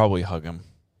like, I'd probably hug him.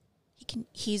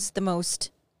 He's the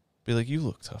most. Be like, you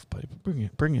look tough, buddy.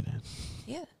 Bring it in.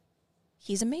 Yeah.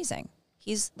 He's amazing.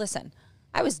 Listen,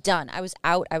 I was done. I was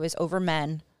out. I was over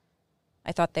men.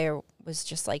 I thought there was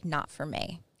just like not for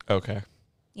me. Okay.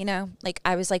 You know, like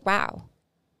I was like, wow,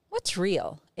 what's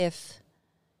real if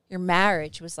your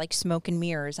marriage was like smoke and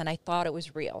mirrors and I thought it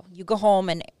was real? You go home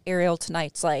and Ariel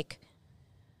tonight's like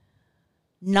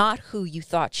not who you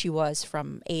thought she was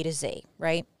from A to Z,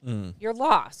 right? Mm. You're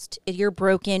lost. You're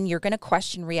broken. You're going to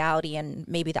question reality and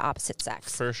maybe the opposite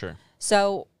sex. For sure.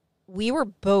 So we were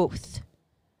both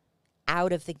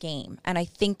out of the game. And I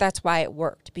think that's why it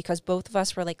worked, because both of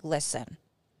us were like, listen,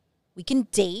 we can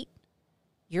date.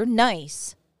 You're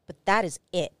nice, but that is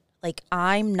it. Like,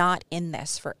 I'm not in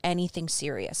this for anything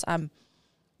serious. I'm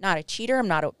not a cheater. I'm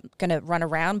not going to run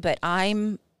around, but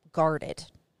I'm guarded.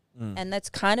 And that's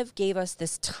kind of gave us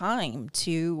this time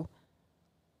to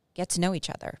get to know each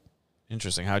other.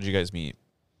 Interesting. How'd you guys meet?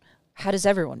 How does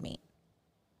everyone meet?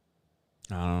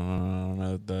 I don't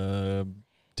know. The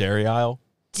dairy aisle?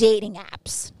 Dating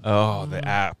apps. Oh, the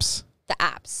apps. The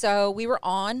apps. So we were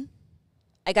on.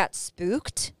 I got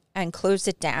spooked and closed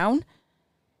it down.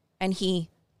 And he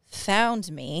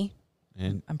found me.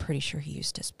 And I'm pretty sure he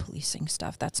used his policing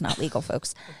stuff. That's not legal,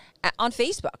 folks. On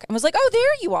Facebook. And was like, oh,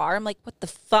 there you are. I'm like, what the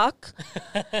fuck?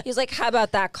 He was like, how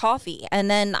about that coffee? And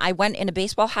then I went in a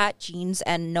baseball hat, jeans,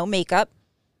 and no makeup.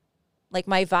 Like,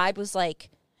 my vibe was like,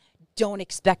 don't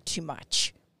expect too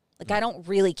much. Like, I don't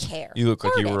really care. you look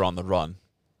like you Guarded. were on the run.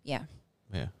 Yeah.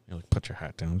 Yeah. You're like, put your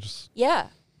hat down. Just Yeah.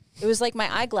 It was like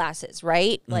my eyeglasses,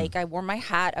 right? Like, I wore my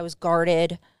hat. I was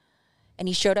guarded. And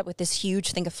he showed up with this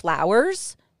huge thing of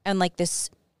flowers and like this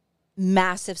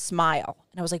massive smile.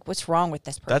 And I was like, what's wrong with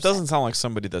this person? that doesn't sound like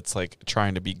somebody that's like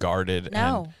trying to be guarded.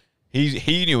 No. And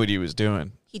he knew what he was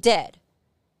doing. He did.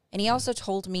 And he also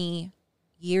told me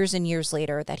years and years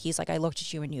later that he's like, I looked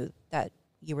at you and knew that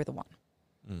you were the one.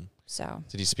 So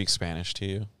Did he speak Spanish to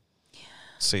you?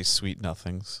 Say sweet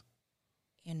nothings.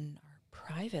 in our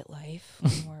private life,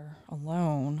 when we're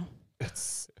alone,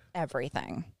 it's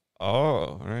everything.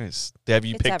 Oh, nice. Have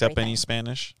you It's picked up any everything.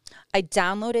 Spanish? I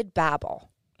downloaded Babbel.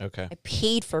 Okay. I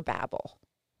paid for Babbel.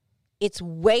 It's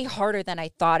way harder than I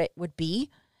thought it would be.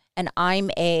 And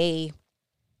I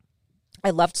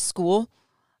loved school.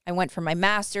 I went for my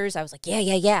master's. I was like, yeah.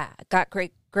 I got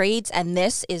great grades. And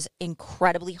this is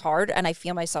incredibly hard. And I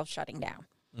feel myself shutting down.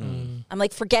 I'm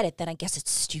like, forget it. Then I guess it's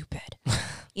stupid.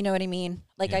 You know what I mean?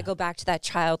 Like, I go back to that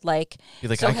childlike. You're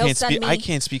like, so I he'll can't send speak. me- I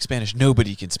can't speak Spanish.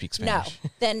 Nobody can speak No, Spanish.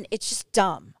 then it's just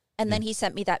dumb. And then he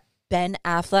sent me that Ben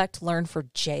Affleck to learn for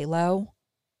J-Lo.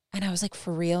 And I was like,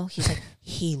 for real? He's like,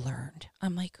 he learned.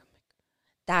 I'm like, oh my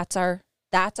God.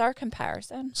 That's our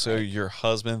comparison. So your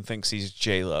husband thinks he's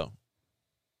J-Lo.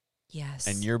 Yes.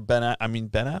 And you're Ben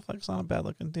Affleck's not a bad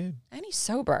looking dude. And he's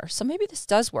sober. So maybe this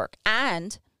does work.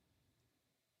 And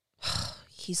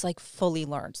he's like fully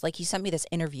learned. Like, he sent me this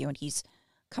interview and he's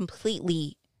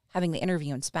completely having the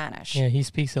interview in Spanish. Yeah, he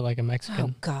speaks it like a Oh,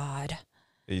 Mexican. God.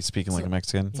 He's speaking like So- a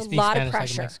Mexican. He It's a speaks lot of Spanish like a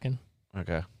pressure. Mexican.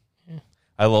 Okay. Yeah.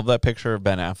 I love that picture of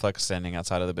Ben Affleck standing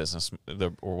outside of the business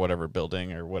or whatever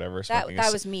building or whatever. That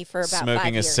was me for about 5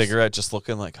 smoking a years. cigarette, just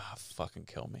looking like, oh, fucking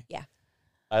kill me. Yeah.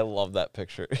 I love that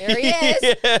picture. There he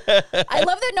is. I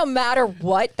love that no matter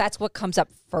what, that's what comes up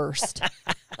first.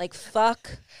 Like,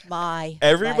 fuck my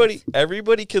life.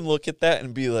 Everybody can look at that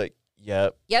and be like,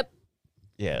 yep, Yep.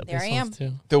 yeah. There This I one's am.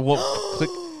 too. The one,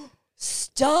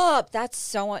 Stop. That's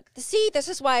so... See, this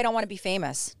is why I don't want to be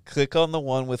famous. click on the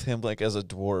one with him like as a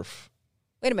dwarf.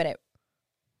 Wait a minute.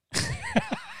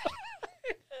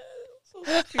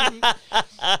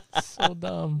 So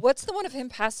dumb. What's the one of him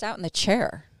passed out in the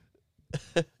chair?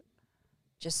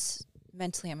 Just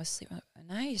mentally, I'm asleep.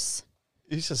 Nice.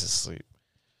 He's just asleep.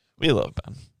 We love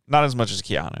Ben. Not as much as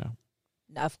Keanu.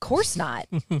 Of course not.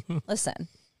 Listen,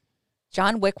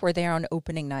 John Wick were there on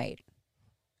opening night.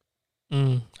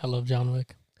 I love John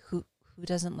Wick. Who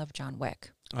doesn't love John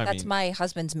Wick? I That's mean, my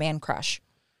husband's man crush.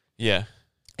 yeah.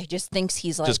 He just thinks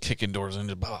he's like, Just kicking doors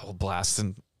and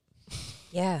blasting.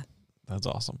 yeah. That's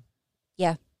awesome.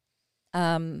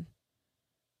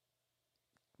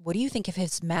 What do you think of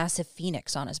his massive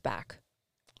phoenix on his back?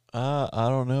 I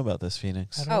don't know about this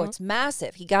Phoenix. I don't Oh, know. it's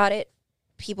massive. He got it.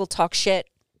 People talk shit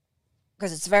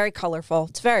because it's very colorful.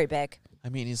 It's very big. I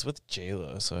mean, he's with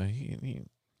J-Lo, so he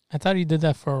I thought he did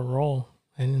that for a role.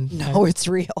 I didn't. No, it's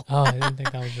real. I didn't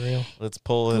think that was real. let's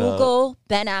pull it up. Google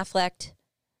Ben Affleck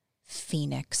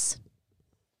Phoenix.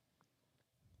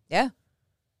 Yeah.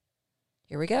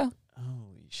 Here we go.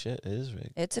 Holy shit, it is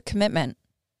big. It's a commitment.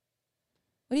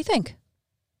 What do you think?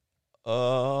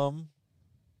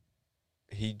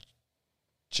 He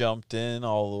jumped in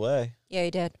all the way. Yeah,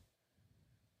 he did.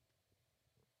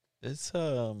 It's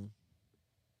it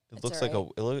It's looks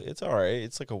all like it's all right.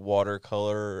 It's like a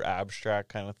watercolor abstract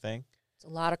kind of thing. It's a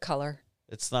lot of color.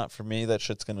 It's not for me. That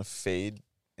shit's gonna fade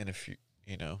in a few,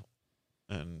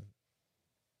 and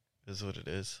it is what it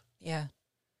is. Yeah.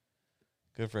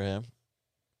 Good for him.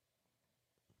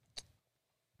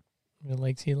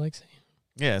 He likes it.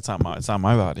 Yeah, it's not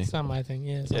my body. It's not my thing.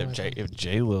 Yeah. It's not my thing. If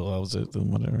J-Lo loves it, then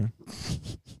whatever.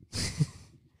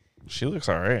 She looks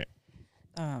all right.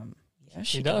 Yeah,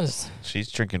 She does. She's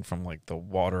drinking from like the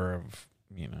water of,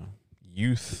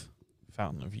 youth,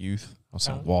 fountain of youth. I was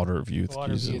saying water of youth.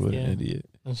 Water of Jesus, youth, what yeah. an idiot.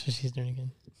 That's what she's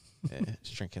drinking. Yeah,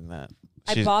 she's drinking that.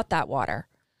 I bought that water.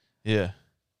 Yeah,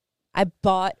 I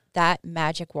bought that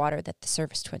magic water that the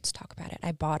Service Twins talk about it.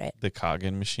 I bought it. the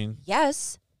Coggin machine.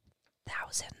 Yes.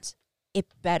 Thousands. It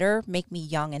better make me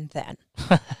young and thin.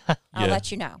 I'll Yeah.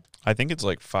 let you know. I think it's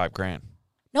like $5,000.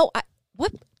 No,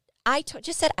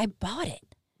 just said I bought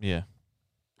it. Yeah.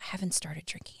 I haven't started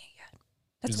drinking it yet.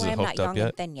 That's Is why it I'm not hooked up young yet?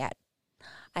 and thin yet.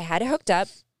 I had it hooked up.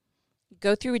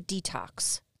 Go through a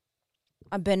detox.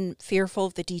 I've been fearful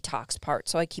of the detox part,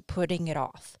 so I keep putting it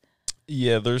off.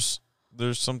 Yeah, there's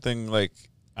something like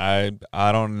I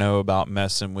don't know about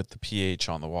messing with the pH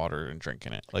on the water and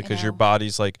drinking it. Like, because your know.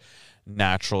 body's like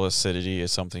natural acidity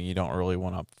is something you don't really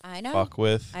want to I know. fuck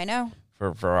with I know. for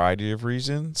a variety of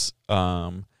reasons.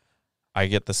 I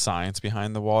get the science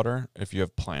behind the water. If you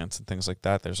have plants and things like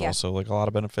that, there's Yeah. also like a lot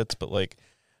of benefits. But like,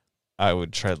 I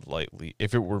would tread lightly.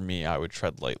 If it were me, I would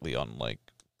tread lightly on like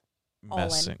All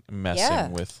in. messing Yeah.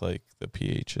 with like the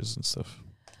pHs and stuff.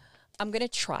 I'm going to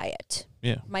try it.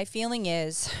 Yeah. My feeling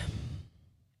is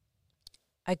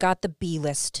I got the B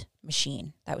list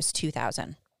machine. That was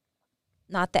 $2,000.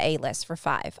 Not the A list for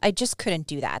 $5,000. I just couldn't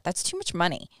do that. That's too much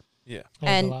money. Yeah. That's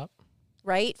And- a lot.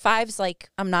 Right? 5's like,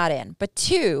 I'm not in. But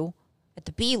 2, at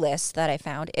the B list that I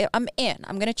found, I'm in.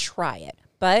 I'm going to try it.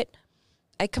 But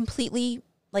I completely,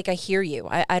 I hear you.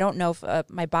 I don't know if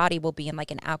my body will be in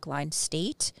like an alkaline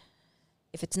state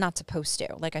if it's not supposed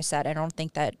to. Like I said, I don't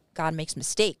think that God makes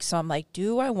mistakes. So I'm like,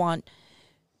 do I want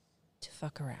to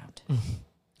fuck around?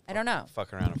 I don't know.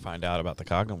 Fuck around and find out about the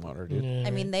Coggin water, dude. Yeah.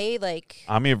 I mean, they like,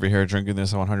 I'm over here drinking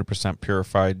this 100%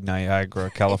 purified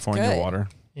Niagara, California good. water.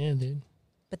 Yeah, dude.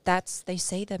 but they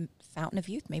say the fountain of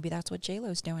youth. Maybe that's what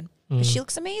J-Lo's doing. Mm, But she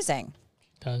looks amazing.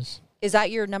 does. Is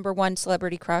that your number one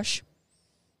celebrity crush?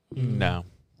 Mm. No.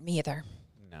 Me either.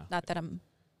 No. Not that I'm.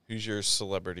 Who's your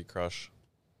celebrity crush?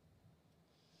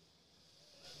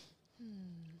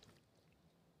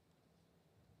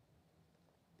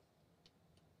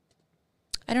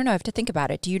 I don't know. I have to think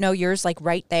about it. Do you know yours like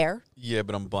right there? Yeah,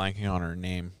 but I'm blanking on her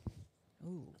name.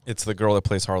 Ooh. It's the girl that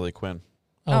plays Harley Quinn.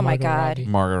 Oh my Margot God. Robbie.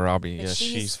 Margot Robbie. But Yeah,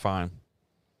 she's- she's fine.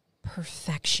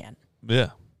 Perfection.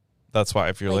 Yeah. That's why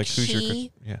if you're Like, like who's your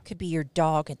she- yeah. Could be your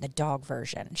dog in the dog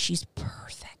version. She's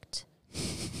perfect.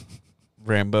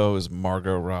 Rambo is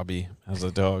Margot Robbie as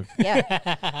a dog. Yeah.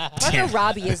 Margot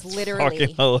Robbie is Fucking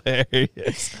literally.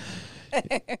 hilarious.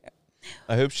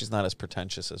 I hope she's not as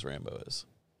pretentious as Rambo is.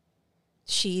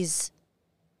 She's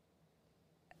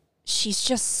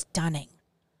just stunning.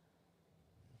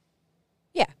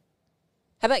 Yeah.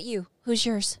 How about you? Who's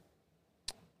yours?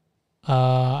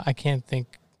 I can't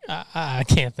think. I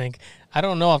can't think. I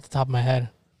don't know off the top of my head.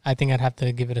 I think I'd have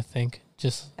to give it a think,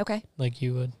 just Okay. like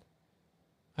you would.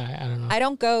 I don't know. I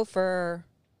don't go for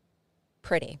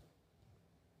pretty.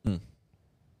 Hmm.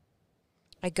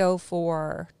 I go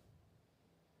for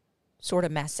sort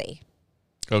of messy.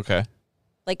 Okay.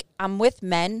 Like, I'm with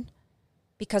men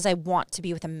because I want to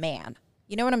be with a man.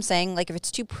 You know what I'm saying? Like, if it's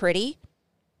too pretty,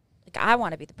 like, I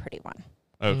want to be the pretty one.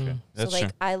 Okay. Mm. That's so, like,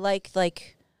 true. I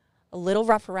like a little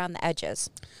rough around the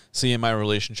edges. See, in my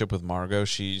relationship with Margot,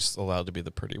 she's allowed to be the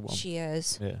pretty one. She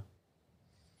is. Yeah.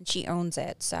 And she owns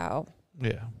it. So,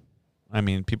 Yeah. I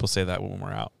mean, people say that when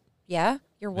we're out. yeah,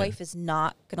 your Yeah. wife is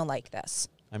not going to like this.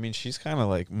 I mean, she's kind of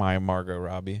like my Margot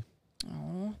Robbie.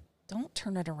 Oh, don't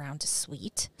turn it around to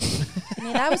sweet. I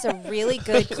mean, that was a really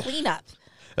good cleanup.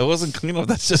 It wasn't clean up.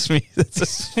 That's just me.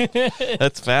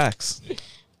 That's facts.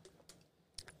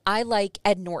 I like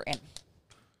Ed Norton.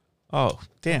 Oh,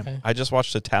 damn. Okay. I just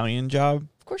watched Italian Job.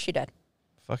 Of course you did.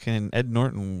 Fucking Ed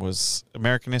Norton was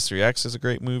American History X is a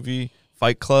great movie.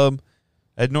 Fight Club.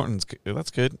 Ed Norton's good. That's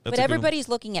good. That's But a good one. everybody's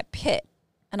looking at Pitt.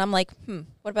 And I'm like,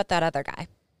 what about that other guy?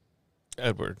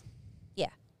 Edward. Yeah.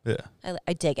 Yeah.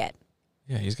 I dig it.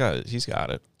 Yeah, he's got it. He's got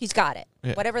it.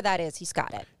 Yeah. Whatever that is, he's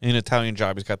got it. In Italian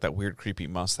Job, he's got that weird, creepy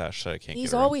mustache that I can't.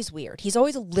 He's get rid of. always weird. He's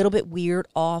always a little bit weird,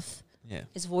 off. Yeah.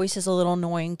 His voice is a little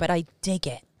annoying, but I dig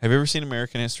it. Have you ever seen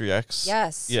American History X?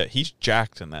 Yes. Yeah, he's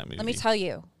jacked in that movie. Let me tell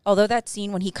you. Although that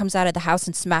scene when he comes out of the house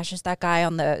and smashes that guy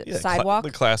on the sidewalk,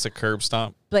 the classic curb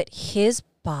stomp. but his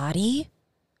body,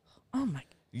 oh my!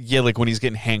 Yeah, like when he's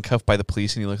getting handcuffed by the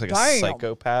police and he looks like a Damn.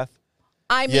 psychopath.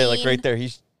 I mean, Yeah, like right there,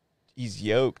 he's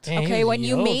yoked. Damn, Okay, he's when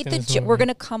you yoked made in the, this movie. we're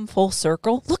gonna come full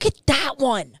circle. Look at that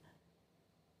one.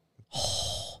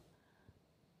 Oh,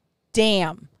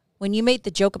 damn! When you made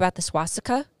the joke about the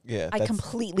swastika, Yeah, I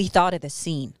completely thought of this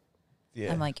scene.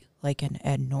 Yeah, I'm like an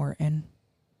Ed Norton.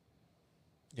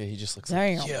 yeah, he just looks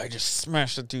Damn. like, yeah, I just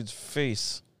smashed that dude's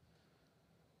face.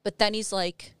 But then he's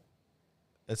like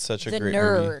That's such a the great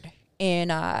nerd movie. in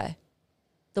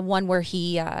the one where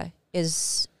he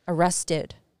is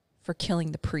arrested for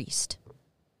killing the priest.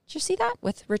 Did you see that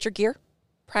with Richard Gere?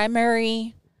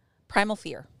 Primal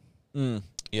Fear.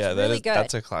 Yeah, really good.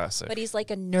 that's a classic. But he's like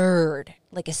a nerd,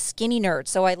 like a skinny nerd.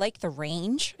 So I like the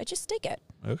range. I just dig it.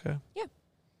 Okay. Yeah.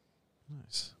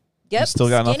 Nice. Yep. You still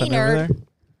got skinny nothing nerd. over there?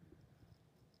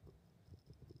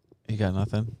 You got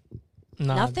nothing?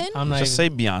 No, Nothing? I'm not Just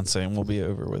even, say Beyonce and we'll be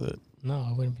over with it. No,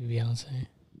 I wouldn't be Beyonce.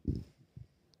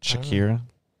 Shakira?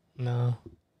 No.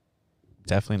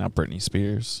 Definitely not Britney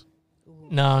Spears.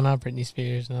 No, not Britney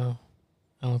Spears. No.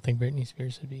 I don't think Britney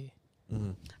Spears would be.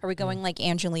 Are we going like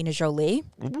Angelina Jolie?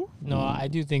 No, I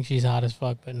do think she's hot as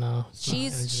fuck, but no. it's not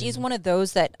She's Angelina. one of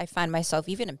those that I find myself,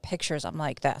 even in pictures, I'm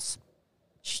like this.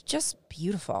 She's just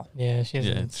beautiful. Yeah, she has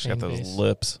an Yeah, she's got insane those face.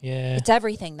 lips Yeah. It's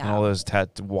everything and all now. those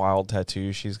wild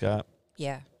tattoos she's got.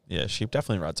 Yeah. Yeah, she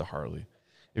definitely rides a Harley.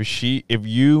 If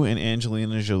you and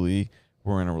Angelina Jolie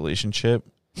were in a relationship,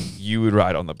 you would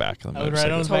ride on the back of the I would ride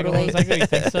on the motorcycle. back of the motorcycle. You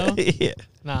think so? Yeah,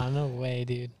 Nah, no way,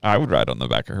 dude. I would ride on the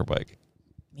back of her bike.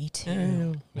 Me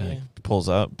too. Yeah. Like, pulls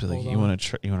up, be like, Hold "You on. want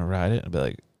to you want to ride it?" I'd be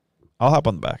like, "I'll hop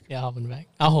on the back." Yeah, I'll hop in the back.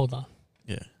 I'll hold on.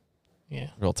 Yeah, Yeah.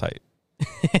 real tight.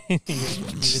 You're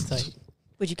tight.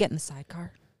 Would you get in the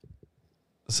sidecar?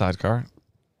 Sidecar.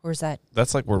 Or is that,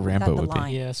 That's like where Rambo the would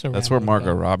line? be. Yeah, That's where Rambo Margot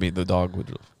would go. Robbie, the dog,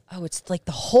 would. oh, it's like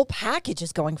the whole package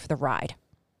is going for the ride.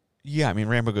 Yeah, I mean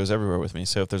Rambo goes everywhere with me.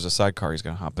 So if there's a sidecar, he's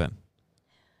gonna hop in.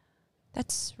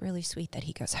 That's really sweet that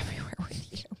he goes everywhere with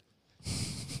you.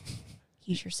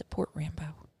 He's your support Rambo.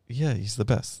 Yeah, he's the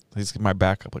best. He's my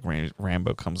backup. Like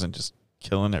Rambo comes in just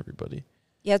killing everybody.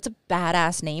 Yeah, it's a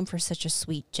badass name for such a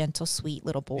sweet, gentle, sweet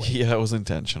little boy. Yeah, it was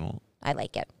intentional. I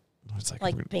like it. It's like,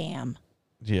 Like Bam.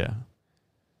 yeah.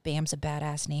 Bam's a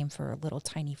badass name for a little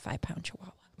tiny 5-pound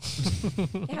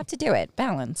chihuahua. You have to do it.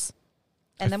 Balance.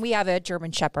 And then we have a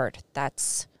German Shepherd.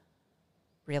 That's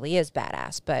really is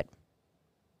badass, but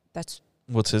that's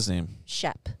What's his name?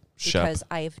 Shep. Shep. Because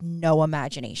I have no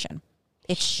imagination.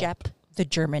 It's Shep, the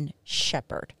German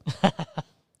Shepherd.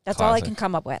 That's all I Classic. can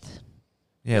come up with.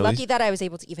 Yeah, at Lucky least, that I was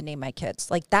able to even name my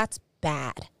kids. Like, that's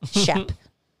bad. Shep.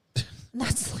 And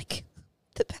that's like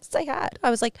the best I had. I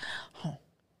was like, oh,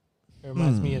 It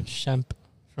reminds me of Shemp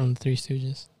from Three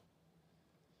Stooges.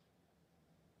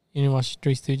 You didn't watch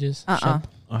Three Stooges? Shemp?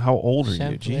 how old are you?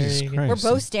 Shep, Jesus Larry. Christ.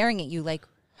 we're both staring at you like,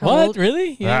 how What? old?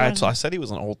 Really? Yeah, I said he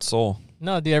was an old soul.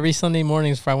 No, dude. Every Sunday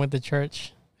mornings before I went to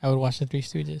church, I would watch the Three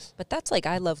Stooges. But that's like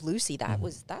I Love Lucy.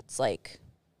 That's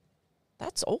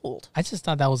old. I just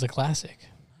thought that was a classic.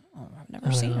 Oh, I've I never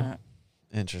don't seen know. that.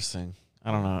 Interesting.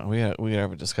 I don't know. We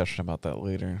have a discussion about that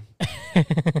later.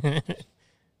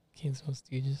 Kings of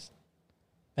Stooges.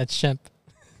 That's Shemp.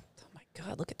 Oh my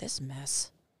God, look at this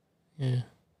mess. Yeah.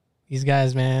 These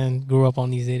guys, man, grew up on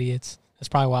these idiots. That's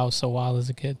probably why I was so wild as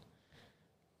a kid.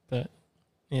 But,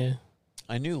 yeah.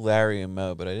 I knew Larry and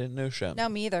Mo, but I didn't know Shemp. No,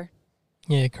 me either.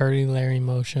 Yeah, Curdy, Larry,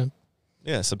 Mo, Shemp.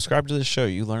 Yeah, subscribe to this show.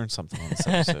 You learned something on this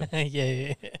episode.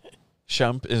 yeah.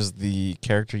 Shemp is the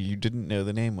character you didn't know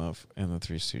the name of in the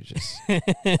Three Stooges.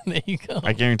 There you go.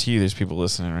 I guarantee you there's people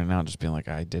listening right now just being like,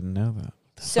 I didn't know that.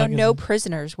 So fuck is no it?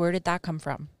 prisoners. Where did that come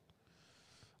from?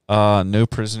 No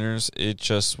prisoners. It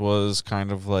just was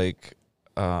kind of like,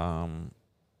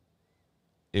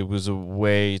 it was a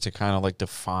way to kind of like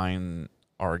define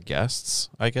our guests,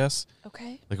 I guess.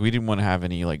 Okay. Like we didn't want to have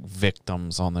any like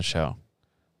victims on the show.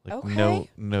 Like Okay.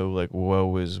 no like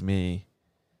woe is me.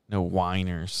 No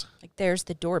whiners. Like there's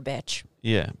the door bitch.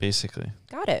 Yeah, basically.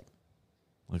 Got it.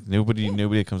 Like nobody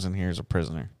that comes in here is a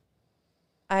prisoner.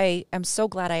 I am so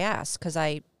glad I asked because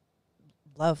I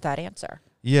love that answer.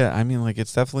 Yeah, I mean like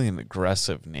it's definitely an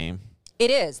aggressive name. It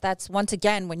is. That's once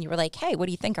again when you were like, hey, what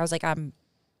do you think? I was like, I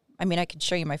could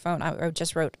show you my phone. I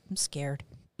just wrote, I'm scared.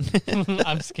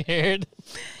 I'm scared.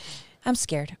 I'm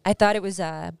scared. I thought it was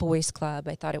a boys club.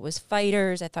 I thought it was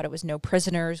fighters. I thought it was no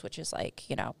prisoners, which is like,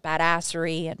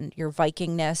 badassery and your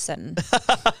Vikingness. And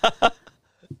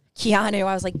Keanu,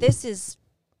 I was like,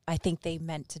 I think they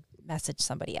meant to message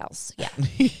somebody else. Yeah,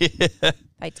 Yeah.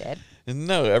 I did.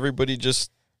 No, everybody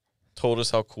just told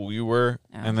us how cool you were.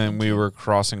 Oh, and then thank we you. were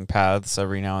crossing paths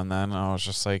every now and then. And I was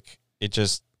just like, it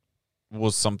just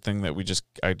was something that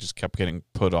I just kept getting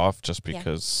put off just Yeah.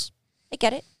 because. I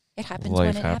get it. It happens Life when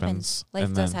it happens. happens. Life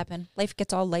And does then- happen. Life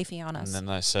gets all lifey on us. And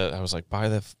then I was like, by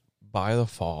the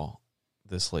fall,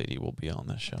 this lady will be on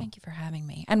this show. Thank you for having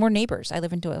me. And we're neighbors. I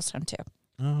live in Doylestown too.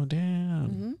 Oh, damn.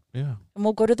 Hmm. Yeah. And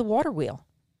we'll go to the water wheel.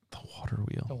 The water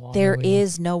wheel. The water There wheel.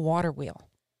 is no water wheel.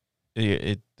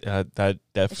 That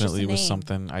definitely a was name.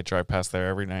 something I drive past there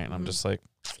every night, and I'm Mhm. just like,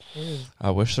 Ew.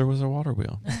 I wish there was a water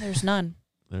wheel. No, there's none.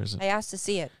 There's, I asked to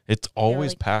see it. it's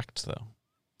always like- packed though.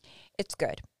 It's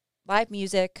good. Live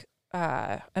music,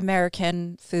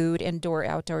 American food, indoor,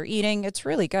 outdoor eating. It's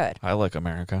really good. I like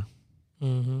America.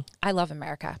 Mm-hmm. I love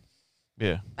America.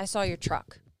 Yeah, I saw your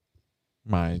truck.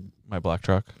 my black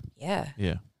truck. Yeah,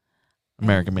 Yeah,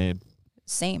 American made.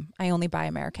 same. I only buy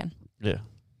American. Yeah.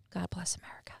 God bless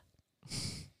America.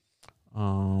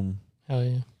 Hell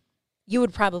yeah. You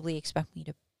would probably expect me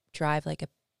to drive like a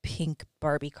pink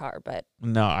Barbie car, but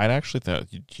No, I'd actually thought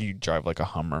you drive like a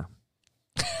Hummer.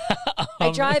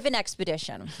 I drive an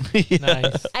Expedition.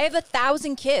 Nice. I have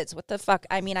 1,000 kids. What the fuck?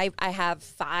 I mean, I have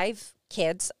 5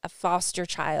 kids, a foster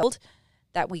child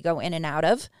that we go in and out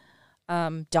of,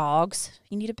 dogs.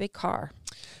 You need a big car.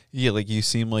 Yeah, like you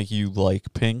seem like you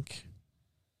like pink,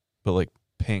 but like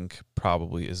pink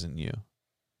probably isn't you.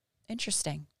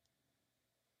 Interesting.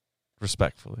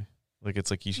 Respectfully, like it's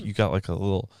like you got like a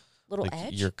little Little like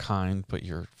edge. you're kind, but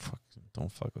you're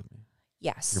don't fuck with me.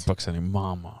 Yes. You're Buck's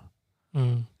mama.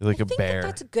 Mm. You're like I a think bear.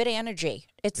 that's a good energy.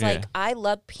 It's Yeah. like I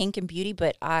love pink and beauty,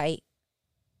 but I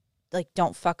like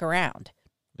don't fuck around.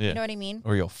 Yeah. You know what I mean?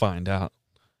 Or you'll find out.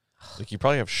 Like you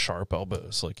probably have sharp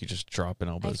elbows. Like you just drop in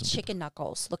I have elbows. And chicken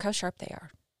knuckles. Look how sharp they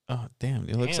are. oh damn!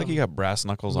 It looks like Damn. you got brass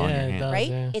knuckles on your Yeah, it hand. does. Right?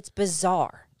 yeah. It's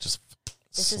bizarre. Just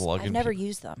This is slugging. I've never people.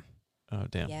 used them Oh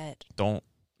damn! yet. Don't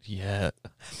yet.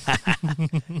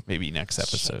 Maybe next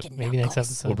episode. Chicken Maybe next knuckles.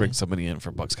 episode. We'll bring somebody in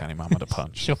for Bucks County Mama to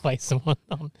punch. She'll fight someone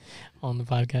on the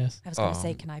podcast. I was gonna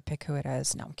say, Um, can I pick who it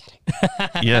is? No, I'm kidding.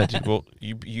 Yeah, dude. Well,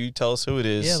 you tell us who it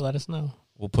is. Yeah, let us know.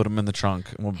 We'll put them in the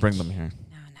trunk and we'll bring them here.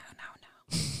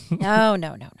 No.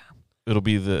 No. It'll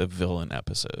be the villain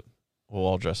episode. We'll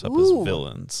all dress up Ooh. as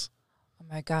villains. Oh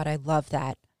my god, I love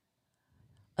that.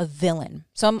 A villain.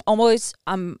 So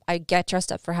I get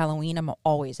dressed up for Halloween. I'm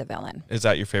always a villain. Is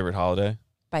that your favorite holiday?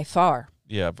 By far.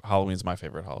 Yeah, Halloween's my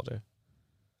favorite holiday.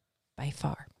 By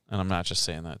far. And I'm not just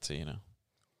saying that to,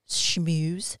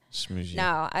 Schmooze. smooze you.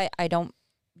 No,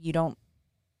 you don't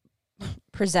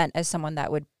present as someone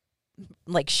that would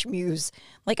like schmooze.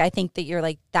 Like I think that you're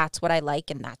like, that's what I like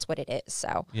and that's what it is.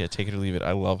 So Yeah, take it or leave it.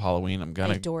 I love Halloween. I'm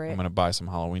adore it. gonna buy some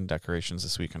Halloween decorations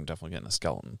this week. I'm definitely getting a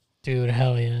skeleton. Dude,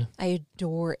 hell yeah. I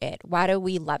adore it. Why do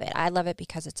we love it? I love it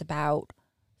because it's about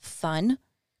fun,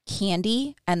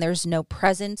 candy, and there's no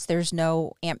presents. There's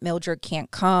no Aunt Mildred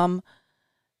can't come,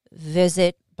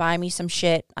 visit, buy me some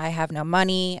shit. I have no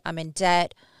money. I'm in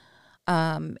debt.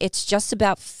 It's just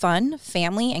about fun,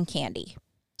 family, and candy.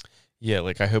 Yeah,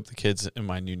 like I hope the kids in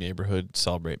my new neighborhood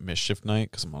celebrate Mischief Night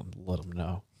because I'm gonna let them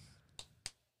know.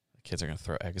 The kids are gonna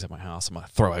throw eggs at my house. I'm gonna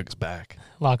throw eggs back.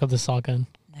 Lock up the salt gun.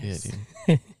 Nice. Yeah,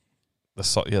 dude. The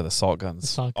salt guns The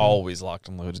salt gun. always locked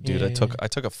and loaded, dude. Yeah, I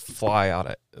took a fly out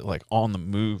at like on the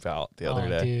move out the other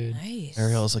day. Dude. Nice.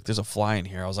 Ariel was like, "There's a fly in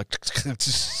here." I was like,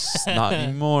 "Not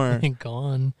anymore."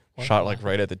 Gone. What Shot the- like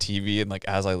right at the TV, and like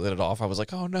as I lit it off, I was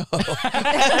like, "Oh no."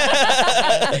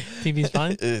 TV's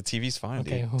fine? TV's fine,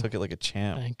 Okay, dude. well. Took it like a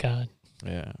champ. Thank God.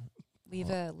 Yeah. We have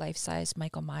a life-size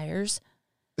Michael Myers.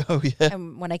 Oh yeah.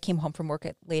 And when I came home from work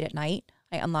late at night,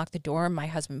 I unlocked the door and my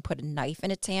husband put a knife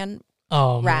in its hand.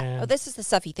 Oh, Rat. man. Oh, this is the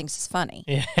stuff he thinks is funny.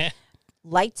 Yeah.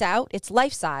 Lights out. It's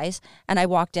life-size. And I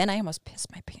walked in. I almost pissed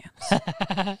my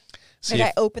pants. See,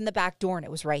 Like if, I opened the back door and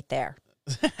it was right there.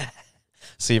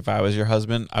 see, if I was your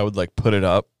husband, I would like put it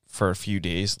up for a few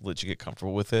days, let you get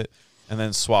comfortable with it, and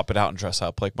then swap it out and dress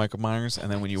up like Michael Myers. And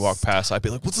then when you walk past, I'd be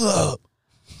like, "What's up?"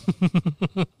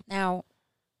 Now,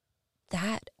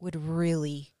 that would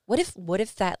really. What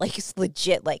if that like is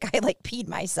legit? Like I like peed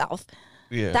myself.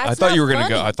 Yeah, That's I thought not you were gonna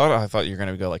go. funny. I thought you were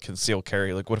gonna go like conceal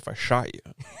carry. Like, what if I shot you?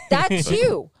 That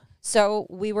too. So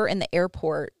we were in the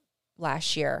airport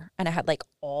last year, and I had like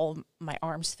all my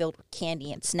arms filled with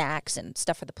candy and snacks and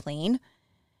stuff for the plane.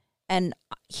 And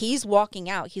he's walking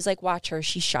out. He's like, "Watch her.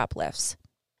 She shoplifts."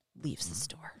 Leaves the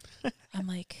store. I'm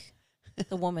like,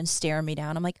 The woman's staring me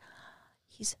down. I'm like,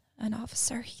 he's an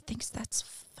officer. He thinks that's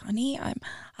funny.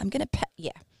 I'm gonna pet.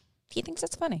 Yeah, he thinks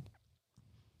that's funny.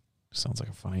 Sounds like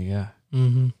a funny guy.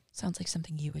 Mm-hmm. Sounds like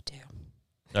something you would do.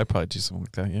 I'd probably do something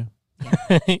like that.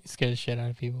 Yeah. Scare the shit out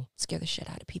of people. Scare the shit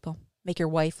out of people. Make your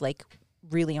wife like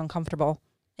really uncomfortable,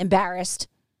 embarrassed.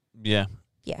 Yeah.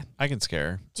 Yeah. I can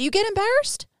scare her. Do you get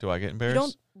embarrassed? Do I get embarrassed? You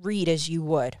don't read as you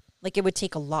would. Like it would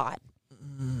take a lot.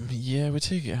 Yeah, it would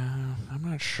take. I'm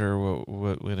not sure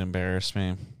what would embarrass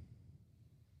me.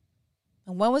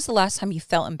 And when was the last time you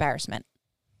felt embarrassment?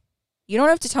 You don't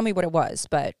have to tell me what it was,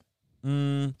 but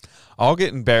I'll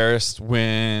get embarrassed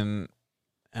when,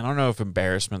 I don't know if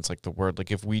embarrassment's like the word.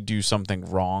 Like if we do something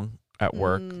wrong at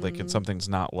work, like if something's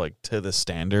not like to the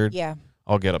standard, yeah,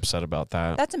 I'll get upset about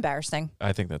that. that's embarrassing.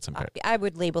 I think that's embarrassing. I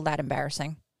would label that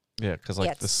embarrassing. Yeah, because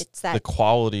like it's that. the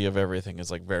quality of everything is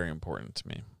like very important to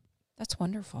me. That's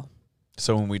wonderful.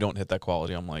 So when we don't hit that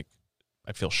quality, I'm like,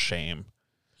 I feel shame.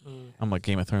 I'm like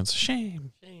Game of Thrones.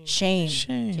 Shame. Shame.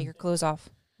 Shame. Take your clothes off.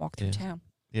 Walk through Yeah. town.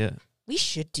 Yeah. We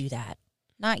should do that.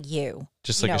 Not you.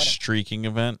 Just You like know a what streaking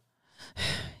event.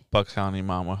 Bucks County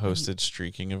Mama hosted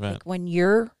streaking event. Like when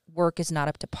your work is not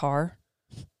up to par,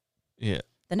 Yeah.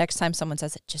 the next time someone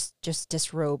says it, just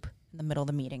disrobe in the middle of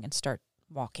the meeting and start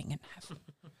walking and have.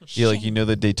 Yeah, like you shame. know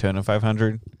the Daytona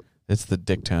 500? It's the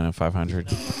Dicktona 500.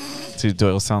 It's a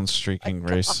Doylestown streaking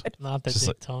race. Not the Just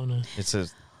like- Daytona. It's a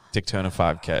Dicktona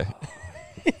 5K.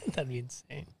 That'd be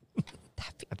insane.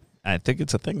 I think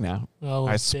it's a thing now. All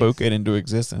I those spoke dicks, it into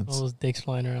existence. All those dicks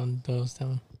flying around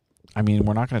Doylestown. I mean,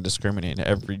 we're not going to discriminate.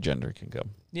 Every gender can go.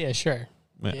 Yeah, sure.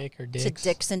 Yeah. Dick or Is dicks. it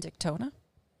Dix and Dictona?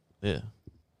 Yeah.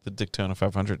 The Dicktona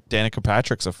 500. Danica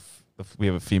Patrick's we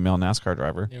have a female NASCAR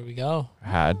driver. There we go.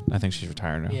 I think she's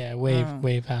retired now. Yeah, Oh.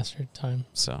 way past her time.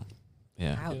 So,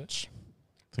 yeah. Ouch.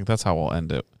 I think that's how we'll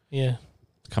end it. Yeah,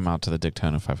 Come out to the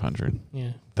Dicktona 500.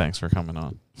 yeah. Thanks for coming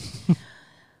on.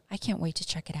 I can't wait to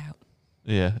check it out.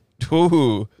 Yeah.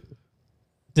 Ooh.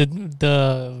 The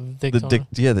The Daytona.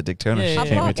 the Dicktona. Yeah, She yeah, can't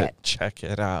yeah. wait to I'll blog it. check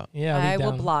it out. Yeah, I'll be I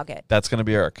will down. blog it. That's going to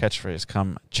be our catchphrase.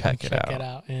 Come check it out. Check it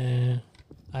out. Yeah.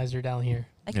 Eyes are down here.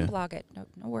 I can Yeah. blog it. No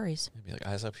worries. Be like,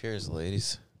 eyes up here,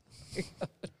 ladies.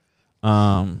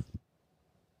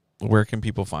 Where can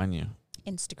people find you?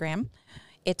 Instagram,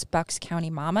 it's Bucks County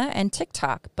Mama, and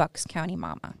TikTok, Bucks County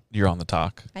Mama. You're on the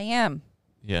talk. I am.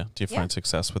 Yeah. Do you Yeah. find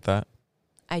success with that?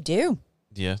 I do.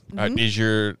 Yeah.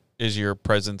 Mhm. Is your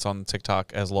presence on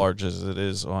TikTok as large as it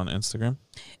is on Instagram?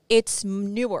 It's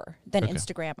newer than Okay.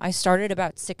 Instagram. I started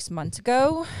about 6 months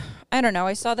ago. I don't know.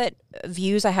 I saw that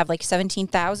views, I have like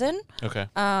 17,000. Okay.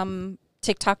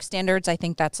 TikTok standards, I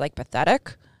think that's like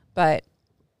pathetic, but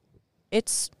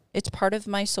it's part of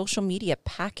my social media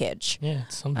package. Yeah,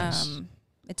 it's something.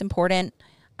 It's important.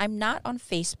 I'm not on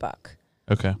Facebook.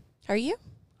 Okay. Are you?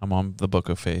 I'm on the Book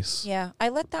of Face. Yeah, I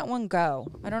let that one go.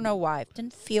 I don't know why. It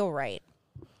didn't feel right.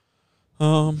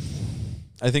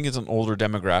 I think it's an older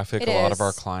demographic. It A lot of our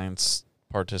is. clients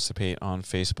participate on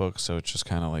Facebook, so it's just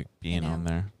kind of like being know. on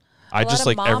there. A I lot just of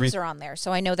like moms are on there,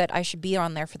 so I know that I should be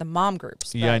on there for the mom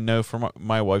groups. Yeah, I but know from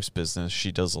my wife's business,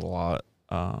 she does a lot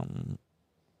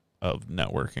of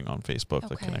networking on Facebook,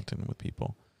 like Okay. connecting with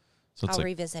people. So it's I'll like,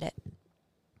 revisit it.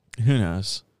 who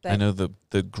knows? I But- know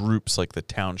the groups, like the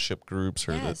township groups,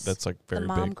 or Yes, that's like The very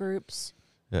mom big. groups,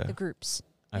 Yeah, the groups.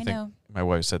 I I think know. my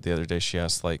wife said the other day, she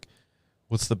asked like,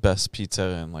 what's the best pizza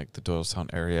in like the Doylestown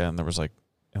area? And there was like,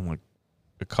 in like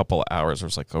a couple of hours, there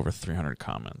was like over 300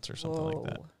 comments or something like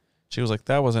that. Whoa. She was like,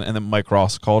 that wasn't. And then Mike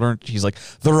Ross called her. And he's like,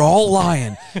 they're all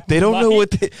lying. They don't know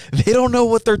what they don't know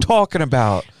what they're talking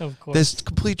about. Of course. This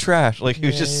complete trash. Like he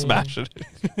was Yeah, just yeah. smashing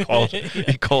it.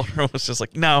 He called her and was just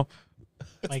like, no.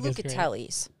 Like, it's great.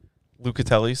 Lucatelli's.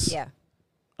 Lucatelli's. Yeah,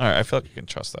 All right. I feel like you can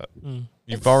trust that. Mm.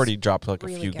 You've It's already dropped like a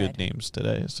really few good good. names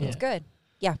today. So Yeah. it's good.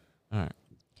 all right.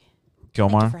 Thank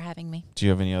you Gilmar, for having me. do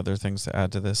you have any other things to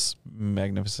add to this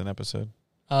magnificent episode?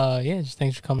 Yeah, just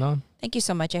thanks for coming on. Thank you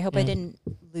so much. I hope I Yeah. didn't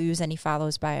lose any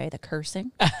follows by the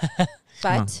cursing,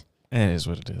 but It is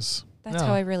what it is. that's No.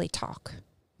 how I really talk.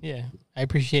 Yeah, I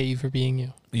appreciate you for being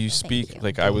you. You Thank speak you.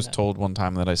 like I was Yeah. told one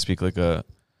time that I speak like a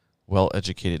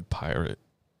well-educated pirate.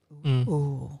 Mm.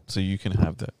 Ooh, So you can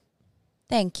have that.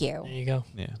 thank There you. you go.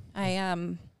 Yeah. I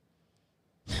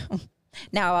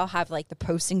now I'll have like the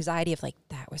post anxiety of like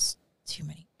that was too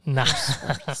many Nah.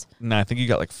 words. No, I think you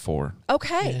got like 4.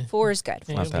 Okay, Yeah. 4 is good.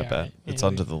 Yeah, Not you'll that be bad. alright. Yeah, It's you'll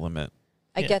under be- the limit.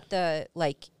 I Yeah. get the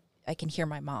like I can hear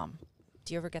my mom.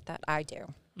 Do you ever get that? I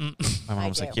do. Mm. My I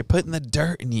mom's like, do. you're putting the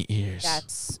dirt in your ears.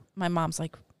 That's my mom's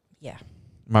like, yeah.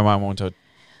 My mom went to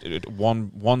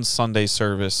one Sunday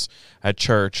service at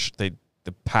church. They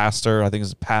the pastor, I think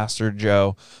it's Pastor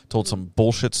Joe, told some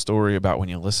bullshit story about when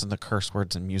you listen to curse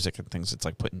words and music and things, it's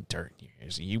like putting dirt in your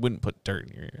ears. You wouldn't put dirt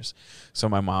in your ears. So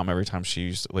my mom, every time she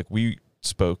used to, like, we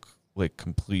spoke like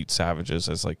complete savages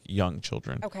as like young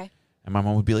children. Okay. And my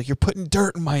mom would be like, "You're putting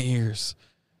dirt in my ears."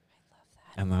 I love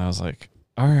that. And then I was like,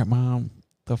 "All right, Mom,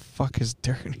 the fuck is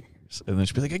dirt in your ears?" And then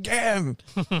she'd be like, "Again."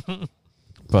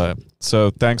 But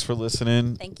so thanks for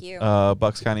listening. Thank you.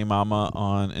 Bucks County Mama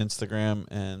on Instagram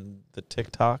and the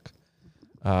TikTok.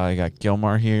 I got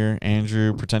Gilmar here,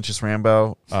 Andrew, Pretentious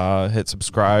Rambo. Hit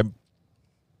subscribe.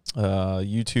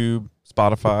 YouTube,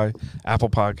 Spotify, Apple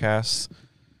Podcasts.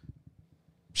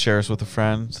 Share us with a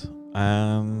friend.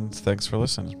 And thanks for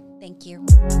listening. Thank you.